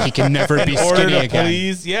movie. He can never be in order skinny to again.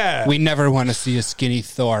 please. Yeah, We never want to see a skinny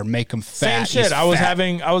Thor. Make him Same fat. shit. He's I was fat.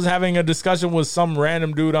 having a discussion with some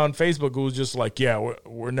random dude on Facebook who was just like, "Yeah,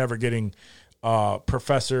 we're never getting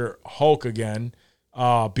Professor Hulk again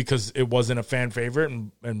because it wasn't a fan favorite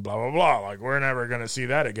and blah blah blah. Like we're never gonna see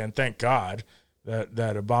that again. Thank God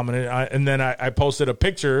that abomination." And then I posted a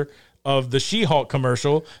picture of the She-Hulk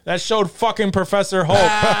commercial that showed fucking Professor Hulk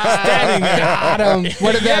standing there. Got him.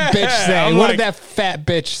 What did that Yeah, bitch say? I'm What like- did that fat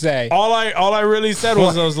bitch say? All I really said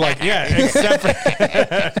was I was like,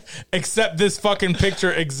 yeah, except this fucking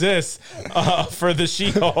picture exists for the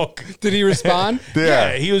She-Hulk. Did he respond?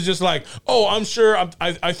 Yeah, he was just like, oh, I'm sure.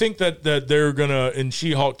 I think that they're gonna in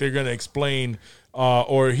She-Hulk they're gonna explain.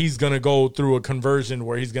 Or he's gonna go through a conversion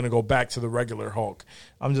where he's gonna go back to the regular Hulk.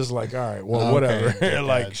 I'm just like, all right, well, whatever.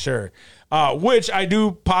 Like, sure. Which I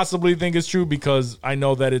do possibly think is true because I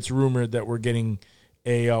know that it's rumored that we're getting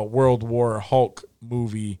a World War Hulk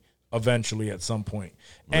movie eventually at some point.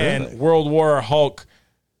 And World War Hulk,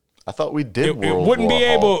 I thought we did. it World wouldn't War be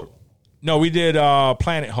able. Hulk. No, we did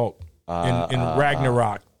Planet Hulk in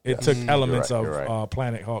Ragnarok. It took elements you're of right.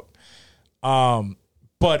 Planet Hulk.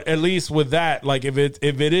 But at least with that, like if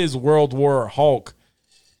it is World War Hulk,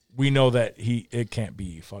 we know that it can't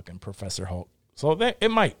be fucking Professor Hulk. So that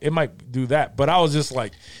it might do that. But I was just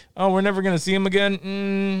like, oh, we're never gonna see him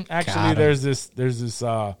again. Actually, Got him. there's this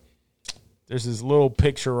little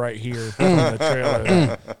picture right here from the trailer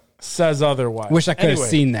that says otherwise. Wish I could have Anyway.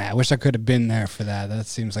 seen that. Wish I could have been there for that. That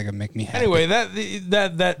seems like it make me happy. Anyway,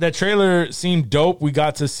 that trailer seemed dope. We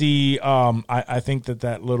got to see. I think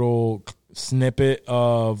that little snippet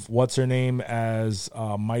of what's her name as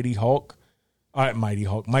Mighty Hulk, Mighty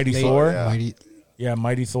Thor, yeah.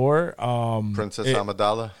 Mighty Thor, Princess it-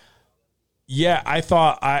 Amidala. Yeah, I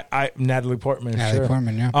thought I Natalie Portman. Natalie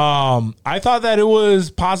Portman, yeah. I thought that it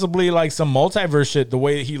was possibly like some multiverse shit the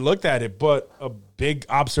way he looked at it, but a big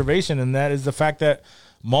observation, and that is the fact that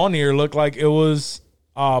Mjolnir looked like it was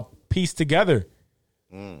pieced together.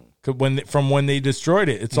 From when they destroyed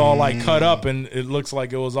it, it's all like cut up, and it looks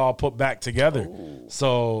like it was all put back together.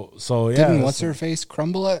 So yeah. Didn't what's her face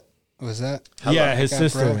crumble it? Was that? Yeah, his Got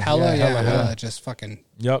sister. broke? Hella, yeah, Hella. Hella just fucking.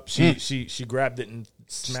 Yep, she grabbed it and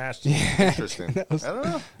smashed it. Interesting. I don't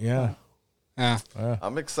know. Yeah.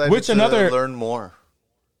 I'm excited Which to another- learn more.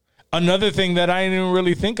 Another thing that I didn't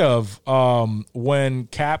really think of when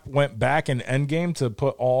Cap went back in Endgame to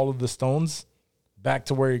put all of the stones back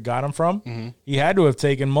to where he got them from, he had to have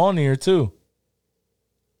taken Mjolnir too.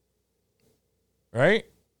 Right?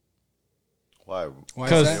 Why? Why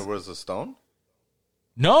is There that? was a stone.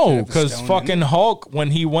 No, have a because stone in fucking Hulk,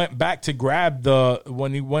 when he went back to grab the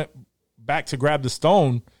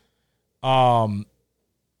stone,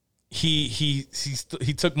 he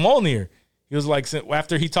took Mjolnir. He was like,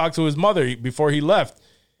 after he talked to his mother before he left,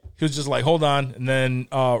 he was just like, hold on. And then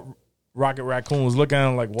Rocket Raccoon was looking at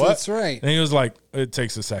him like, what? That's right. And he was like, it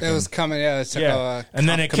takes a second. It was coming. Yeah, it took a and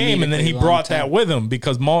then it came, and then he brought that with him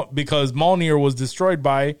because Mjolnir was destroyed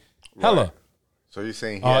by Hela. Right. So you're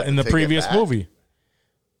saying he had in to the take it previous back? movie?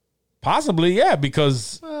 Possibly, yeah,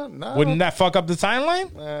 because No. wouldn't that fuck up the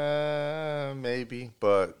timeline? Maybe,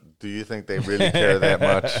 but do you think they really care that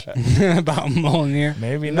much? about Mjolnir.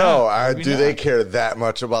 Maybe No, not. Maybe do not. they care that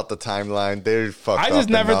much about the timeline? They're fucked up. I just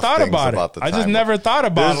never enough thought things about it. the I just timeline. never thought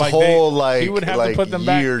about There's like whole he would have to put them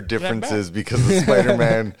year back differences because of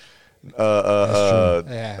Spider-Man. Yeah,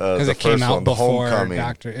 because the it came first out one, the before Homecoming.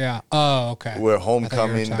 Doctor. Yeah. Oh, okay. Where I thought you were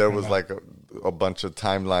Homecoming, there talking was about- like a bunch of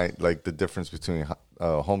timeline, like the difference between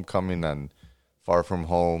Homecoming and Far From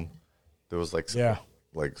Home. There was like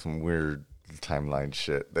some weird timeline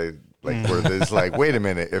shit. They like where there's like, wait a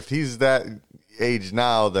minute, if he's that age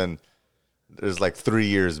now, then there's like 3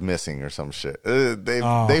 years missing or some shit.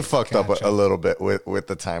 They fucked up a little bit with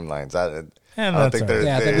the timelines. I don't think they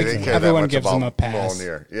care that everyone much gives about them a pass.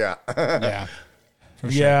 Mjolnir. Yeah. Yeah.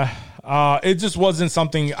 Yeah. It just wasn't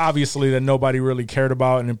something, obviously, that nobody really cared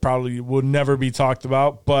about, and it probably would never be talked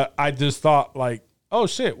about. But I just thought, like, oh,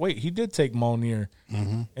 shit, wait, he did take Mjolnir.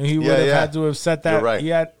 And he would have had to have set that. You're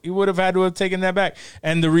right. He would have had to have taken that back.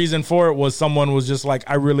 And the reason for it was someone was just like,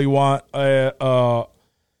 I really want a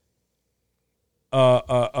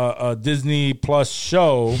Disney Plus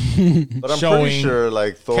show But I'm showing pretty sure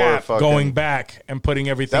like Thor Cap fucking going back and putting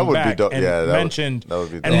everything That would be back. dope. And Yeah, that would- mentioned that would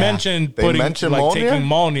be and dope. mentioned They putting mentioned like Mjolnir? taking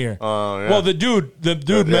Mjolnir. Oh, yeah. Well, the dude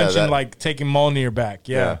mentioned that- like taking Mjolnir back.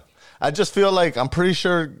 Yeah. I just feel like I'm pretty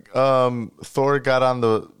sure Thor got on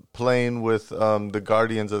the plane with the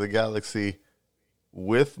Guardians of the Galaxy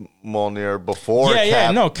with Mjolnir before. Yeah.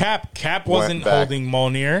 Cap No, Cap wasn't back. holding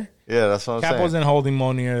Mjolnir. Yeah, that's what I'm Cap saying. wasn't holding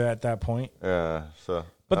Mjolnir at that point. Yeah, so.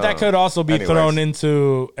 But I that don't could know. also be Anyways. thrown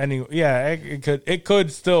into any. Yeah, it could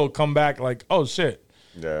still come back like, oh shit.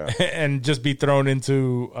 Yeah. And just be thrown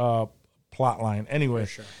into plot line. Anyway,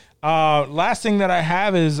 last thing that I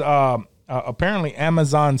have is apparently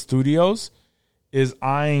Amazon Studios is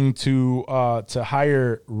eyeing to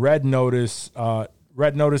hire Red Notice.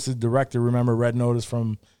 Red Notice's director, remember Red Notice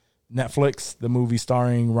from Netflix, the movie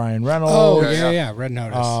starring Ryan Reynolds. Oh, yeah. Red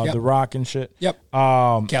Notice. Yep. The Rock and shit. Yep.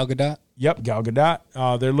 Gal Gadot. Yep, Gal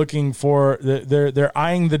Gadot. They're looking for they're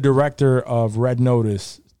eyeing the director of Red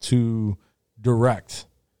Notice to direct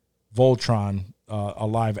Voltron, a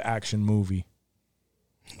live action movie,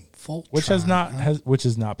 Voltron, which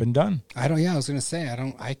has not been done. I don't. Yeah, I was gonna say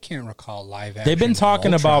I can't recall live action. They've been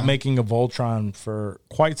talking Voltron. about making a Voltron for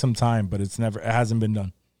quite some time, but it hasn't been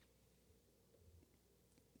done.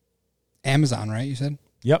 Amazon, right? You said.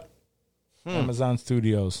 Yep, Amazon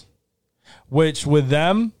Studios, which with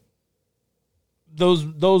them, those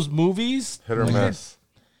movies Hit or miss.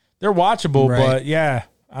 they're watchable, Right. but yeah,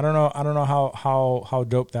 I don't know how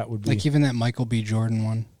dope that would be. Like even that Michael B. Jordan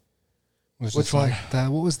one. Was Which just one?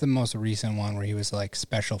 Like what was the most recent one where he was like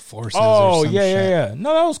special forces? Oh or some shit? yeah.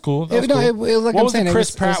 No, that was cool. That was No, cool. like what I'm was saying, the it Chris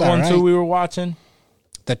was Pratt one alright. too? We were watching.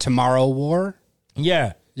 The Tomorrow War.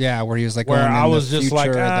 Yeah, Yeah, where he was like, where going in I was the just like,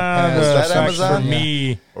 future or the the past. Was that effects for Amazon?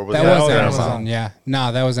 me. Or That that was was Amazon. Amazon. Yeah,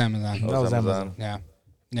 no, that was Amazon. That was Amazon.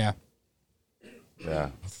 Yeah. Yeah.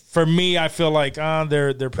 For me, I feel like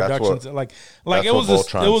their productions what- like that's it was what it was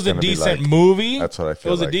Voltron's a gonna be decent like. movie. That's what I feel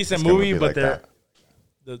It was like. a decent It's gonna movie, be but like their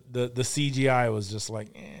that. the CGI was just like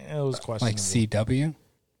it was questionable. Like CW.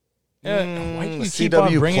 Yeah, why do you keep on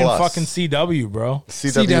CW bringing plus. fucking CW, bro?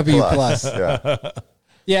 CW Plus. Yeah.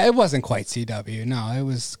 Yeah, it wasn't quite CW. No, it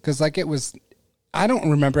was because like it was. I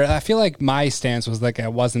don't remember. I feel like my stance was like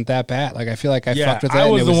it wasn't that bad. Like I feel like I Yeah, fucked with I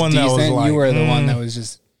it. was and it the one that was decent. like, you were the one that was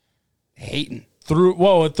just hating.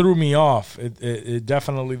 It threw me off. It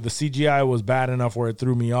definitely, the CGI was bad enough where it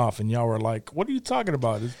threw me off, and y'all were like, "What are you talking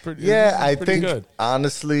about?" It's pretty. Yeah, it's I pretty think good.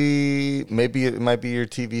 honestly, maybe it might be your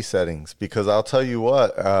TV settings because I'll tell you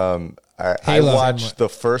what, I Halo. watched the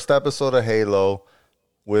first episode of Halo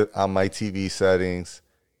on my TV settings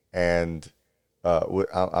and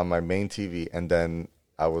on my main TV, and then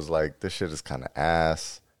I was like, this shit is kind of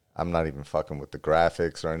ass. I'm not even fucking with the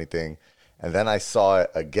graphics or anything. And then I saw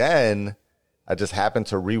it again. I just happened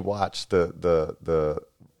to rewatch the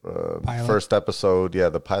first episode,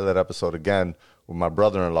 the pilot episode again with my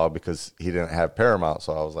brother-in-law because he didn't have Paramount.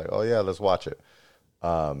 So I was like, oh yeah, let's watch it.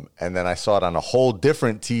 And then I saw it on a whole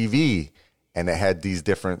different TV, and it had these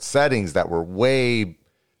different settings that were way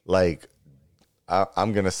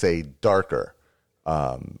I'm gonna say darker.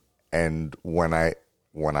 And when I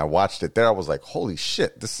when I watched it there, I was like, holy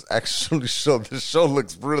shit, this show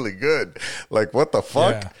looks really good. Like, what the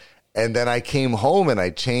fuck? Yeah. And then I came home and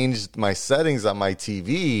I changed my settings on my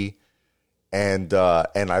TV, and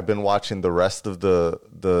I've been watching the rest of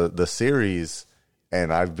the series,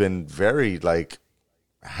 and I've been very like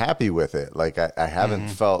happy with it. Like I haven't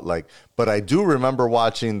felt like, but I do remember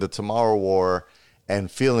watching the Tomorrow War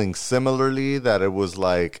and feeling similarly that it was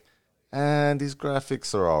like, and these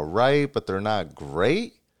graphics are all right, but they're not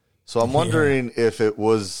great. So I'm wondering if it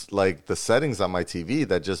was like the settings on my TV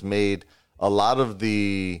that just made a lot of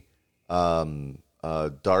the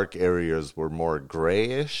dark areas were more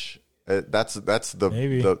grayish. That's the best,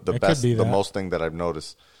 the most thing that I've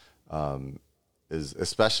noticed is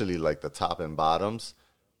especially like the top and bottoms.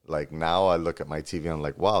 Like now I look at my TV and I'm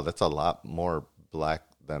like, wow, that's a lot more black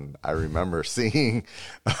than I remember seeing.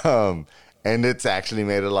 And it's actually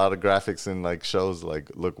made a lot of graphics and like shows like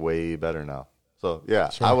look way better now. So yeah,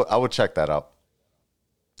 sure. I would check that out.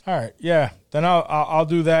 All right, yeah. Then I'll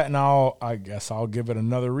do that, and I guess I'll give it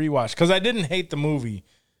another rewatch because I didn't hate the movie,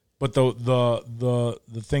 but the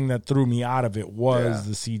thing that threw me out of it was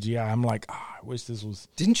the CGI. I'm like, I wish this was.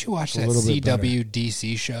 Didn't you watch that CW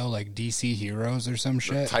DC show, like DC Heroes or some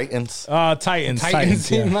shit? Titans. Titans.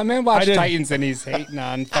 Yeah. My man watched Titans and he's hating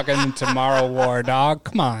on fucking Tomorrow War, dog.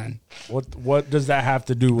 Come on. What does that have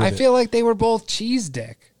to do with it? I feel like they were both cheese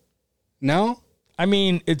dick. No? I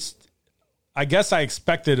mean, I guess I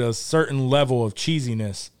expected a certain level of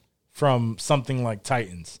cheesiness from something like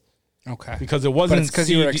Titans. Okay. Because it wasn't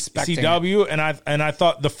you were expecting CW, and I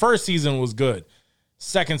thought the first season was good.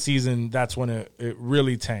 Second season, that's when it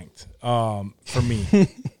really tanked for me.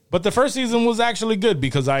 But the first season was actually good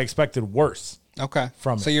because I expected worse. Okay.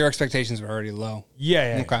 So your expectations were already low.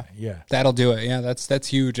 Yeah. Okay. Yeah. That'll do it. Yeah, that's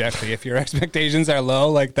huge actually. If your expectations are low,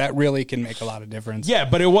 like that really can make a lot of difference. Yeah,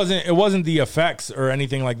 but it wasn't the effects or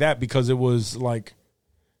anything like that because it was like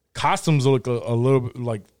costumes look a little bit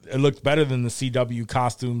like it looked better than the CW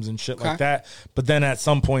costumes and shit like that. But then at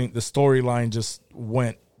some point the storyline just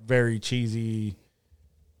went very cheesy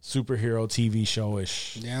superhero TV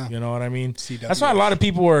show-ish. Yeah. You know what I mean? CW. That's why a lot of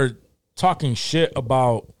people were talking shit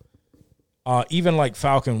about even like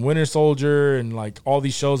Falcon Winter Soldier and like all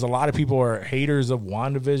these shows. A lot of people are haters of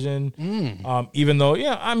WandaVision. Even though,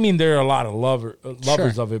 I mean, there are a lot of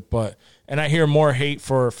lovers of it, and I hear more hate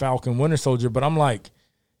for Falcon Winter Soldier, but I'm like,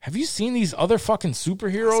 have you seen these other fucking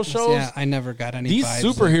superhero shows? Yeah, I never got any These vibes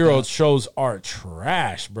superhero like shows are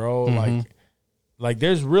trash, bro. Like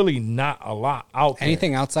there's really not a lot out there.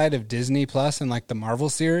 Anything outside of Disney Plus and like the Marvel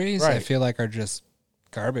series, Right. I feel like are just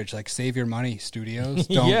garbage. Like, save your money, studios.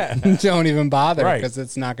 Don't even bother because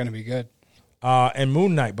it's not going to be good. And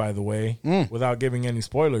Moon Knight, by the way, without giving any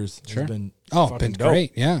spoilers, has been been dope.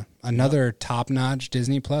 great. Yeah, another top-notch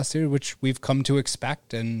Disney Plus series, which we've come to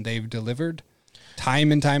expect, and they've delivered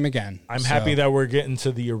time and time again. I'm happy that we're getting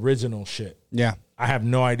to the original shit. Yeah. I have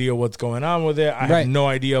no idea what's going on with it. I have no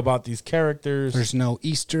idea about these characters. There's no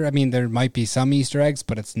Easter. I mean, there might be some Easter eggs,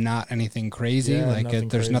 but it's not anything crazy. Yeah,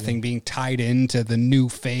 There's nothing being tied into the new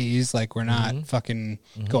phase. Like, we're not fucking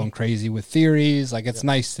going crazy with theories. Like, it's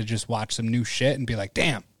nice to just watch some new shit and be like,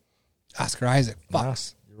 damn, Oscar Isaac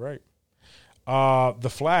fucks. You're right.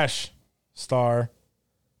 The Flash star,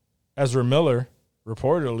 Ezra Miller,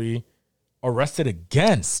 reportedly arrested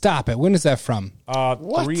again. Stop it. When is that from?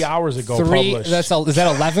 3 hours ago. Published. Is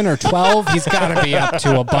that 11 or 12? He's got to be up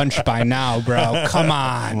to a bunch by now, bro. Come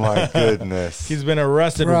on. My goodness. He's been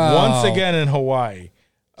arrested once again in Hawaii.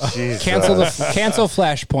 Jesus. Cancel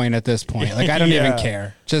Flashpoint at this point. Like, I don't even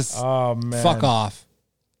care. Just fuck off.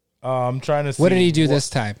 I'm trying to see. What did he do this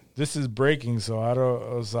time? This is breaking, so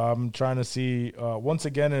I'm trying to see. Once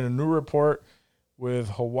again, in a new report with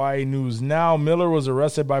Hawaii News Now, Miller was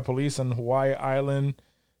arrested by police on Hawaii Island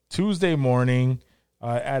Tuesday morning.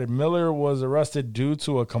 Added Miller was arrested due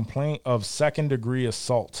to a complaint of second-degree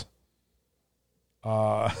assault.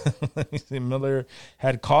 Let me see. Miller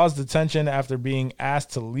had caused detention after being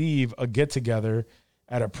asked to leave a get-together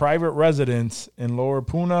at a private residence in Lower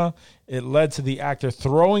Puna. It led to the actor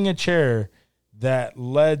throwing a chair that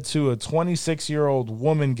led to a 26-year-old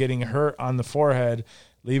woman getting hurt on the forehead,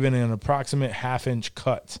 leaving an approximate half-inch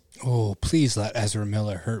cut. Oh, please let Ezra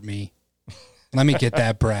Miller hurt me. Let me get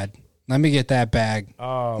that bread. Let me get that bag.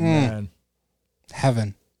 Oh, man.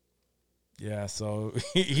 Heaven. Yeah, so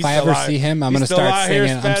if I ever see him, I'm going to start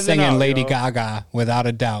singing. I'm singing Lady Gaga without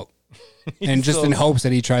a doubt. And just in hopes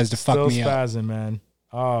that he tries to fuck me up. Still spazzing, man.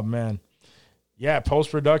 Oh, man. Yeah,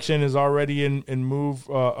 post-production is already in move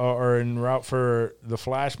or en route for the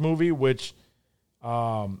Flash movie, which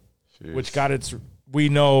got its, we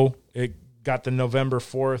know it got the November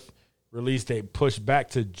 4th release date pushed back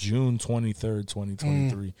to June 23rd,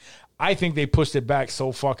 2023. I think they pushed it back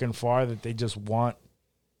so fucking far that they just want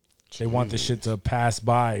the shit to pass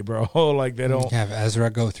by, bro. Like they don't have Ezra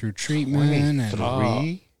go through treatment.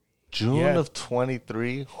 And June of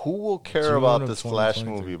 23. Who will care about this Flash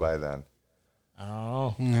movie by then? I don't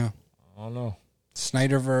know. Yeah. I don't know.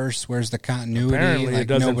 Snyderverse, where's the continuity? Apparently, like it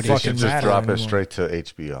doesn't nobody fucking Just matter drop anymore. it straight to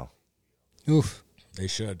HBO. Oof. They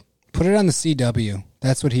should. Put it on the CW.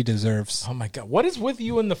 That's what he deserves. Oh my god, what is with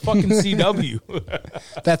you in the fucking CW?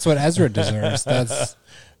 That's what Ezra deserves.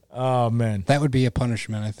 Oh man, that would be a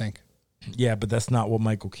punishment, I think. Yeah, but that's not what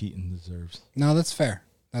Michael Keaton deserves. No, that's fair.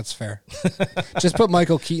 That's fair. Just put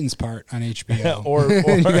Michael Keaton's part on HBO. or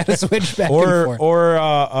you got to switch back and forth. Or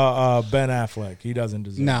Ben Affleck. He doesn't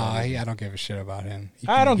deserve. No, that. I don't give a shit about him.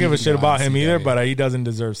 I don't give a shit about him CW. either, but he doesn't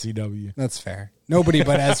deserve CW. That's fair. Nobody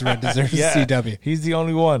but Ezra deserves CW. He's the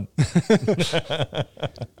only one.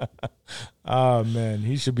 Oh man,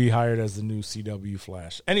 he should be hired as the new CW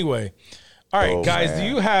Flash. Anyway, all right, guys,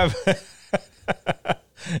 man.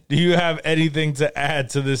 Do you have anything to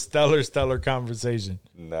add to this stellar conversation?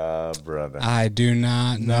 Nah, brother. I do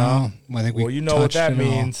not know. I think you know what that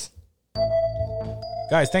means.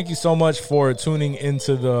 Guys, thank you so much for tuning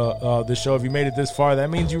into the show. If you made it this far,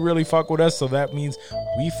 that means you really fuck with us. So that means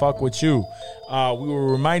we fuck with you. We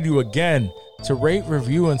will remind you again to rate,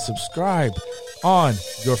 review, and subscribe on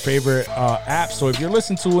your favorite app. So if you're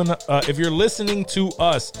listening to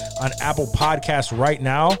us on Apple Podcasts right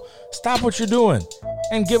now, stop what you're doing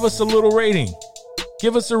and give us a little rating.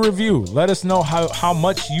 Give us a review. Let us know how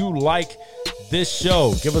much you like this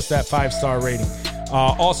show. Give us that 5-star rating.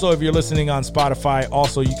 Also, if you're listening on Spotify,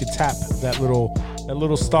 also you could tap that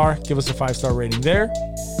little star. Give us a 5-star rating there.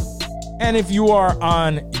 And if you are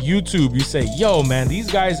on YouTube, you say, yo, man,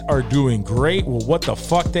 these guys are doing great. Well, what the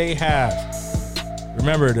fuck they have?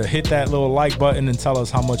 Remember to hit that little like button and tell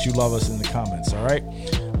us how much you love us in the comments, all right?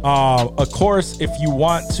 Of course, if you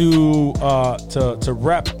want to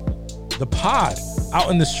rep the pod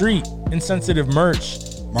out in the street,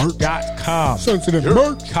 insensitivemerch.com. Sensitive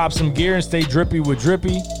merch. Cop some gear and stay drippy with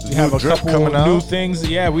Drippy. We have a couple of new things.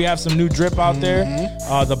 Yeah, we have some new drip out there.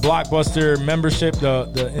 The Blockbuster membership,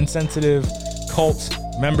 the Insensitive Cult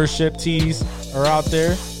membership tees are out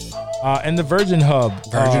there. And the Virgin Hub.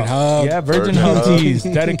 Hub. Yeah, Virgin Hub tees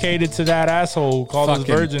dedicated to that asshole called us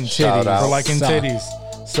Virgin titties for liking titties.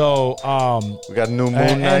 So, we got New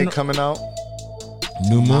Moon Night coming out.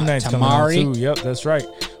 New Moon Night's coming out too. Yep, that's right.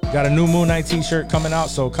 Got a New Moon Night t-shirt coming out,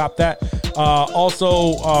 so cop that.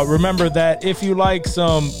 Also, remember that if you like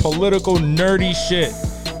some political nerdy shit,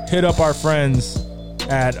 hit up our friends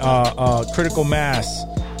at Critical Mass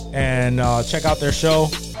and check out their show.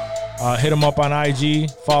 Hit them up on IG.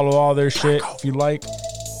 Follow all their shit if you like.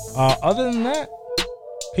 Other than that,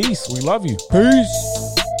 peace. We love you. Peace.